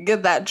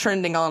get that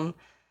trending on,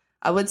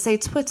 I would say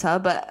Twitter,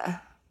 but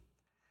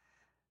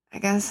I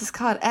guess it's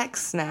called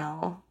X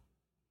now.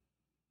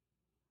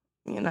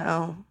 You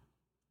know.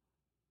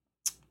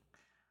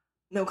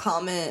 No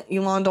comment.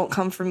 Elon, don't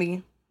come for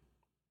me.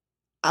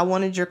 I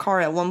wanted your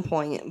car at one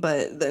point,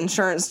 but the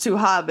insurance too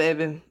high,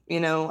 baby. You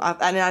know,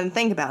 I didn't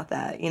think about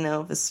that. You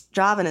know, if it's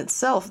driving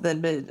itself,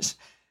 then bitch,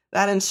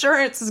 that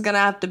insurance is going to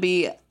have to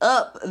be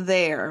up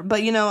there.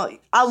 But, you know,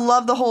 I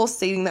love the whole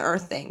saving the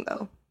earth thing,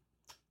 though.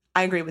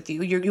 I agree with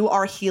you. You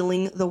are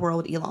healing the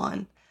world,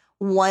 Elon.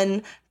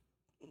 One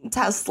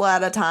Tesla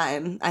at a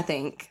time, I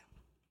think.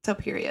 So,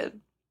 period.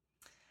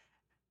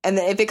 And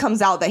then if it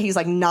comes out that he's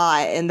like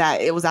not, and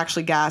that it was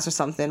actually gas or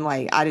something,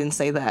 like, I didn't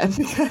say that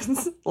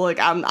because look,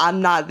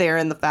 I'm not there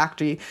in the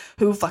factory.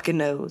 Who fucking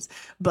knows?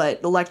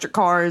 But electric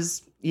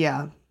cars,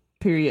 yeah,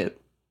 period.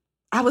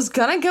 I was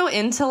gonna go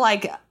into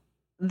like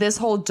this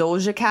whole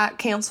Doja Cat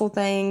cancel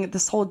thing,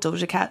 this whole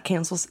Doja Cat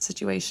cancel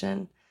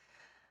situation,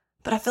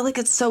 but I feel like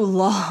it's so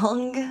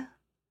long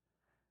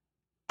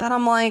that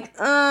I'm like,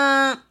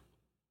 don't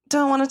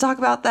want to talk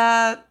about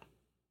that.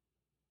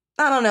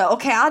 I don't know.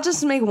 Okay, I'll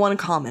just make one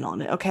comment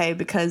on it, okay?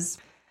 Because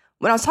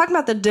when I was talking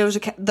about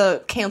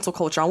the cancel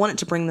culture, I wanted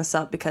to bring this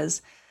up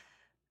because,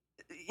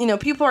 you know,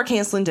 people are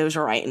canceling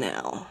Doja right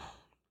now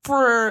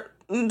for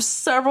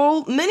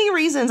many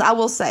reasons. I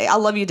will say, I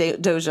love you,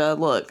 Doja.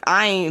 Look,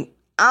 I'm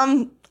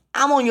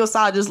on your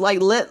side. Just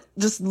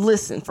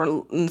listen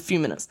for a few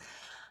minutes.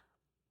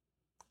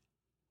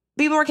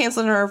 People are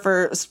canceling her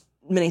for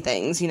many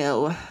things. You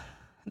know,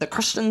 the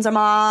Christians are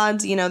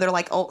mods. You know, they're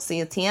like, oh,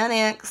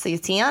 satanic.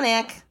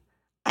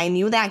 I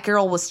knew that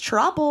girl was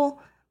trouble.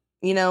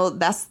 You know,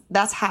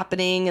 that's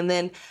happening. And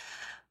then,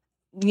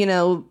 you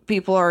know,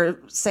 people are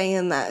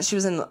saying that she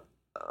was in,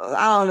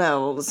 I don't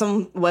know,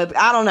 some web,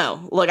 I don't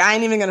know. Look, I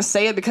ain't even going to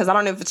say it because I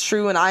don't know if it's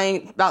true and I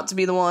ain't about to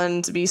be the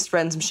one to be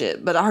spreading some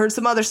shit. But I heard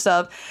some other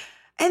stuff.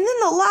 And then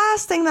the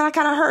last thing that I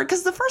kind of heard,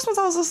 because the first ones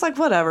I was just like,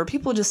 whatever.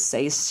 People just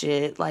say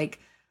shit. Like,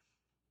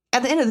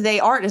 at the end of the day,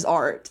 art is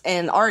art.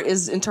 And art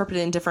is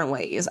interpreted in different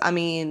ways. I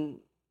mean,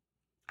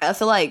 I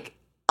feel like,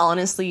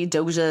 honestly,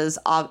 Doja's,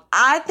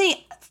 I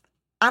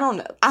don't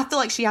know. I feel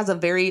like she has a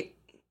very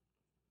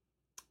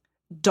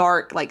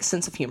dark, like,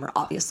 sense of humor,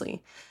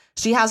 obviously.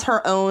 She has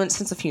her own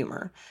sense of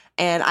humor.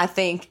 And I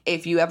think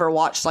if you ever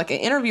watched, like, an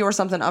interview or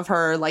something of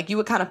her, like, you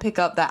would kind of pick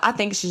up that I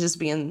think she's just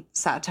being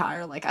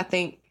satire. Like, I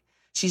think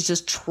she's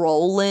just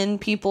trolling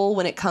people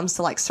when it comes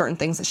to, like, certain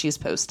things that she's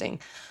posting.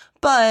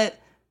 But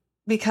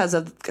because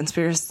of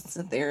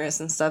conspiracy theorists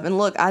and stuff. And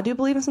look, I do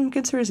believe in some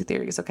conspiracy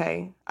theories,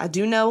 okay? I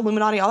do know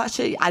Illuminati, all that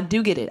shit. I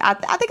do get it. I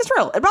think it's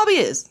real. It probably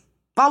is.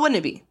 Why wouldn't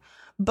it be?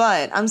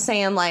 But I'm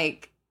saying,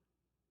 like,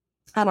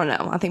 I don't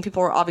know. I think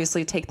people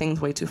obviously take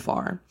things way too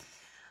far.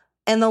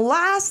 And the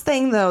last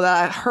thing, though,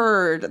 that I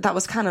heard that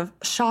was kind of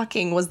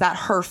shocking was that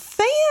her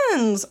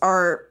stands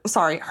are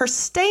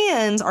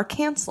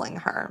canceling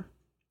her.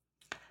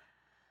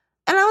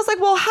 And I was like,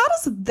 well, how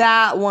does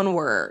that one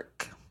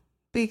work?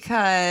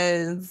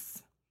 Because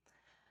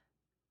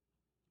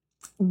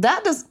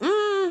that does,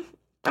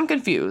 I'm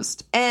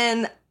confused.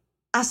 And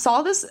I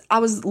saw this, I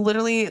was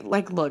literally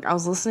like, look, I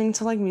was listening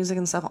to like music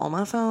and stuff on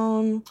my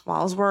phone while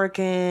I was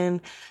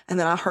working. And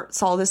then I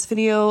saw this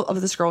video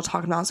of this girl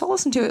talking about it. So I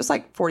listened to it. It was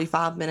like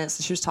 45 minutes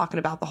and she was talking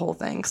about the whole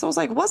thing. So I was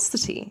like, what's the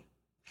tea?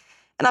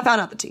 And I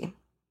found out the tea.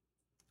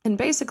 And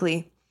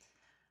basically,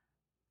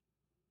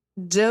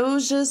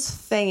 Doja's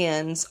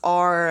fans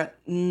are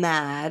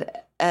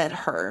mad at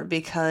her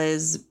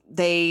because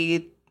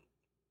they,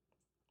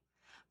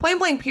 point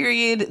blank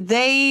period,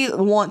 they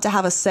want to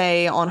have a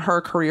say on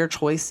her career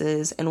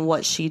choices and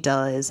what she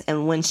does.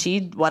 And when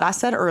she, what I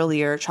said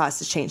earlier, tries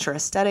to change her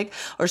aesthetic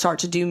or start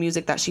to do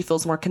music that she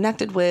feels more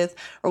connected with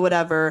or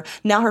whatever,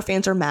 now her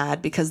fans are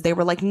mad because they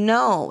were like,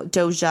 no,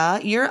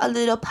 Doja, you're a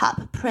little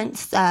pop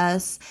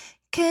princess.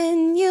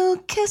 Can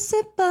you kiss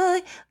it, boy?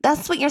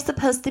 That's what you're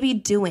supposed to be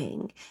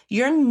doing.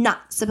 You're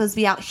not supposed to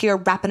be out here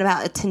rapping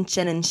about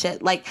attention and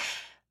shit. Like,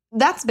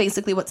 that's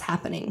basically what's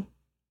happening.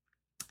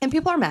 And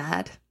people are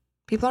mad.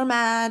 People are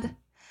mad,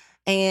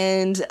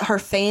 and her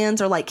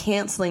fans are like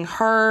canceling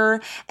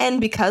her. And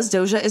because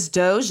Doja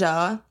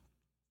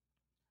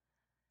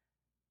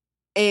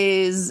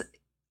is,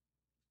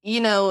 you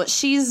know,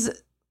 she's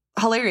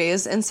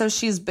hilarious. And so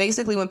she's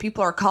basically, when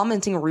people are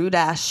commenting rude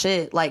ass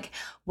shit, like,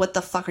 what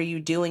the fuck are you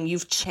doing?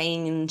 You've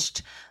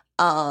changed.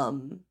 These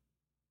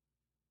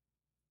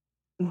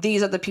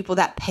are the people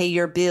that pay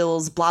your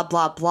bills, blah,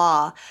 blah,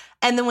 blah.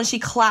 And then when she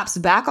claps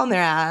back on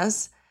their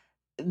ass,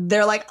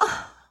 they're like,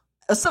 oh.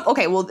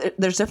 Okay, well,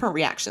 there's different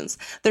reactions.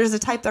 There's a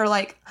type that are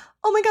like,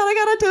 oh my God, I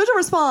got a Doja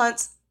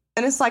response.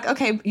 And it's like,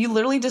 okay, you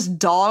literally just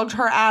dogged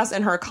her ass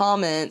in her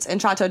comments and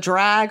tried to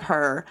drag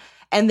her.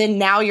 And then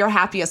now you're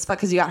happy as fuck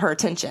because you got her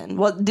attention.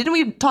 Well, didn't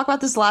we talk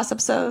about this last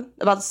episode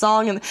about the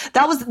song? And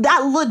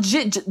that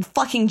legit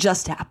fucking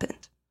just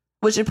happened,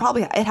 which it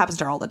happens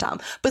to her all the time.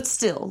 But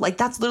still, like,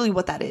 that's literally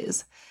what that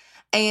is.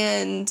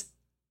 And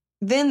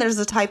then there's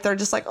the type that are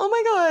just like, oh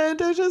my God,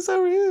 Doja's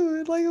so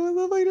rude. Like, what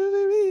the fuck does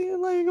it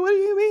mean? Like, what do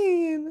you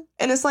mean?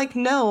 And it's like,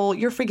 no,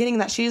 you're forgetting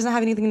that she doesn't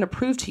have anything to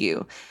prove to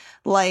you.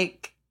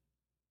 Like,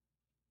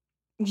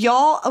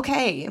 y'all,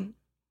 okay.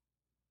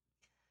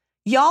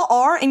 Y'all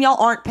are and y'all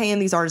aren't paying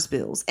these artists'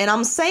 bills. And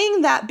I'm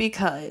saying that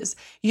because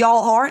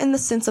y'all are in the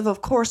sense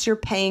of course, you're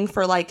paying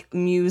for like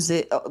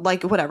music,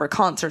 like whatever,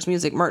 concerts,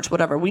 music, merch,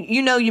 whatever.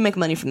 You make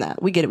money from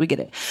that. We get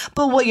it.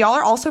 But what y'all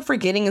are also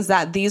forgetting is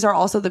that these are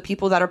also the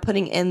people that are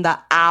putting in the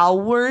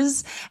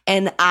hours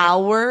and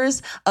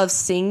hours of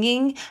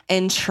singing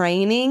and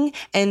training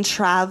and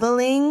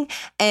traveling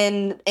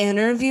and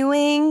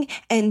interviewing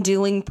and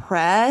doing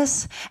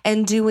press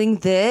and doing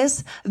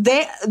this.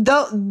 They're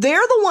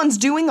the ones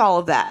doing all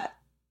of that.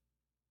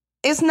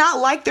 It's not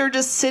like they're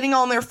just sitting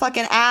on their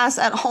fucking ass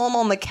at home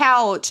on the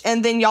couch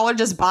and then y'all are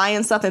just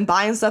buying stuff and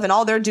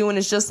all they're doing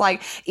is just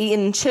like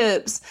eating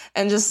chips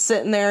and just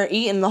sitting there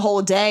eating the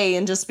whole day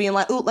and just being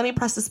like, ooh, let me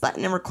press this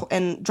button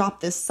and drop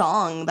this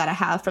song that I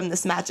have from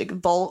this magic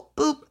vault.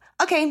 Boop.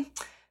 Okay.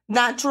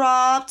 That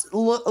dropped.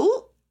 Look,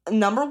 ooh,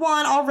 number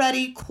 1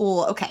 already.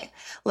 Cool. Okay.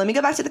 Let me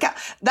go back to the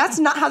couch. That's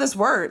not how this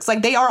works.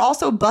 Like, they are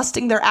also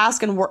busting their ass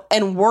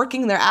and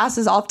working their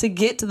asses off to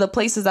get to the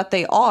places that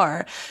they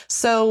are.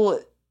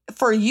 So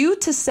for you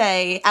to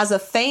say, as a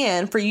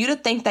fan, for you to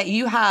think that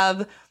you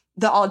have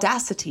the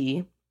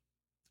audacity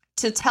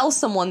to tell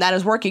someone that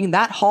is working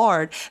that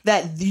hard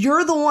that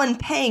you're the one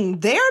paying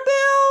their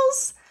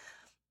bills,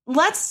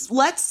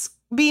 let's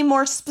be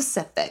more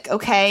specific,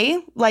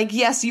 okay? Like,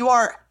 yes, you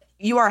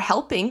are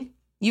helping,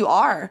 you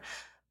are,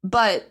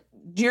 but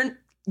you're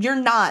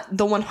not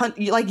the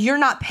 100, like, you're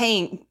not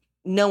paying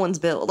no one's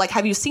bill. Like,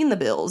 have you seen the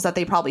bills that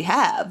they probably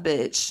have,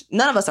 bitch?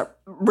 None of us are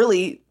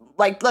really.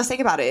 Like, let's think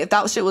about it. If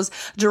that shit was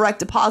direct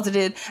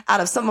deposited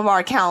out of some of our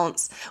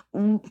accounts,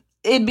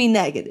 it'd be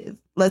negative.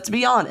 Let's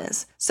be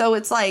honest. So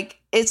it's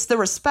like, it's the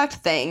respect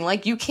thing.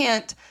 Like, you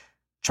can't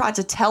try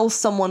to tell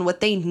someone what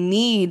they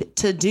need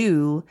to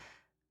do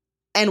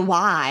and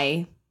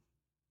why.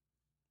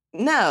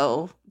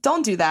 No,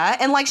 don't do that.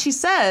 And like she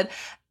said,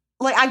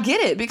 like, I get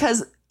it,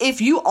 because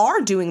if you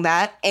are doing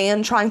that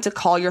and trying to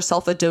call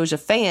yourself a Doja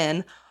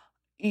fan,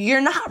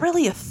 you're not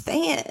really a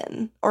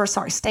fan. Or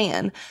sorry,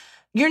 stan.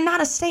 You're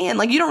not a stan.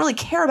 Like, you don't really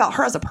care about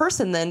her as a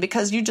person then,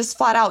 because you just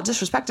flat out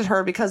disrespected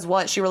her because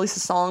what? She released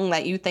a song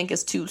that you think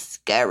is too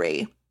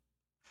scary.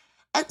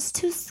 It's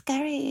too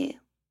scary.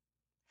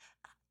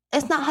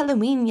 It's not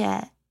Halloween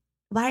yet.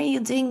 Why are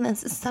you doing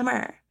this? It's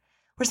summer.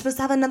 We're supposed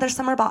to have another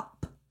summer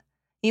bop.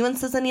 You and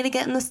SZA need to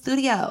get in the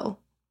studio.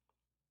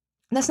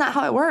 That's not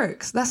how it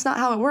works. That's not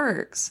how it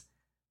works.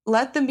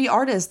 Let them be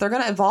artists. They're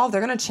going to evolve.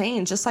 They're going to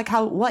change, just like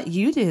what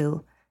you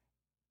do.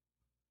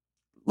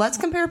 Let's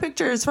compare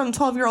pictures from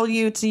 12-year-old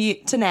you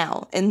to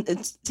now.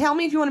 And tell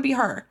me if you want to be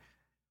her.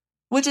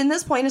 Which in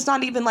this point is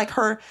not even like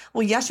her.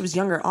 Well, yeah, she was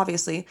younger,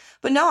 obviously.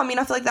 But no, I mean,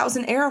 I feel like that was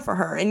an era for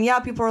her. And yeah,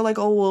 people are like,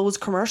 oh, well, it was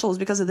commercials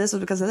because of this, it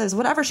was because of this.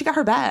 Whatever, she got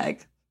her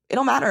bag. It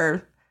don't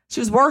matter. She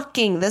was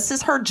working. This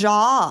is her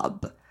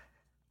job.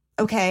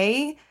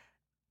 Okay?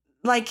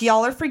 Like,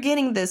 y'all are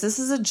forgetting this. This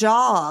is a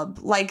job.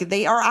 Like,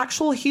 they are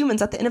actual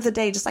humans at the end of the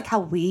day, just like how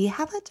we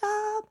have a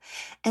job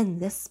and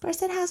this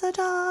person has a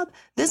job.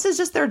 This is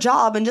just their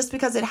job. And just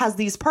because it has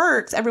these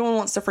perks, everyone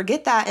wants to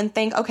forget that and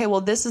think, okay,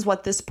 well, this is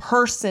what this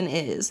person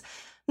is.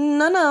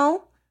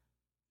 No.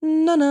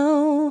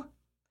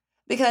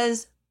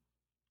 Because,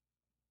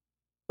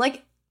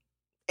 like,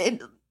 I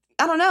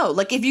don't know.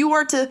 Like, if you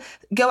were to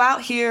go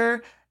out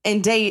here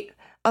and date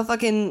a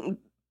fucking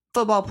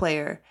football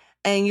player,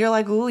 and you're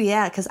like, oh,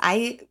 yeah, because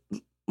I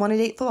want to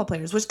date football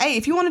players. Which, hey,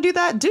 if you want to do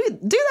that, do that,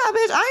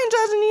 bitch. I ain't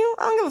judging you.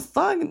 I don't give a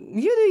fuck.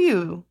 You do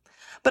you.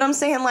 But I'm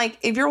saying, like,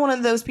 if you're one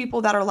of those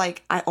people that are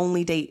like, I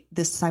only date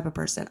this type of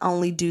person. I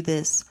only do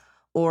this.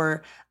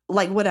 Or,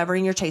 like, whatever,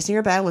 and you're chasing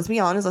your bag. Let's be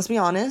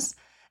honest.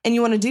 And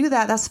you want to do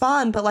that, that's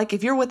fine. But, like,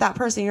 if you're with that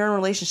person, you're in a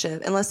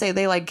relationship. And let's say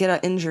they, like, get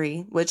an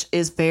injury, which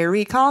is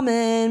very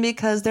common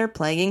because they're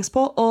playing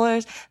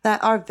sports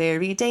that are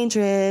very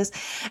dangerous.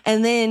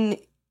 And then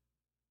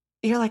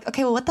you're like,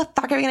 okay, well, what the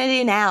fuck are we going to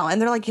do now?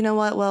 And they're like, you know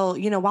what? Well,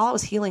 while I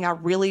was healing, I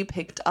really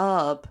picked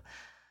up,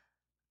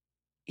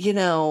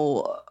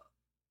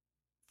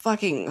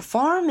 fucking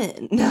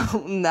farming.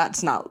 No,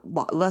 that's not.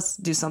 Let's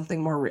do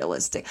something more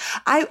realistic.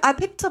 I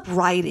picked up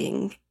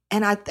writing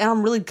and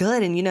I'm really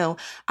good. And,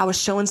 I was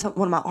showing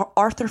one of my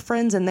Arthur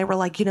friends and they were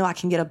like, I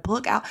can get a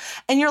book out.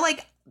 And you're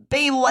like,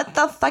 babe, what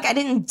the fuck? I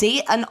didn't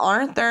date an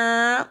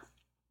Arthur.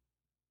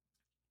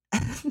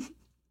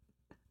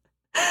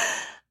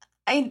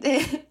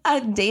 I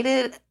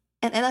dated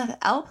an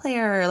NFL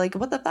player. Like,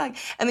 what the fuck?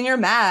 And then you're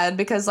mad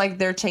because, like,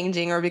 they're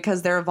changing or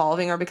because they're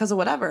evolving or because of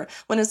whatever.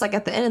 When it's like,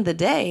 at the end of the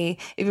day,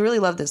 if you really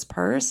love this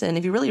person,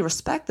 if you really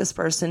respect this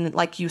person,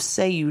 like you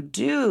say you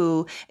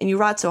do, and you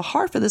ride so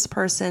hard for this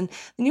person,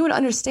 then you would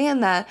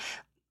understand that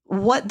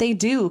what they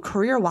do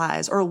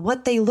career-wise or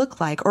what they look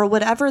like or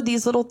whatever,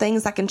 these little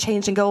things that can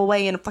change and go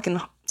away in a fucking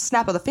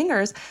snap of the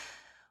fingers,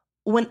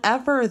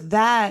 whenever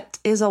that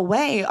is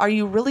away, are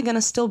you really going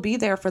to still be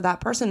there for that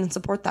person and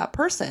support that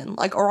person?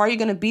 Like, or are you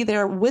going to be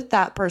there with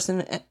that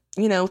person,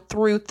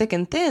 through thick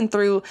and thin,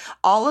 through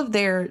all of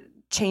their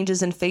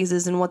changes and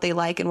phases and what they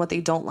like and what they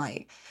don't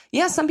like?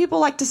 Yeah, some people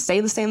like to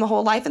stay the same the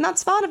whole life, and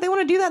that's fine. If they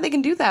want to do that, they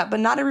can do that.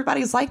 But not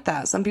everybody's like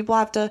that. Some people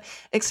have to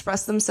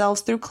express themselves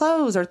through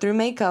clothes or through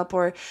makeup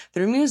or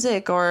through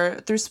music or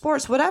through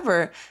sports,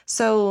 whatever.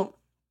 So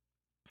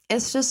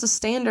it's just a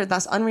standard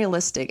that's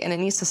unrealistic and it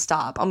needs to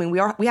stop. I mean,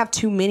 we have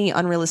too many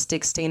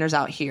unrealistic standards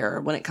out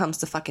here when it comes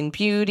to fucking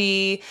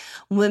beauty,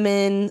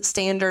 women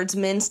standards,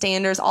 men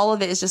standards. All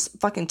of it is just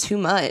fucking too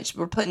much.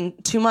 We're putting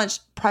too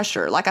much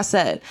pressure. Like I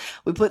said,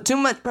 we put too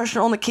much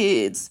pressure on the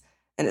kids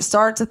and it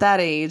starts at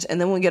that age.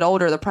 And then when we get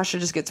older, the pressure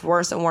just gets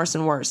worse and worse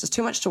and worse. It's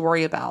too much to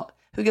worry about.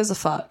 Who gives a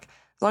fuck?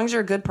 As long as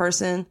you're a good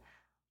person,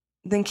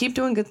 then keep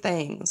doing good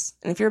things.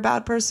 And if you're a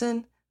bad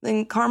person,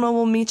 then karma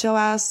will meet your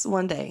ass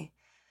one day.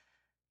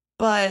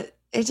 But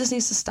it just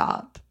needs to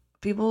stop.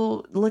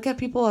 People look at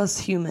people as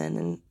human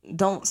and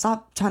don't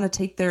stop trying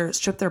to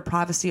strip their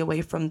privacy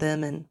away from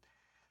them and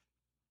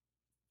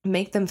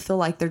make them feel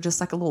like they're just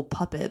like a little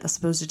puppet that's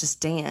supposed to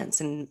just dance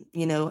and,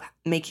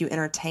 make you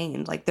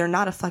entertained. Like, they're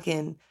not a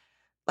fucking,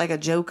 like, a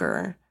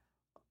joker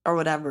or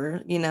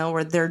whatever,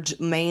 where their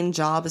main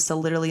job is to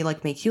literally,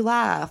 like, make you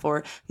laugh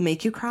or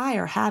make you cry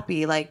or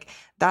happy. Like,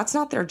 that's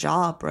not their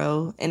job,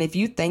 bro. And if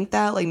you think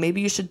that, like,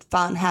 maybe you should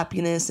find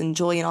happiness and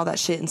joy and all that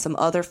shit in some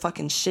other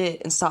fucking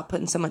shit and stop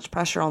putting so much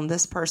pressure on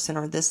this person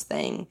or this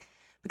thing,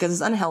 because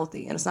it's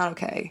unhealthy and it's not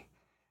okay.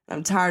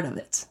 I'm tired of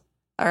it.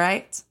 All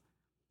right?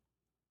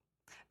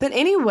 But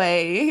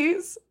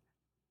anyways,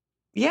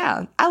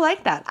 yeah, I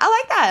like that. I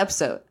like that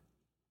episode.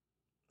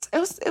 It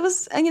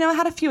was, I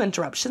had a few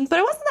interruptions, but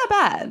it wasn't that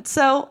bad.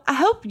 So I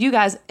hope you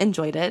guys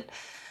enjoyed it.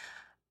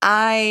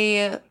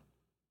 I,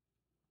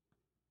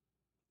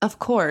 of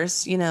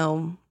course,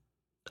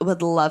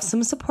 would love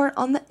some support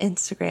on the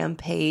Instagram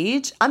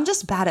page. I'm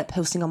just bad at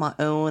posting on my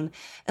own,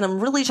 and I'm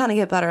really trying to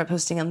get better at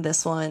posting on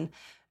this one.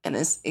 And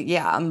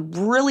I'm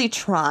really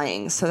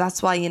trying. So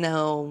that's why,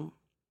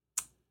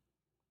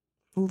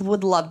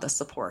 would love the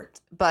support.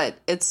 But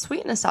it's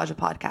Sweet Nostalgia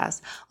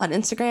Podcast on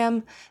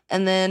Instagram.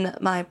 And then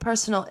my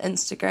personal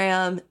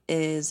Instagram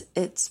is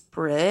It's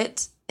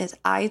Brit. It's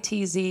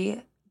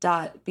ITZ.BRIITT.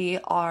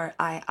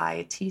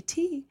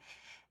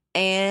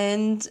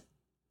 And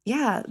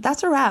yeah,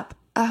 that's a wrap.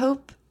 I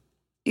hope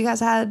you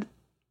guys had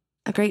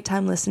a great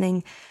time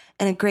listening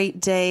and a great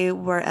day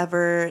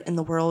wherever in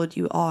the world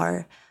you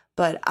are.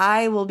 But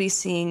I will be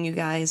seeing you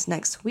guys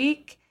next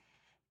week.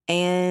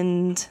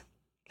 And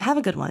have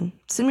a good one.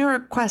 Send me a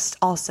request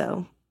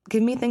also.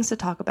 Give me things to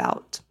talk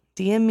about.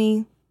 DM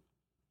me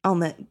on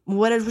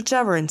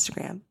whichever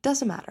Instagram.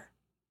 Doesn't matter.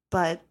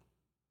 But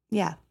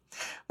yeah.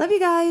 Love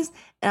you guys.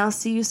 And I'll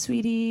see you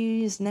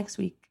sweeties next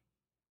week.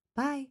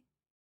 Bye.